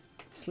 he's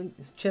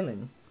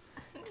chilling.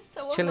 I'm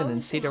so He's chilling in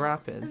emotional. Cedar I'm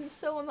Rapids.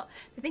 so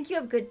I think you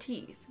have good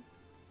teeth.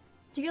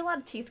 Do you get a lot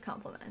of teeth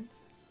compliments?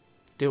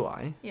 Do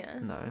I? Yeah.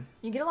 No.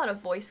 You get a lot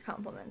of voice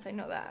compliments. I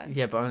know that.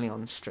 Yeah, but only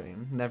on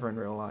stream, never in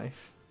real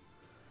life.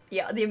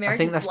 Yeah, the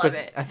Americans love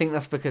it. I think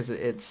that's because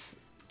it's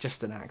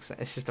just an accent.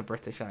 It's just a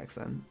British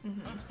accent.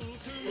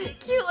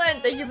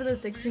 Cutland, thank you for the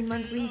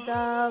 16-month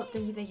resub.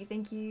 Thank you, thank you,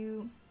 thank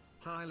you.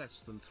 Hi,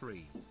 less than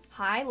 3.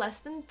 Hi, less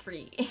than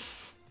 3.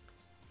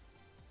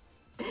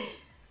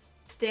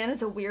 Dan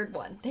is a weird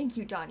one. Thank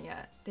you,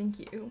 Danya. Thank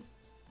you.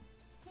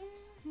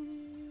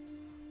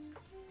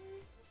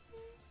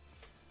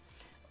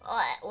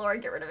 Laura,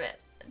 get rid of it.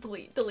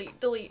 Delete, delete,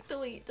 delete,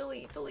 delete,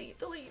 delete, delete,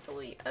 delete,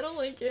 delete. I don't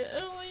like it. I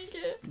don't like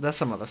it. There's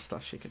some other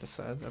stuff she could have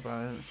said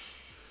about it.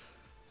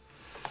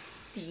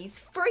 These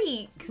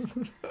freaks.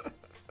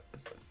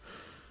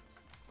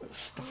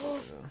 Stuff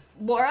like that.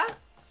 Laura?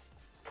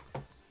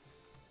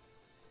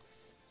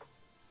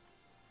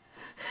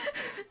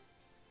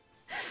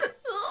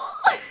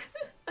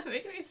 That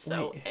makes me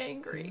so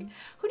angry.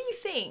 Who do you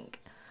think?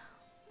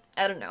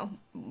 I don't know.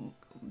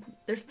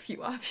 There's a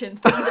few options,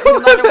 but no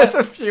matter There's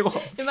what, a few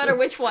options. no matter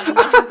which one, I'm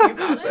not happy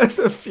about it. There's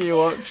a few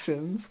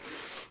options.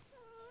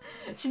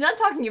 She's not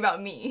talking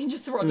about me,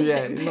 just so we're on the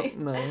Yeah, same page.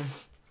 no.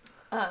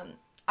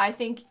 I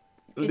think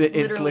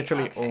It's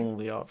literally okay. all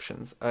the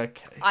options.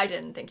 Okay. I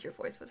didn't think your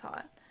voice was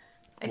hot.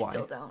 I Why?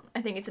 still don't.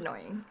 I think it's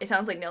annoying. It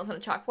sounds like nails on a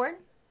chalkboard.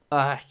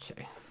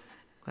 Okay.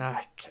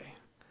 Okay.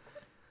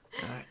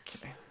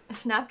 Okay.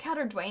 Snapcat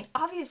or Dwayne?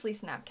 Obviously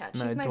Snapcat.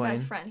 She's No, my Dwayne.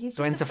 best friend. He's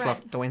just Dwayne's a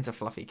friend. Dwayne's a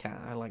fluffy cat.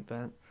 I like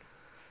that.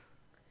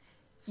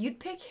 You'd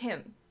pick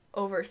him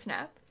over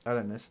Snap? I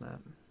don't know Snap.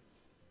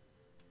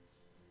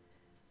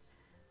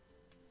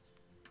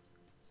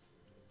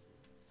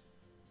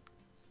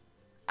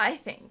 I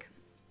think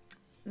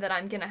that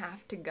I'm gonna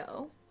have to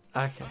go.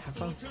 Okay, have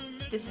fun.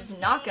 This is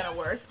not gonna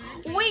work.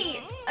 Wait!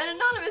 An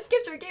anonymous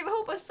gifter gave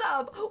Hope a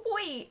sub.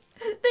 Wait!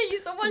 Thank you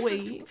so much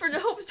for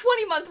Hope's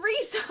 20-month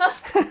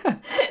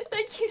resub.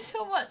 Thank you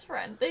so much,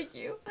 friend. Thank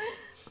you.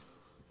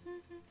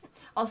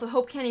 Also,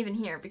 Hope can't even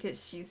hear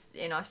because she's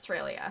in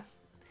Australia.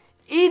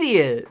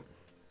 Idiot!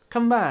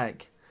 Come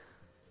back.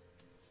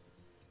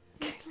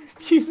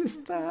 Use his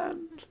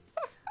stand.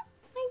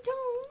 I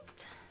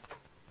don't.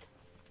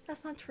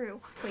 That's not true.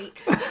 Wait.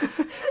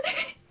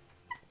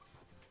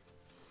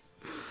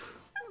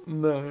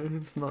 No,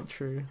 it's not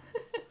true.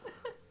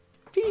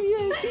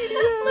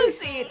 PDA.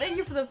 Lucy, thank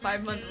you for the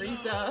 5-month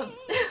resub.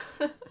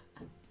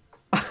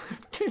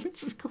 Caleb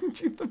just called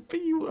you the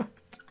B word.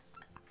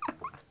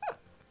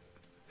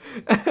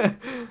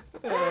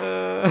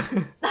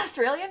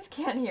 Australians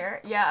can't hear.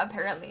 Yeah,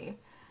 apparently.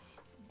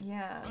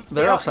 Yeah.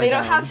 They're upside They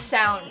don't down. have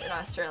sound in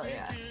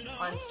Australia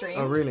on streams.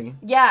 Oh, really?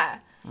 Yeah.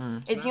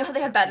 Mm. It's, you know how they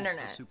have bad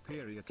internet.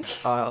 Superior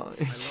cat.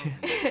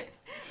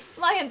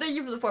 Lion, thank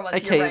you for the 4 months.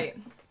 Okay. You're right.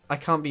 I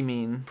can't be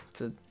mean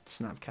to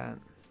Snapcat.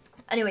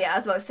 Anyway,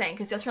 as I was saying,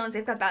 because the Australians,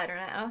 they've got bad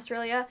internet in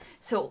Australia,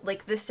 so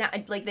like the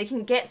sound, like they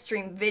can get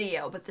stream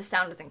video, but the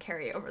sound doesn't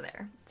carry over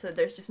there. So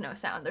there's just no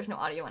sound. There's no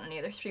audio on any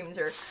of their streams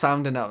or.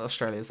 Sound in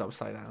Australia is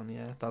upside down.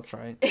 Yeah, that's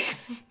right.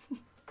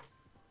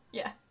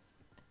 Yeah.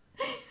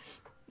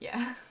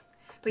 Yeah.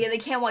 But yeah, they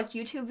can't watch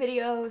YouTube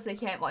videos. They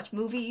can't watch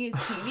movies,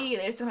 TV.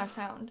 They just don't have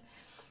sound.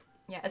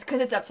 Yeah, it's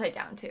because it's upside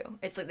down too.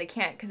 It's like they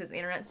can't because the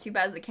internet's too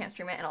bad. They can't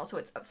stream it, and also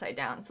it's upside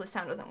down, so the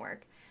sound doesn't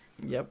work.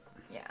 Yep.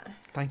 Yeah.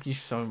 Thank you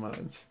so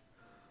much.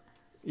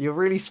 You're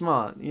really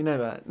smart. You know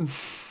that.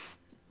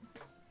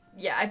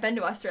 Yeah, I've been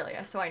to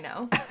Australia, so I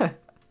know.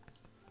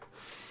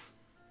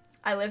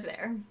 I live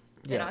there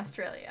in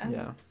Australia.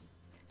 Yeah.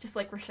 Just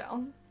like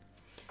Rochelle.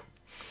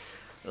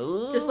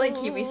 Just like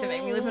Kiwi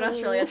Simming. We live in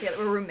Australia together.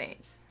 We're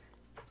roommates.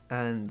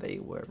 And they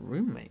were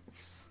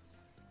roommates.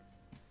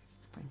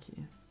 Thank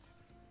you.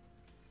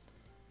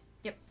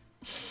 Yep.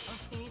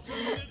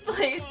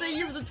 Please, thank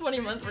you for the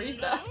 20-month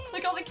resub.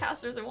 Like all the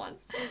casters at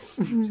once.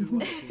 You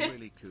two are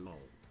really cool.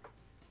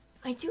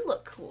 I do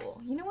look cool.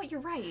 You know what?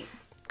 You're right.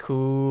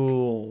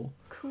 Cool.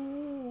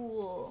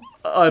 Cool.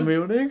 I'm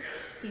yawning.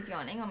 He's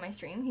yawning on my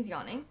stream. He's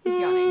yawning.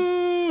 He's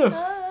yawning.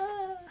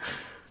 Ah.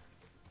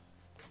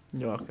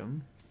 You're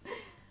welcome.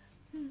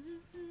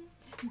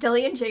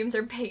 Deli and James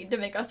are paid to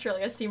make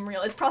Australia seem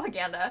real. It's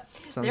propaganda.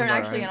 Sounds They're about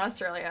actually right. in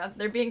Australia.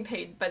 They're being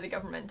paid by the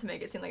government to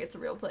make it seem like it's a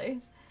real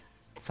place.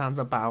 Sounds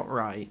about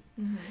right.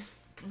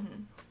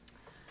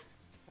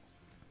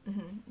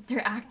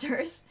 They're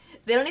actors.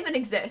 They don't even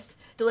exist.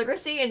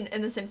 Deligracy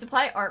and the Sim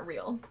Supply aren't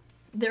real.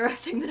 They're a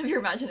figment of your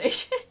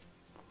imagination.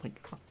 Oh my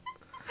god.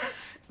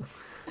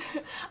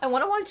 I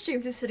want to watch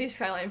James's City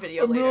Skyline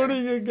video I'm later.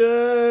 yawning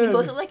again. He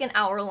posted like an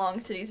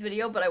hour-long cities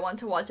video, but I want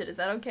to watch it. Is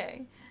that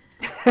okay?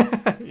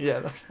 Yeah,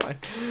 that's fine.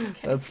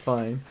 Okay. That's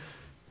fine.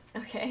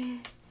 Okay.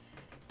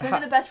 Do you want to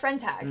do the best friend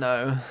tag?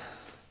 No.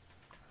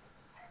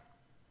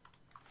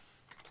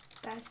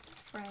 Best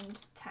friend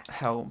tag.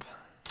 Help.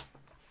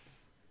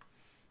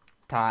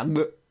 Tag.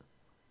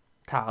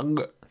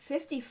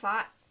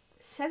 55.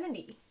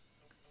 70.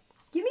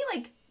 Give me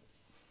like...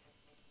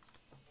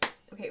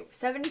 Okay,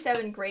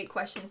 77 great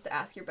questions to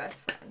ask your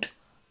best friend.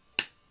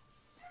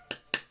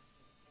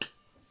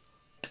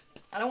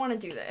 I don't want to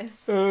do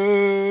this. I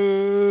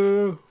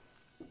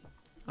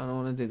don't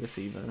want to do this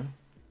either.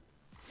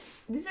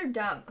 These are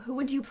dumb. Who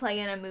would you play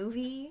in a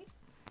movie?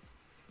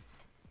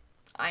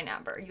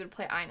 Einabber. You would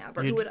play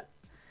Einabber. Who would...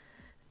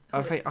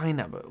 I'd play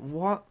Einabber.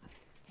 What?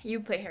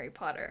 You'd play Harry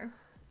Potter.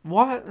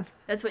 What?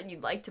 That's what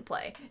you'd like to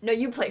play. No,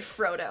 you'd play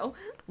Frodo.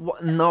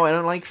 What? No, I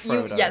don't like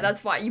Frodo. Yeah,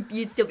 that's why.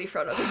 You'd still be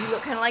Frodo, because you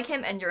look kind of like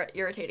him, and you're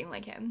irritating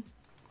like him.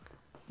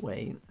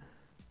 Wait.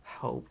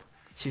 Hope.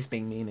 She's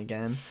being mean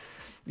again.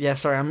 Yeah,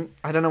 sorry,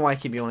 I don't know why I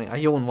keep yawning. I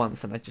yawn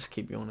once, and I just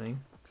keep yawning.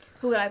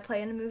 Who would I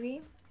play in a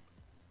movie?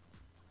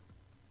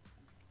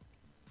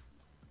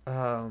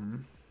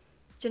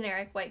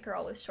 Generic white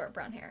girl with short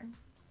brown hair.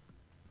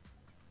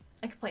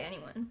 I could play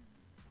anyone.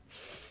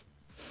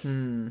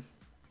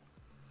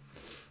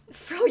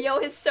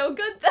 Froyo is so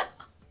good, though.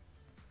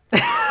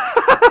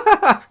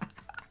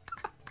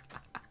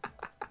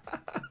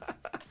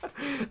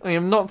 I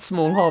am not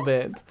Small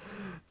Hobbit.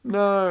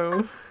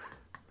 No.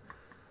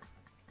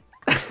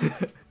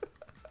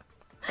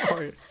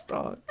 Oh,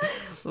 stop.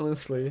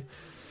 Honestly.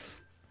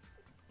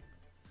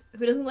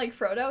 Who doesn't like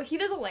Frodo? He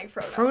doesn't like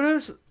Frodo.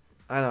 Frodo's...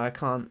 I know, I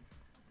can't...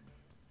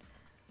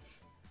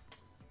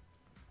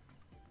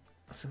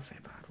 I was gonna say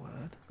a bad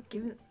word.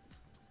 Give it...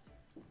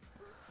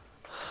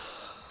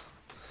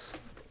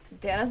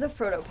 Dan has a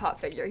Frodo pop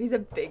figure. He's a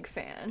big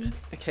fan.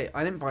 Okay,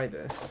 I didn't buy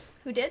this.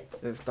 Who did?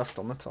 There's dust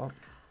on the top.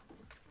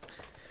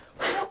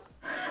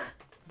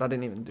 That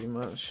didn't even do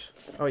much.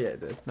 Oh yeah, it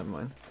did. Never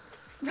mind.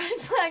 Red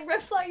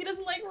flag, he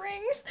doesn't like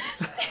rings.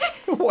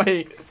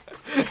 Wait.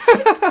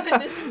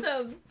 This is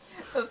a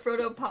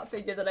Frodo pop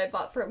figure that I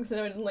bought for him because I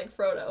know I didn't like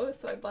Frodo,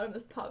 so I bought him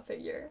this pop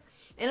figure.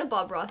 And a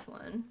Bob Ross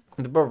one.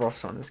 The Bob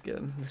Ross one is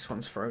good. This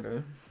one's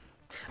Frodo.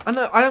 I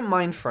know, I don't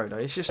mind Frodo.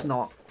 It's just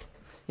not,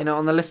 you know,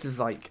 on the list of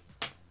like,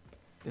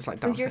 it's like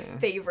down Who's your here.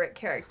 favorite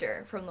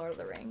character from Lord of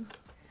the Rings?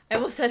 I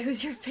almost said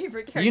who's your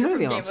favorite character You know from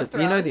the Game answer. of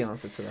Thrones. You know the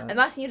answer to that. I'm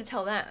asking you to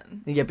tell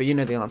them. Yeah, but you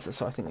know the answer,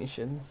 so I think you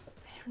should.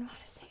 I don't know how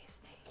to say his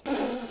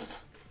name.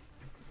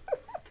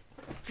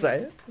 Say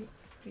it.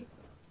 Wait.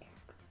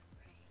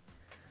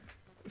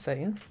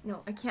 Say it.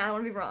 No, I can't. I don't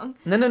want to be wrong.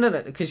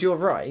 No, because you're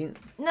right.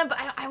 No, but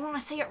I want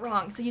to say it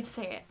wrong, so you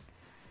say it.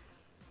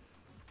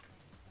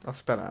 I'll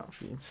spell it out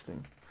for you. Just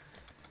think.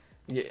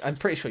 Yeah, I'm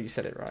pretty sure you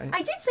said it right.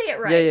 I did say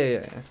it right.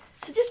 Yeah.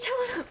 So just tell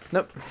them.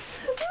 Nope.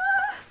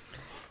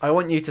 I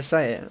want you to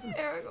say it.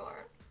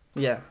 Aragorn.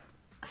 Yeah.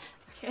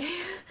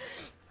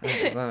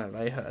 Okay. No,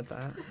 they heard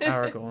that.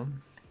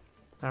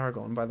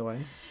 Aragorn, by the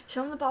way.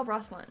 Show them the Bob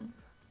Ross one.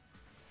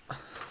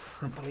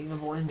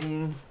 Unbelievable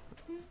ending.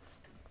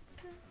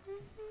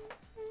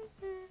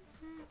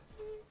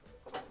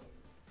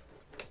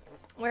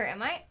 Where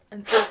am I?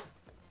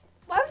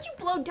 Why would you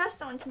blow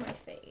dust onto my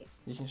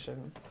face? You can show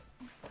them.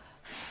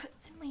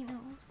 It's in my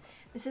nose.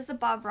 This is the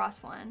Bob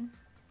Ross one.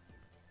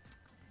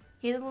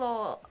 He has a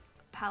little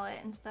palette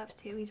and stuff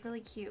too. He's really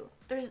cute.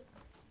 There's.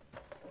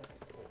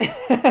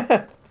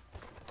 Why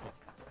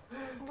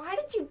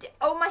did you do?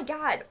 Oh my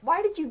god!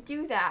 Why did you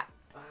do that?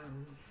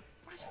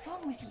 What's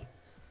wrong with you?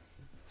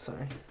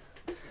 Sorry.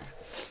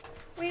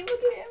 Wait, look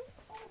at him.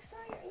 Oh,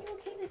 sorry. Are you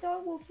okay? The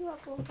dog woke you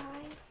up, little guy.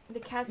 The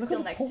cat's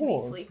still next to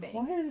me sleeping.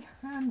 Why are his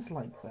hands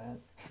like that?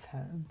 His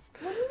hands.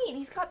 What do you mean?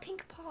 He's got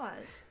pink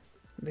paws.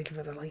 They give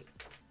it a like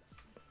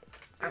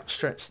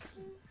outstretched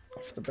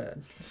off the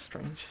bed. It's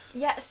strange.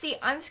 Yeah, see,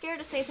 I'm scared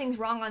to say things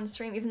wrong on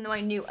stream, even though I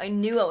knew I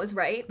was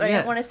right, but I Yeah.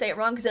 didn't want to say it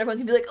wrong because everyone's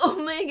gonna be like, "Oh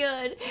my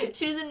god,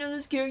 she doesn't know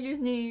this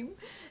character's name,"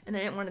 and I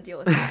didn't want to deal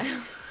with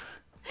that.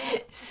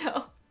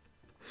 So.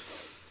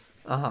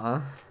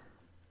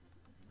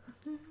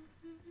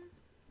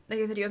 Like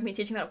a video of me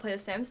teaching him how to play The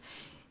Sims.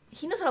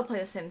 He knows how to play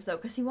The Sims though,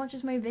 because he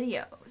watches my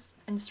videos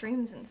and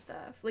streams and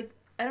stuff. Like,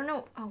 I don't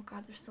know. Oh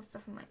god, there's still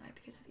stuff in my eye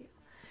because of you.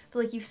 But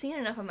like, you've seen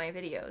enough of my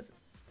videos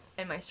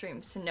and my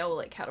streams to know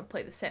like how to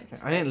play The Sims.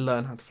 Okay, right? I didn't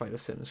learn how to play The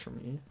Sims from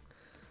you.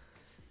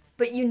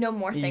 But you know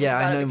more things Yeah,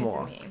 about I know it because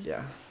more. of me.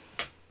 Yeah.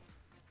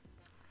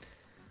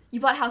 You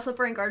bought House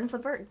Flipper and Garden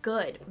Flipper?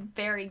 Good.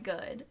 Very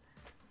good.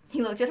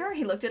 He looked at her?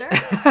 He looked at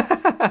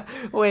her?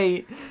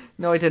 Wait.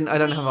 No, I didn't. I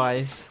don't have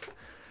eyes.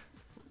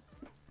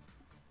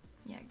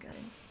 Yeah, good.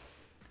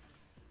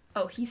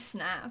 Oh, he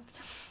snapped.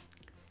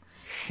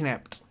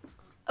 Snapped.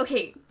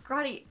 Okay,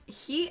 Grotty,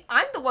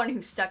 I'm the one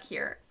who's stuck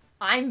here.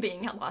 I'm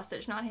being held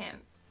hostage, not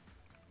him.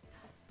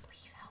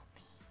 Please help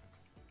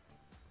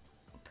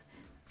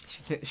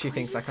me. She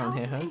thinks I can't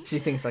hear her. help me. She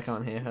thinks I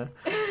can't hear her.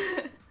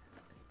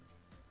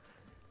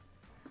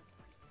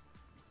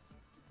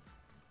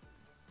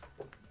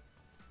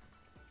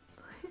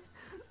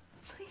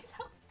 Please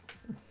help.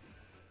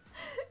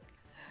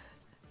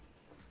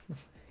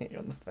 Hit you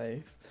on the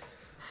face.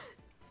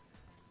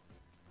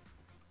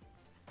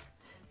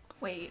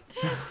 Wait.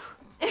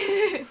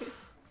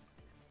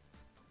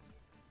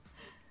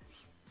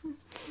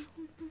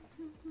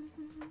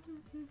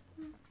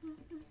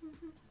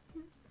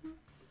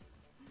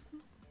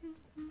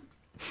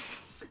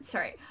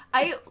 Sorry.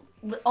 I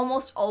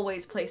almost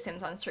always play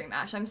Sims on stream,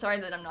 Ash. I'm sorry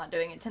that I'm not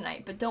doing it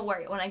tonight, but don't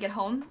worry. When I get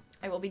home,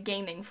 I will be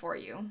gaming for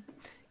you.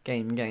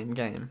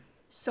 Game.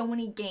 So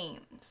many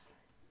games.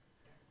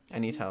 I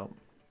need help.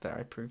 There,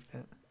 I proved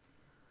it.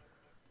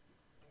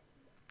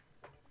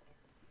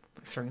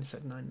 Serena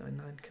said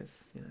 999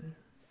 because, you know.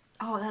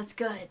 Oh, that's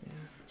good. Yeah.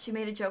 She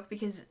made a joke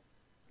because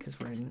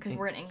we're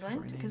in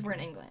England. Because we're in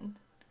England.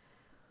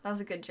 That was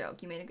a good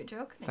joke. You made a good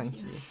joke. Thank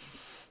you.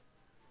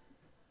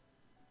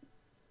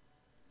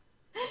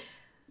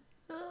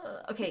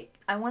 Okay,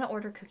 I want to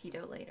order cookie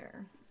dough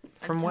later.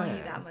 From I'm telling where?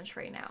 you that much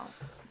right now.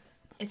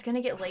 It's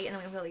gonna get late and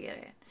then we really get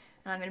it,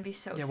 and I'm gonna be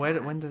so Yeah,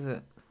 sad. when does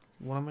it?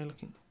 What am I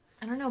looking?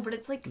 I don't know, but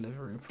it's like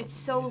Delivery. it's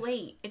so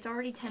late. It's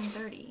already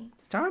 10:30.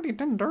 It's already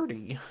done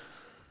dirty.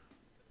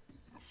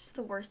 This is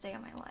the worst day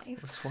of my life.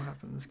 That's what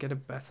happens. Get a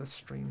better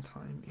stream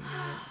time. You know?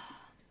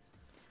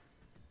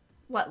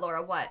 What,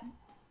 Laura? What?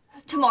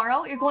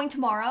 Tomorrow? You're going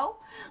tomorrow?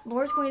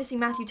 Laura's going to see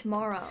Matthew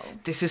tomorrow.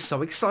 This is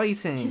so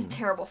exciting. She's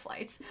terrible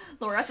flights.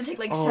 Laura has to take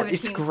like Oh, 17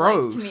 it's flights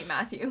gross. to meet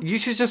Matthew. You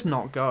should just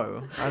not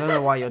go. I don't know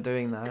why you're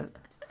doing that.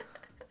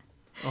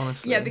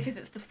 Honestly. Yeah, because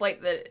it's the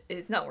flight that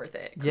is not worth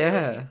it.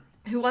 Yeah.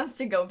 Who wants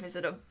to go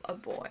visit a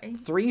boy?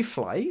 3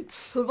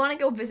 flights? Who'd want to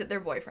go visit their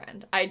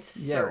boyfriend? I'd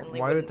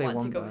certainly why would wouldn't they want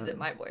to want go that? visit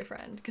my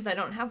boyfriend because I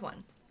don't have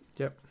one.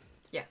 Yep.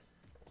 Yeah.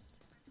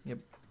 Yep.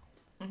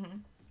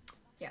 Mhm.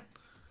 Yeah.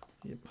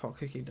 Yep. Hot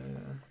cookie dough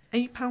there.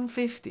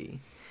 £8.50.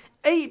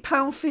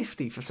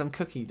 £8.50 for some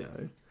cookie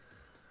dough.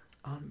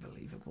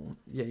 Unbelievable.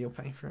 Yeah, you'll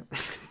pay for it.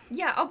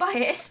 Yeah, I'll buy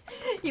it.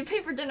 You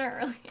paid for dinner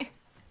earlier.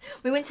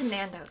 We went to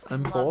Nando's. I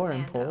love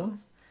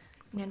Nando's.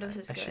 Nando's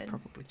is I should good.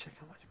 probably check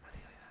how much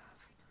money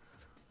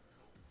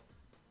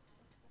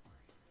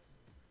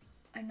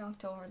I have. I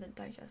knocked over the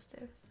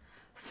digestives.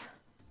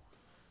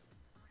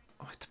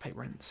 Oh, I have to pay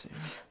rent soon.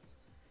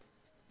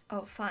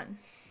 Oh, fun.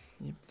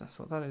 Yep, that's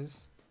what that is.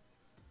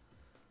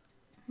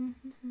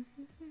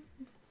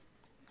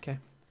 Okay.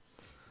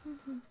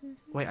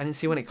 Wait, I didn't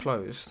see when it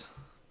closed.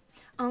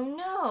 Oh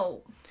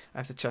no! I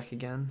have to check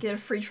again. Get a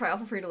free trial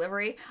for free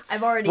delivery.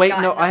 I've already Wait,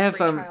 gotten no, I a have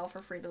free trial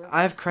for free delivery.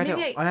 I have credit.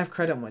 Maybe I have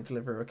credit on my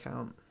Deliveroo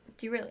account.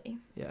 Do you really?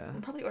 Yeah.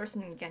 I'll probably order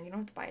something again. You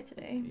don't have to buy it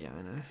today. Yeah,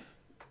 I know.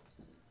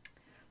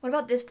 What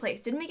about this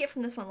place? Didn't we get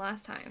from this one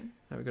last time?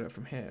 No, we got it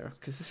from here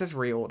because it says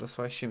reorder,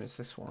 so I assume it's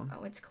this one.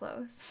 Oh, it's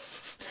closed.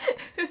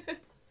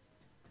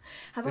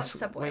 How about This,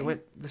 Subway? wait,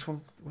 this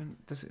one. When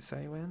does it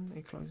say when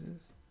it closes?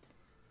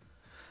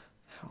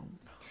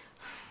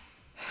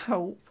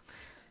 Help.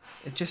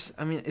 It just.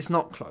 I mean, it's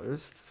not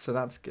closed, so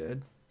that's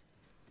good.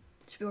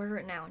 Should we order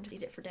it now and just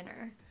eat it for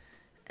dinner?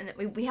 And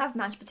then we have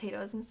mashed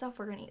potatoes and stuff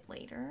we're gonna eat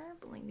later,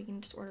 but like we can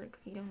just order a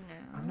cookie dough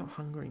now. I'm not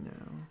hungry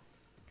now.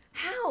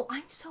 How?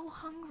 I'm so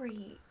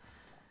hungry.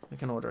 We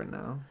can order it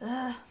now.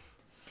 Ugh.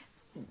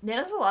 It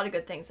has a lot of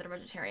good things that are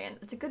vegetarian.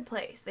 It's a good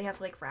place. They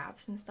have like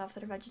wraps and stuff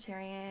that are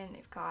vegetarian.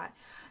 They've got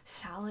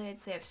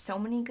salads. They have so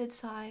many good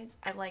sides.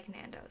 I like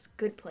Nando's.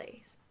 Good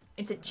place.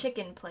 It's a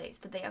chicken place,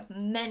 but they have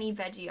many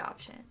veggie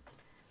options.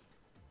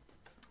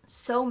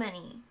 So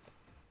many.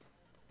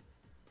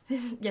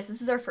 Yes,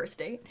 this is our first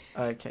date.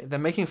 Okay, they're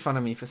making fun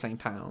of me for saying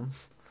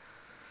pounds.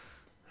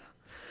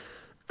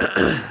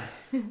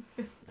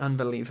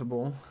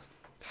 Unbelievable.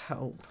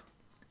 Help.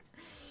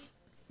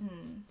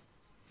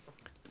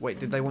 Wait,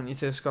 did they want you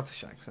to a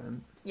Scottish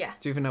accent? Yeah.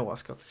 Do you even know what a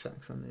Scottish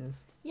accent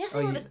is? Yes, Oh,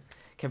 I know you- what it is.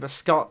 Okay, but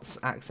Scots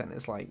accent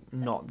is like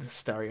not the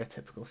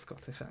stereotypical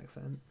Scottish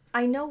accent.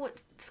 I know what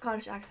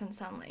Scottish accents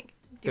sound like.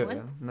 Do it.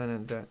 it. No,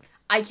 do it.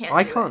 I can't.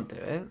 I do can't It.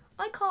 do it.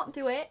 I can't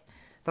do it.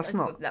 That's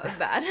not. That was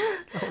bad.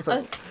 That was, I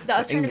was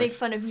trying to make English.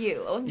 fun of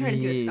you. I wasn't trying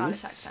to do a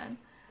Scottish Yes. accent.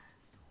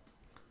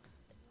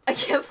 I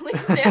can't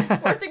believe they're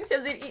forcing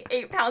Sims to eat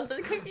 8 pounds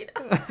of cookie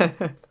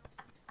dough.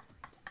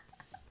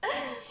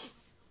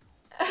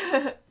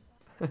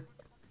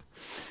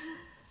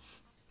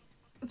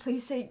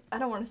 Please say, I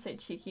don't want to say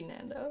cheeky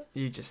Nando.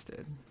 You just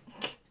did.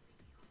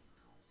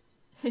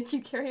 Did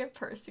you carry a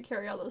purse to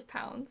carry all those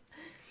pounds?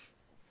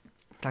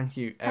 Thank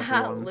you,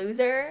 Haha, everyone,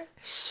 loser.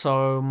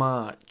 so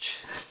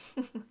much.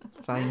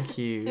 Thank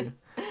you.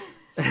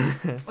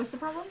 What's the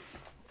problem?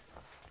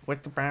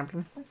 What's the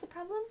problem? What's the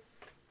problem?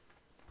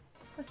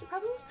 What's the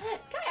problem?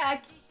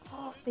 Kayak!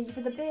 Oh, thank you for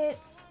the bits.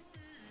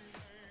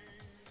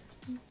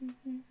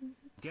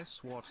 Guess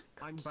what?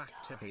 I'm back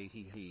to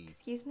he.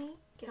 Excuse me?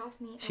 Get off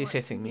me. I She's want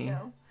hitting some me.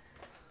 Vito.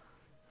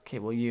 Okay,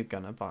 well you're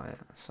gonna buy it,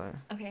 so.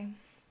 Okay.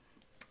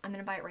 I'm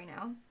gonna buy it right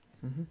now.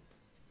 Mhm.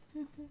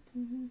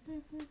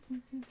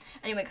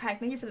 Anyway, Kayak,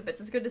 thank you for the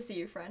bits. It's good to see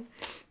you, friend.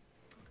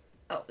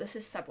 Oh, this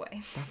is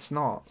Subway. That's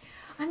not.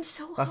 I'm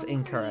so That's hungry.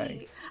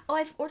 incorrect. Oh,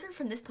 I've ordered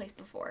from this place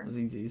before.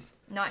 Z's.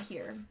 Not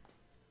here.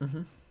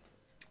 Mhm.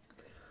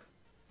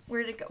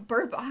 Where did it go?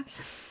 Bird Box.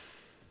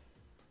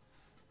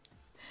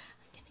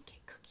 I'm gonna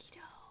get cookie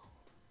dough.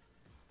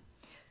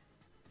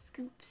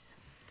 Scoops.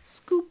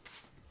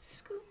 Scoops.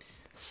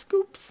 Scoops.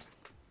 Scoops.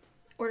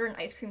 Order an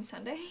ice cream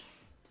sundae.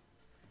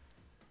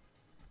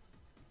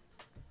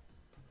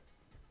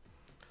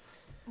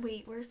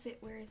 Wait, where is it?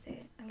 Where is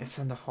it? I want It's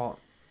in the hot.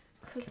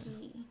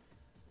 cookie.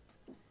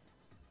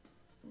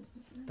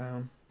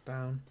 Down.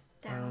 Down.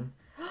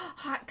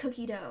 Hot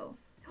cookie dough.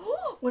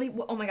 Oh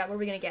my god, what are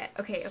we gonna get?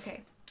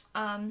 Okay.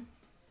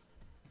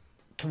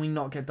 Can we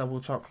not get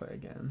double chocolate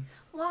again?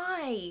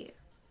 Why?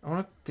 I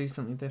want to do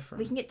something different.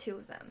 We can get 2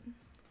 of them.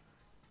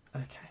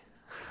 Okay.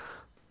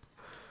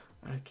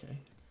 Okay.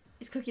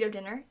 Is cookie dough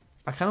dinner?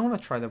 I kind of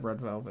want to try the red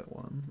velvet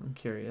one. I'm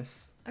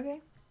curious. Okay.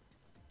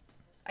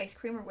 Ice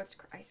cream or whipped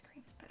ice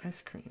cream is better.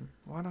 Ice cream.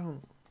 Why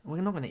don't... We're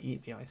not going to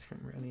eat the ice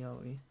cream, really, are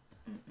we?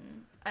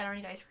 I don't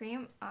eat ice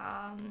cream.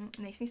 It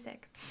makes me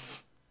sick.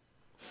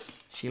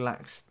 She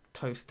lacks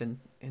toast in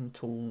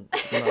tall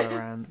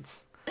lower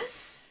ends.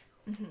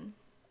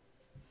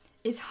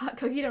 Is hot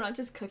cookie dough not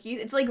just cookies?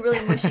 It's like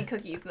really mushy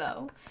cookies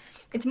though.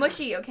 It's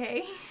mushy,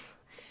 okay?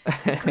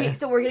 Okay,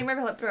 so we're getting red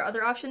velvet, but our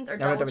other options are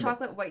double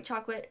chocolate, white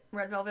chocolate,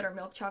 red velvet, or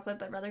milk chocolate,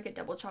 but I'd rather get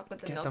double chocolate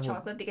than milk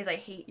chocolate because I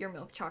hate your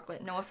milk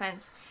chocolate. No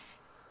offense.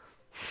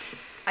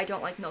 I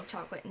don't like milk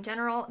chocolate in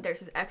general.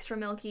 Theirs is extra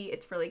milky.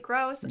 It's really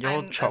gross. Your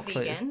I'm chocolate a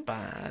vegan. is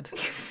bad.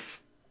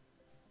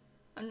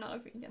 I'm not a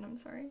vegan, I'm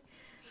sorry.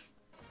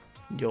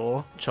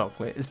 Your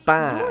chocolate is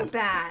bad. You're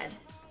bad.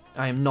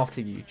 I am not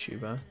a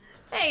YouTuber.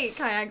 Hey,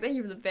 Kayak, thank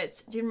you for the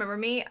bits. Do you remember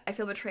me? I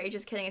feel betrayed.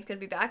 Just kidding. It's good to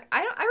be back.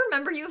 I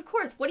remember you, of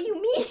course. What do you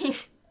mean?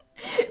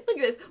 Look at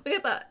this. Look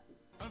at that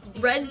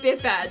red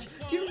bit badge.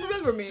 Do you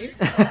remember me?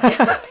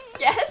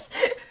 Yes.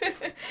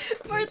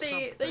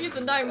 Marthy, thank you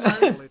for 9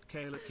 months.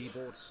 Kayla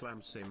Keyboard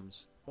Slam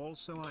Sims.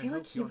 Also, I Kayla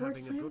hope you're Keyboard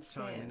having a good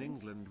Slam time in Sims.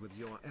 England with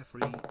your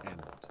free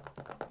end.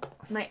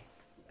 My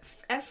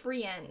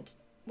free end.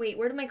 Wait,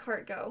 where did my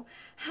cart go?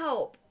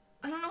 Help.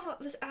 I don't know how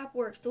this app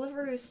works.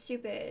 Deliveroo is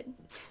stupid.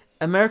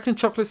 American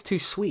chocolate's too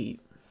sweet.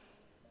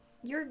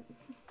 You're...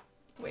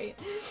 Wait.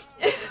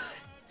 I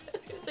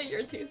was gonna say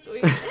you're too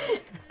sweet.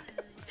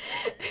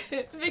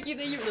 Vicky,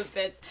 thank you for the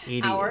bits.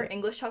 Idiot. Our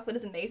English chocolate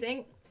is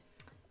amazing.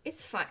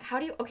 It's fine. How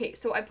do you... Okay,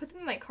 so I put them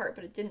in my cart,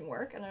 but it didn't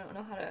work, and I don't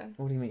know how to...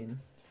 What do you mean?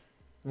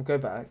 We'll go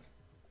back.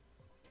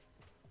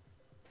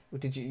 Or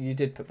did you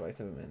did put both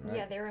of them in, right?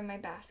 Yeah, they were in my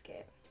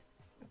basket.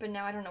 But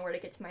now I don't know where to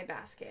get to my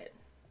basket.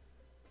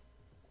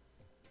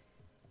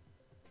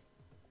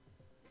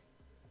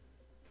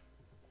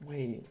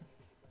 Wait.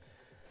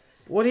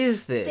 What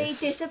is this? They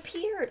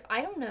disappeared.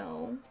 I don't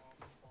know.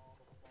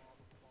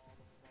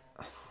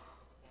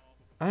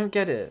 I don't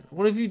get it.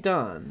 What have you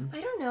done? I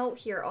don't know.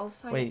 Here, I'll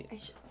sign Wait. it. I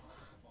should...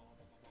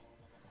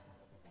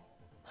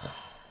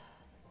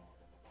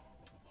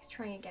 He's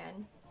trying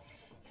again.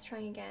 He's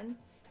trying again.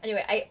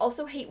 Anyway, I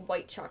also hate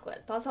white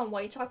chocolate. Thoughts on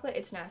white chocolate?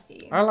 It's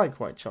nasty. I like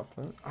white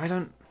chocolate.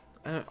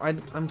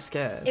 I'm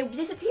scared. It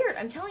disappeared.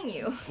 I'm telling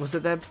you. Was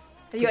it there?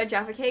 Have you had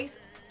Jaffa cakes?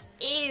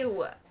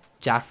 Ew.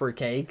 Jaffa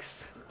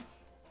cakes?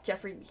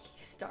 Jeffree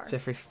Star.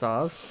 Jeffree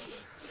Stars?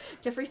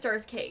 Jeffree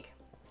Star's cake.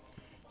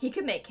 He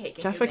could make cake.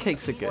 And Jaffa he would make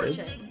cakes are a good.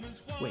 fortune.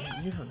 Wait,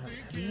 you don't have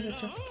you had a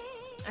Jaffa?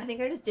 I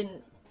think I just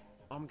didn't.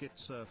 Get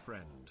sir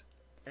friend.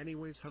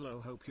 Anyways,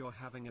 hello, hope you're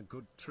having a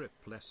good trip.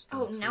 Less than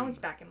Oh, now 3. it's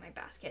back in my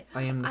basket.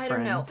 I am the I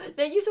friend. don't know.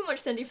 Thank you so much,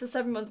 Cindy, for the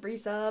 7-month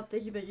resub.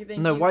 Thank you, thank you, thank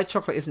you. No, white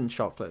chocolate isn't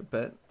chocolate,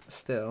 but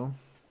still.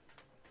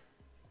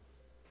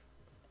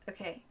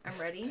 Okay, I'm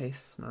ready.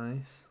 Tastes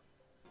nice.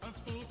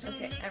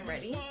 Okay, I'm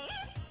ready. Go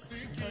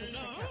to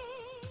check out.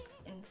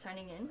 I'm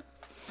signing in.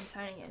 I'm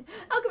signing in.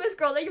 Alchemist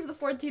Girl, thank you for the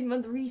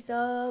 14-month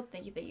resub.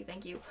 Thank you, thank you,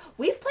 thank you.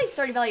 We've played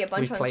Stardew Valley a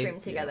bunch on stream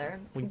together.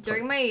 Yeah,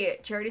 During my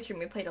charity stream,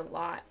 we played a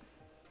lot.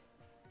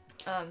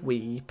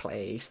 We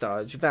play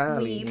Stardew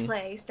Valley. We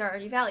play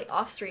Stardew Valley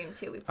off stream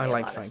too. We play I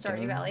like a lot that of Stardew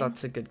game. Valley.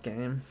 That's a good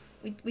game.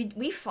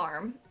 We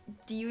farm.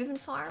 Do you even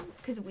farm?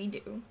 Because we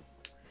do.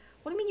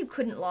 What do you mean you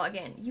couldn't log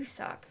in? You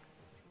suck.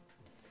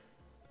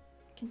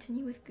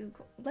 Continue with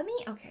Google. Let me.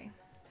 Okay.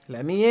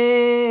 Let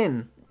me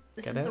in.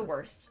 This Get is it? the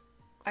worst.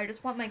 I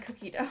just want my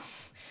cookie dough.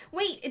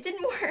 Wait, it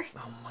didn't work.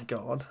 Oh my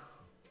god.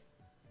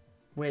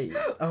 Wait.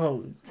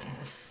 Oh.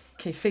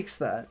 Okay, fix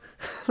that.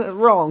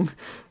 Wrong.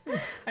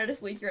 I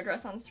just leak your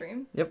address on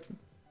stream. Yep.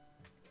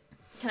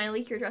 Can I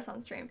leak your address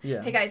on stream?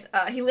 Yeah. Hey guys,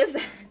 he lives.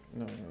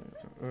 No.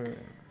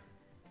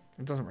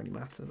 It doesn't really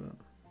matter. Though.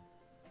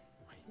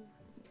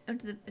 Oh,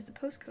 is the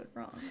postcode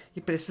wrong?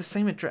 Yeah, but it's the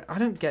same address. I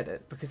don't get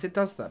it because it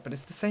does that, but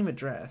it's the same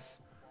address.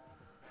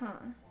 Huh.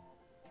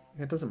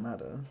 It doesn't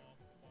matter.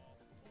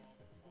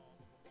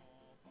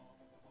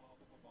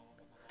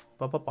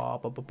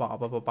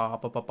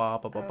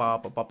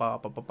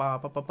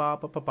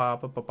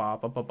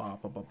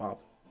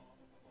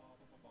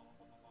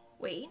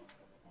 Wait.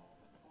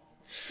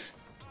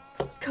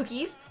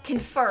 Cookies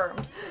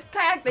confirmed.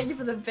 Kayak, thank you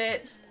for the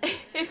bits.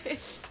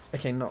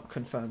 Okay, not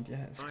confirmed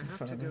yet. It's I have to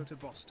confirmed. go to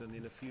Boston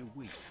in a few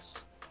weeks.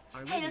 I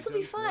Hey, really this'll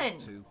be don't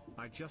want fun. to,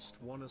 I just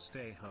want to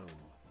stay home.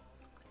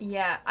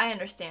 Yeah, I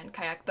understand,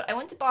 Kayak, but I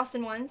went to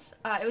Boston once.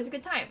 It was a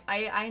good time.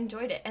 I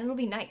enjoyed it, and it'll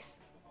be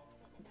nice.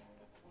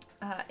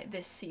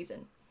 This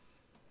season.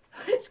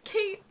 It's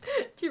Kate.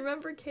 Do you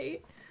remember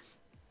Kate?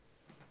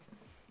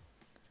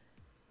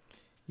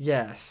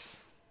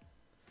 Yes.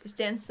 Is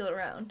Dan still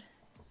around?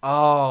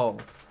 Oh,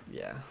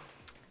 yeah.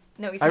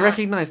 No, he's I not.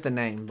 recognized the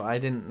name, but I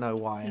didn't know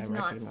why He's I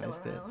not still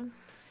recognized it. around.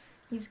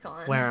 He's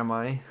gone. Where am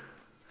I?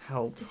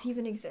 Help. Does he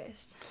even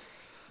exist?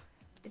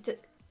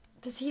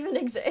 Does he even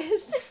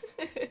exist?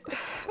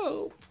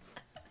 Help.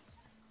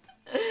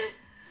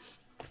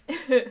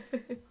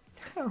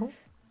 Help.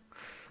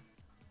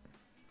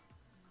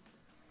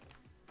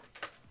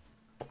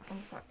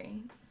 I'm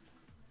sorry.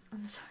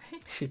 I'm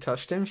sorry. She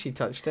touched him. She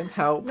touched him.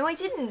 Help. No, I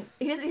didn't.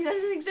 He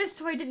doesn't exist,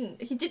 so I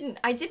didn't. He didn't.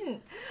 I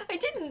didn't. I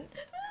didn't.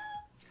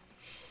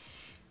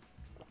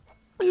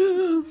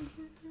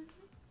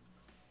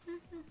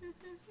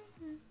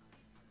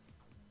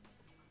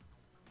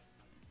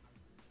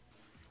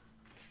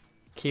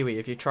 Kiwi,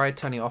 if you tried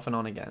turning it off and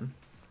on again.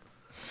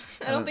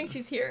 I don't think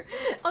she's here.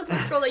 I'll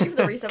just scroll at you for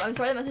the resub. I'm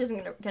sorry the message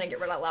isn't gonna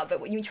get read out loud, but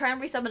when you try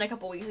and resub in a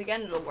couple weeks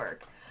again, it'll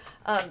work.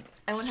 I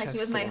went hiking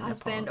with my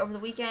husband over the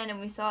weekend, and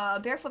we saw a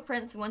bear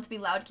footprints. We wanted to be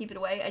loud, keep it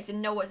away. I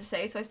didn't know what to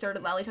say, so I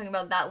started loudly talking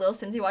about that Lil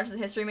Simsie watches a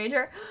history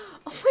major.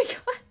 Oh my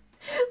god,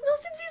 Lil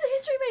Simsie's a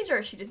history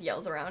major. She just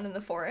yells around in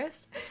the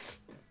forest.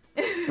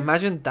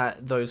 Imagine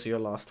that those are your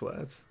last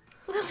words.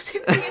 Lil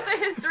Simsie is a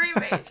history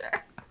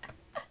major.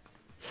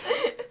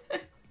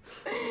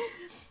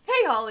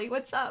 Hey Holly,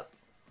 what's up?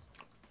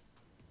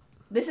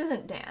 This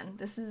isn't Dan.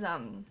 This is Who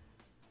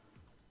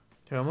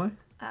am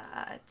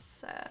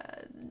it's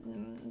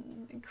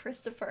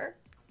Christopher.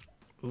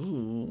 I?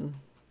 Ooh.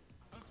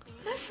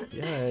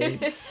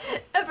 Yikes.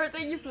 Ever,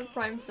 thank you for the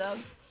prime sub.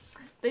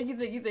 Thank you,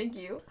 thank you, thank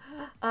you.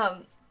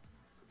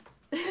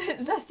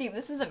 Zesty,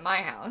 this isn't my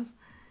house.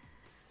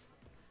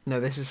 No,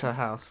 this is her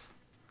house.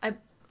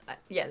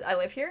 Yeah, I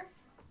live here.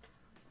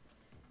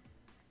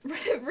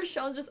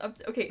 Rochelle just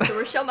okay, so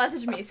Rochelle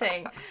messaged me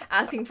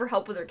asking for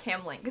help with her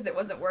cam link because it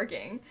wasn't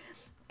working.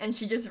 And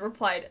she just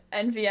replied,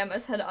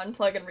 NVMS had to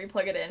unplug and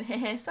replug it in.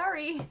 Heh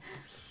sorry.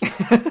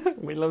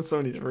 We love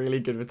someone who's really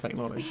good with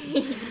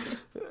technology.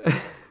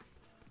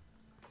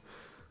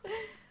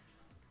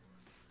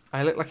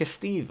 I look like a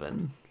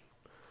Steven.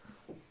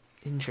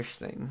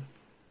 Interesting.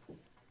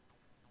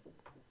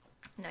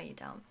 No, you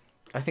don't.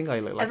 I think I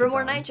look like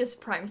Evermore a Dan. Night just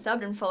prime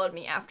subbed and followed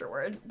me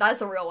afterward. That's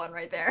a real one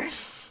right there.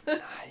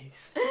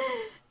 Nice.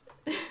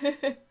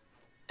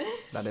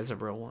 That is a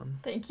real one.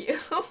 Thank you.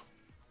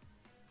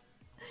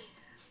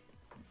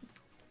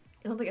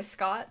 You look like a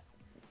Scot.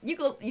 You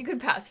could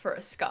pass for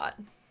a Scot.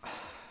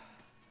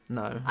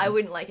 No. I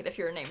wouldn't like it if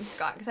you were named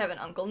Scott because I have an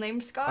uncle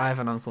named Scott. I have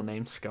an uncle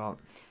named Scott.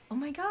 Oh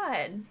my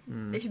god.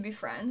 They should be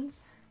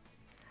friends.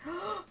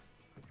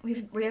 we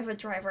have a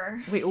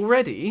driver. Wait,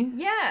 already?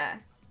 Yeah.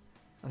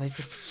 They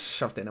just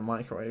shoved it in a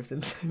microwave,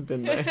 didn't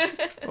they?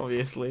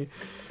 Obviously.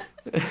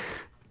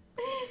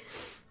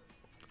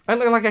 I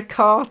look like a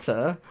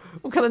Carter.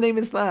 What kind of name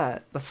is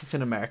that? That's such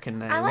an American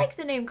name. I like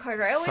the name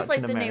Carter. I always Such like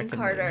an the name American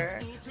Carter.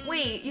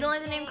 Wait, you don't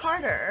like the name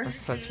Carter? That's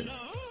such a...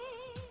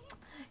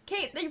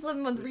 Kate, thank you for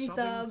 11 month Subbing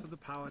resub. for the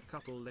power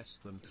couple less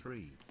than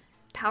 3.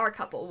 Power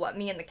couple, what,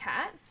 me and the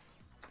cat?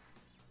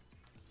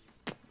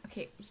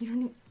 Okay, you don't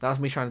need... That was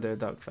me trying to do a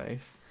duck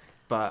face,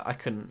 but I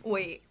couldn't.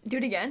 Wait, do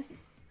it again.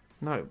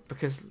 No,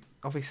 because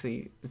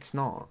obviously it's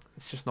not.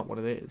 It's just not what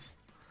it is.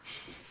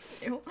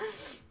 Ew.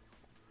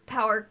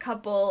 Power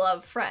couple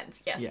of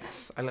friends. Yes.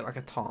 Yes, I look like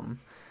a Tom.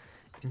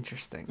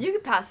 Interesting. You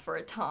could pass for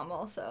a Tom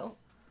also.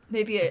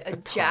 Maybe a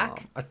Jack.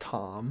 Tom, a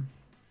Tom.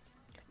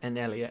 An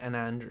Elliot and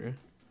Andrew.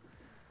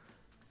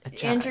 A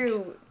Jack.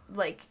 Andrew,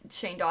 like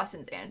Shane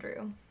Dawson's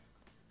Andrew.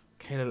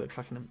 Kayla looks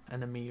like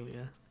an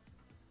Amelia.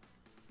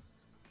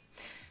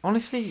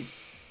 Honestly,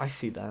 I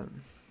see that.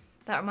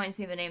 That reminds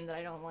me of a name that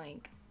I don't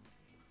like.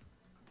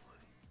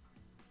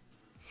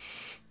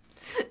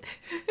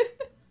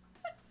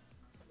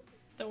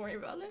 Don't worry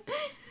about it.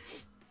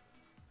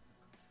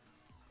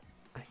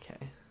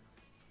 Okay.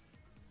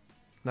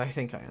 No, I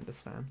think I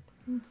understand.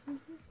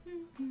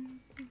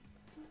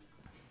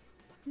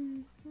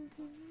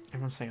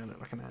 Everyone's saying I look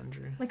like an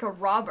Andrew. Like a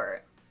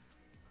Robert.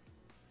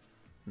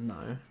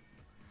 No.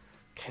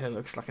 Kayla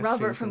looks like a Robert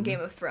Susan. from Game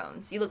of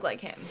Thrones. You look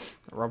like him.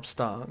 Rob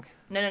Stark.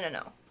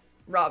 No.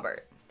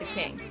 Robert, the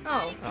king.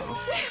 Oh.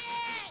 Oh.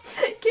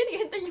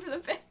 Gideon, thank you for the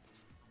bit.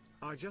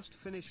 I just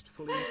finished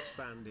fully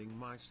expanding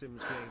my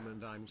Sims game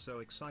and I'm so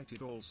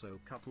excited. Also,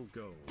 couple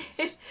goals.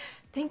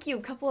 Thank you.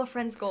 Couple of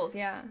friends goals,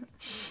 yeah.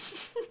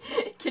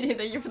 Gideon,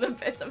 thank you for the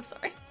bits. I'm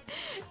sorry.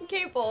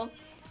 Capel,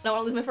 don't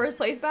want to lose my first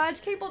place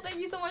badge. Capel, thank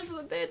you so much for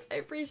the bits. I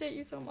appreciate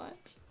you so much.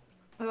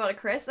 What about a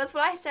Chris? That's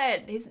what I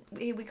said.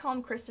 We call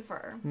him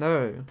Christopher.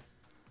 No.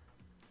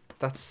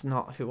 That's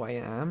not who I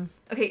am.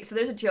 Okay, so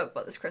there's a joke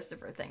about this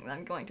Christopher thing that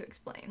I'm going to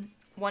explain.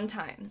 One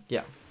time.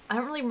 Yeah. I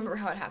don't really remember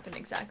how it happened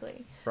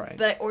exactly. Right.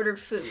 But I ordered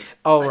food.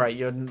 Oh, like, right.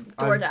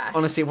 DoorDash.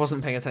 Honestly,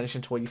 wasn't paying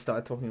attention to what you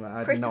started talking about.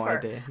 I had no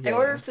idea. I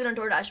ordered food on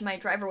DoorDash and my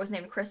driver was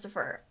named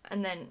Christopher.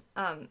 And then,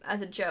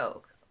 as a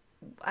joke,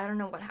 I don't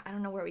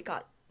know where we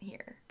got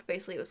here. But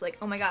basically, it was like,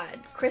 oh my god,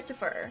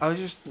 Christopher. I was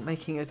just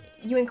making a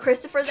You and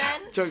Christopher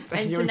then? joke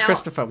that And you so and now-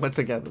 Christopher were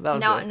together. That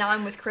was it. Now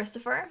I'm with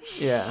Christopher.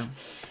 Yeah.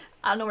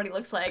 I don't know what he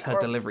looks like. Her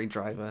Or delivery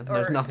driver.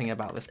 Knows or- nothing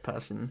about this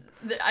person.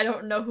 I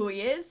don't know who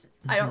he is.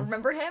 I don't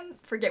remember him.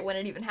 Forget when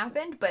it even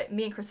happened. But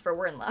me and Christopher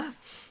were in love.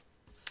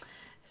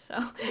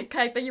 So,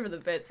 Kayak, thank you for the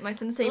bits. My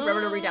Sims saved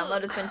forever to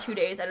re-download. It's been 2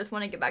 days. I just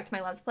want to get back to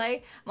my Let's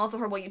Play. I'm also a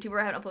horrible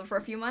YouTuber. I haven't uploaded for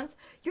a few months.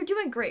 You're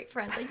doing great,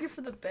 friend. Thank you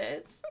for the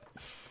bits.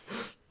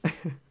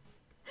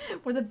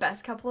 We're the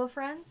best couple of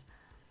friends.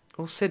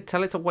 Well, Sid,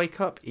 tell it to wake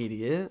up,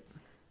 idiot.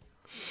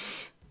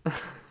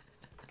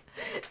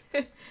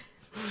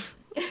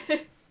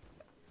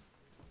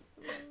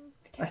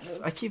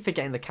 I keep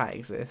forgetting the cat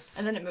exists.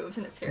 And then it moves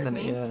and it scares And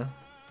then, me. yeah.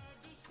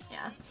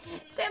 Yeah.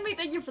 Sammy,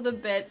 thank you for the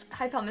bits.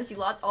 Hi, pal, miss you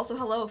lots. Also,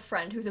 hello,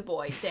 friend who's a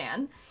boy.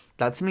 Dan.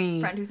 That's me.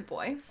 Friend who's a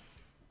boy.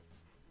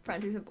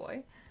 Friend who's a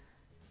boy.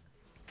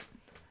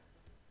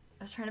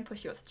 I was trying to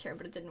push you off the chair,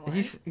 but it didn't work.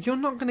 You're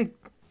not gonna...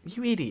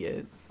 You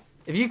idiot.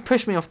 If you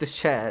push me off this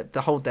chair,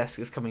 the whole desk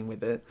is coming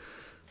with it.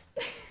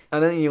 I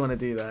don't think you want to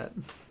do that.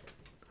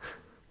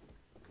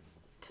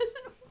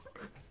 Doesn't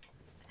work.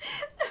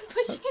 I'm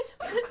pushing as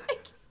hard as I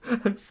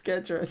can. I'm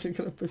scared you're actually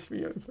gonna push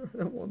me over. I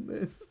don't want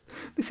this.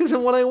 This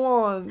isn't what I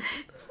want.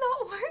 It's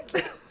not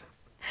working.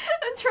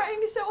 I'm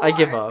trying so hard. I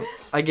give up.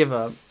 I give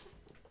up.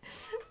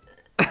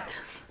 I'm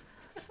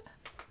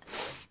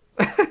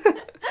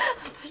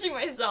pushing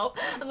myself.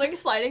 I'm like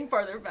sliding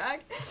farther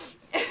back.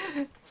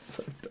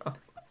 So dumb.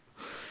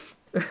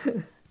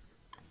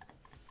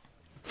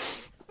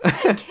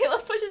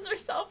 Kayla pushes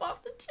herself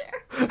off the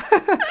chair. Can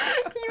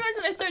you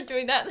imagine I start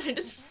doing that and then I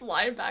just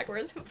slide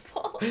backwards and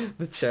fall?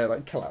 The chair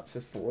like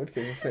collapses forward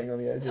because you're sitting on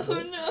the edge of Oh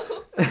it.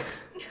 no.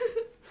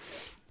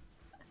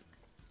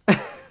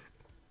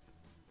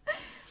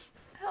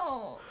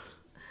 Oh.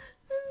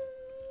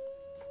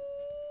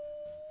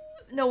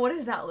 No, what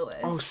is that, Lewis?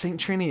 Oh, St.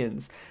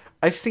 Trinian's.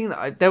 I've seen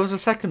that. There was a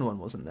second one,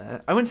 wasn't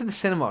there? I went to the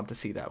cinema to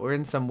see that. We're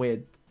in some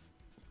weird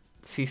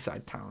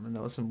seaside town, and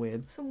there was some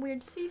weird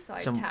seaside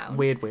some town.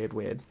 weird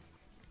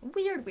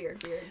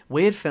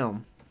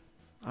film.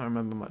 I don't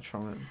remember much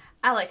from it.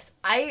 Alex,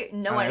 I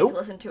know I need Hello? to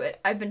listen to it.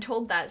 I've been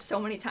told that so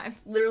many times,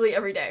 literally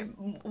every day.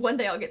 One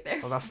day I'll get there.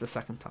 Well, that's the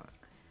second time.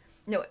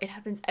 No, it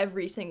happens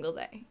every single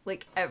day.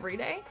 Like, every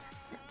day.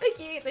 Thank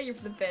you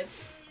for the bits.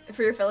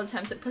 For your failed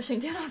attempts at pushing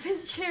Dan off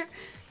his chair.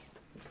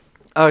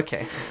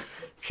 Okay.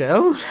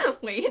 Chill.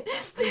 Wait.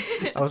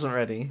 I wasn't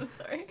ready. I'm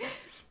sorry.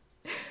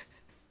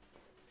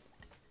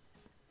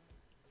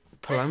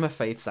 Paloma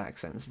Faith's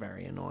accent's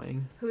very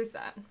annoying. Who is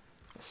that?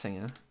 A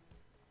singer.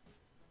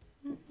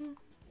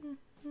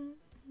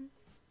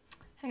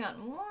 Hang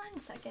on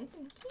 1 second.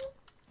 Thank you.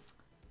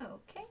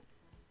 Okay.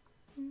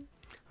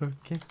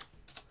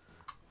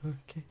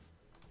 Okay.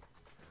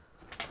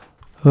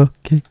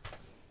 Okay.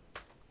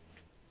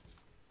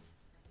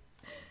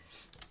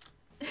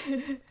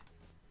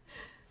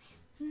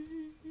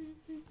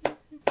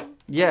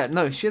 Yeah,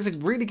 no, she has a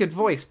really good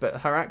voice,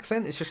 but her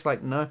accent is just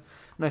like, no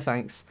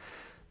thanks.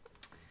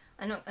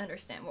 I don't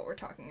understand what we're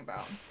talking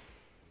about.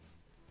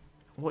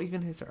 What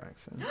even is her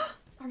accent?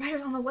 Our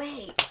rider's on the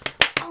way.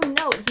 Oh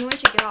no, does mean we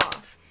should get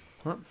off.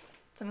 What?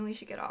 Does that mean we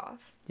should get off?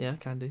 Yeah,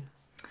 can do.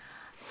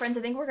 Friends,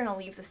 I think we're gonna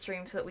leave the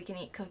stream so that we can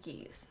eat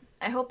cookies.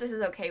 I hope this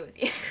is okay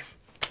with you.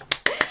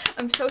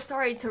 I'm so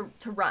sorry to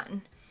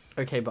run.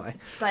 Okay, bye.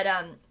 But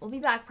we'll be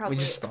back probably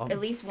just at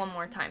least one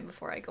more time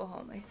before I go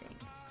home, I think.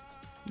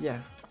 Yeah.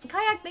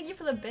 Kayak, thank you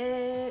for the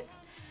bits.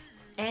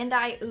 And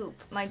I oop.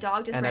 My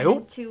dog just And ran I oop.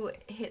 into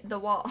hit the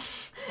wall.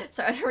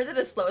 Sorry, I read it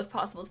as slow as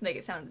possible to make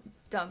it sound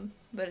dumb,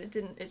 but it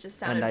didn't. It just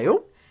sounded. And I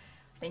oop.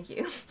 Thank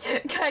you.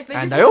 Kayak, thank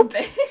And you I for oop. the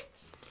bits.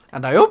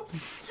 And I oop.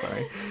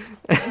 Sorry.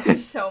 Thank you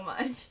so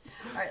much.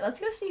 All right, let's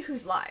go see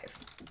who's live.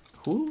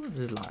 Who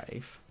is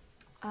live?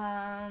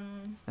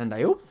 And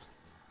I oop.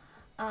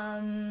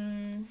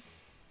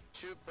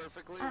 Shoot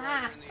perfectly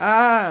Ah. right in the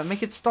Ah,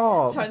 make it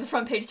stop. Sorry, the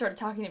front page started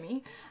talking to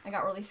me. I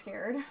got really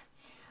scared.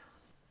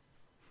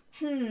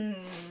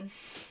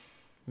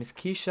 Miss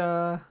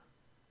Keisha.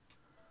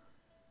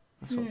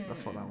 That's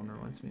what that one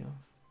reminds me of.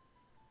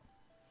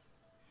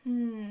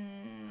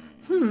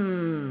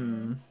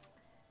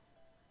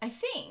 I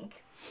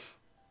think.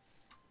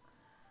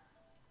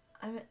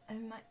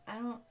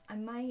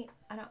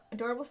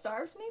 Adorable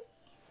Stars, maybe?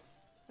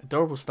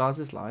 Adorable Stars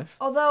is live.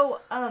 Although,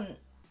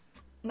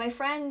 my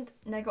friend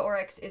Nega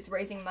Oryx is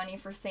raising money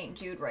for St.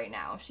 Jude right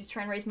now. She's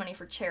trying to raise money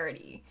for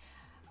charity.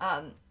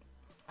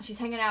 She's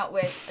hanging out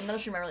with another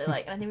streamer I really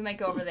like, and I think we might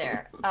go over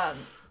there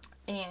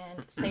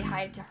and say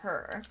hi to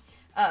her.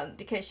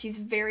 Because she's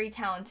very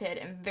talented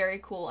and very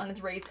cool and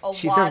has raised a lot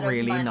of money. She's a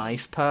really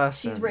nice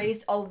person. She's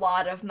raised a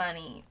lot of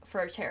money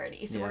for a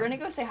charity. So we're going to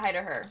go say hi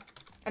to her.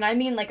 And I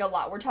mean like a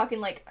lot. We're talking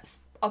like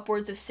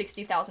upwards of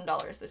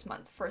 $60,000 this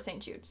month for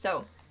St. Jude.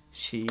 So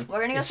we're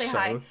going to go say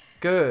hi.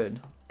 Good.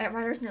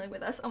 Ryder's nearly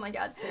with us. Oh my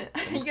god.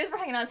 You guys were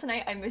hanging out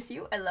tonight. I miss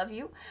you. I love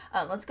you.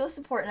 Let's go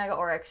support Nega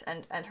Oryx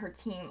and her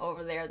team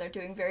over there. They're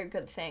doing very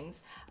good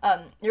things.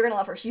 You're going to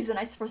love her. She's the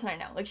nicest person I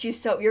know. Like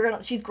she's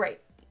great.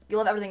 You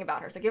love everything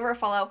about her. So give her a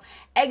follow.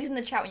 Eggs in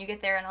the chat when you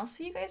get there. And I'll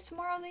see you guys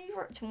tomorrow on the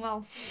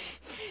well,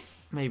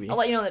 maybe. I'll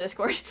let you know in the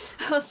Discord.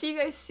 I'll see you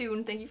guys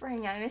soon. Thank you for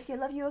hanging out. I miss you. I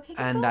love you. Okay,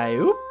 goodbye. And I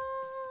oop.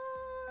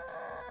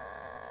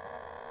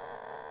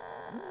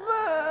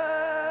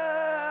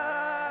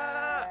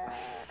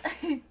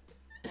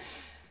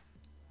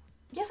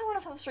 Yes, I want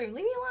to stop the stream.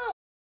 Leave me alone.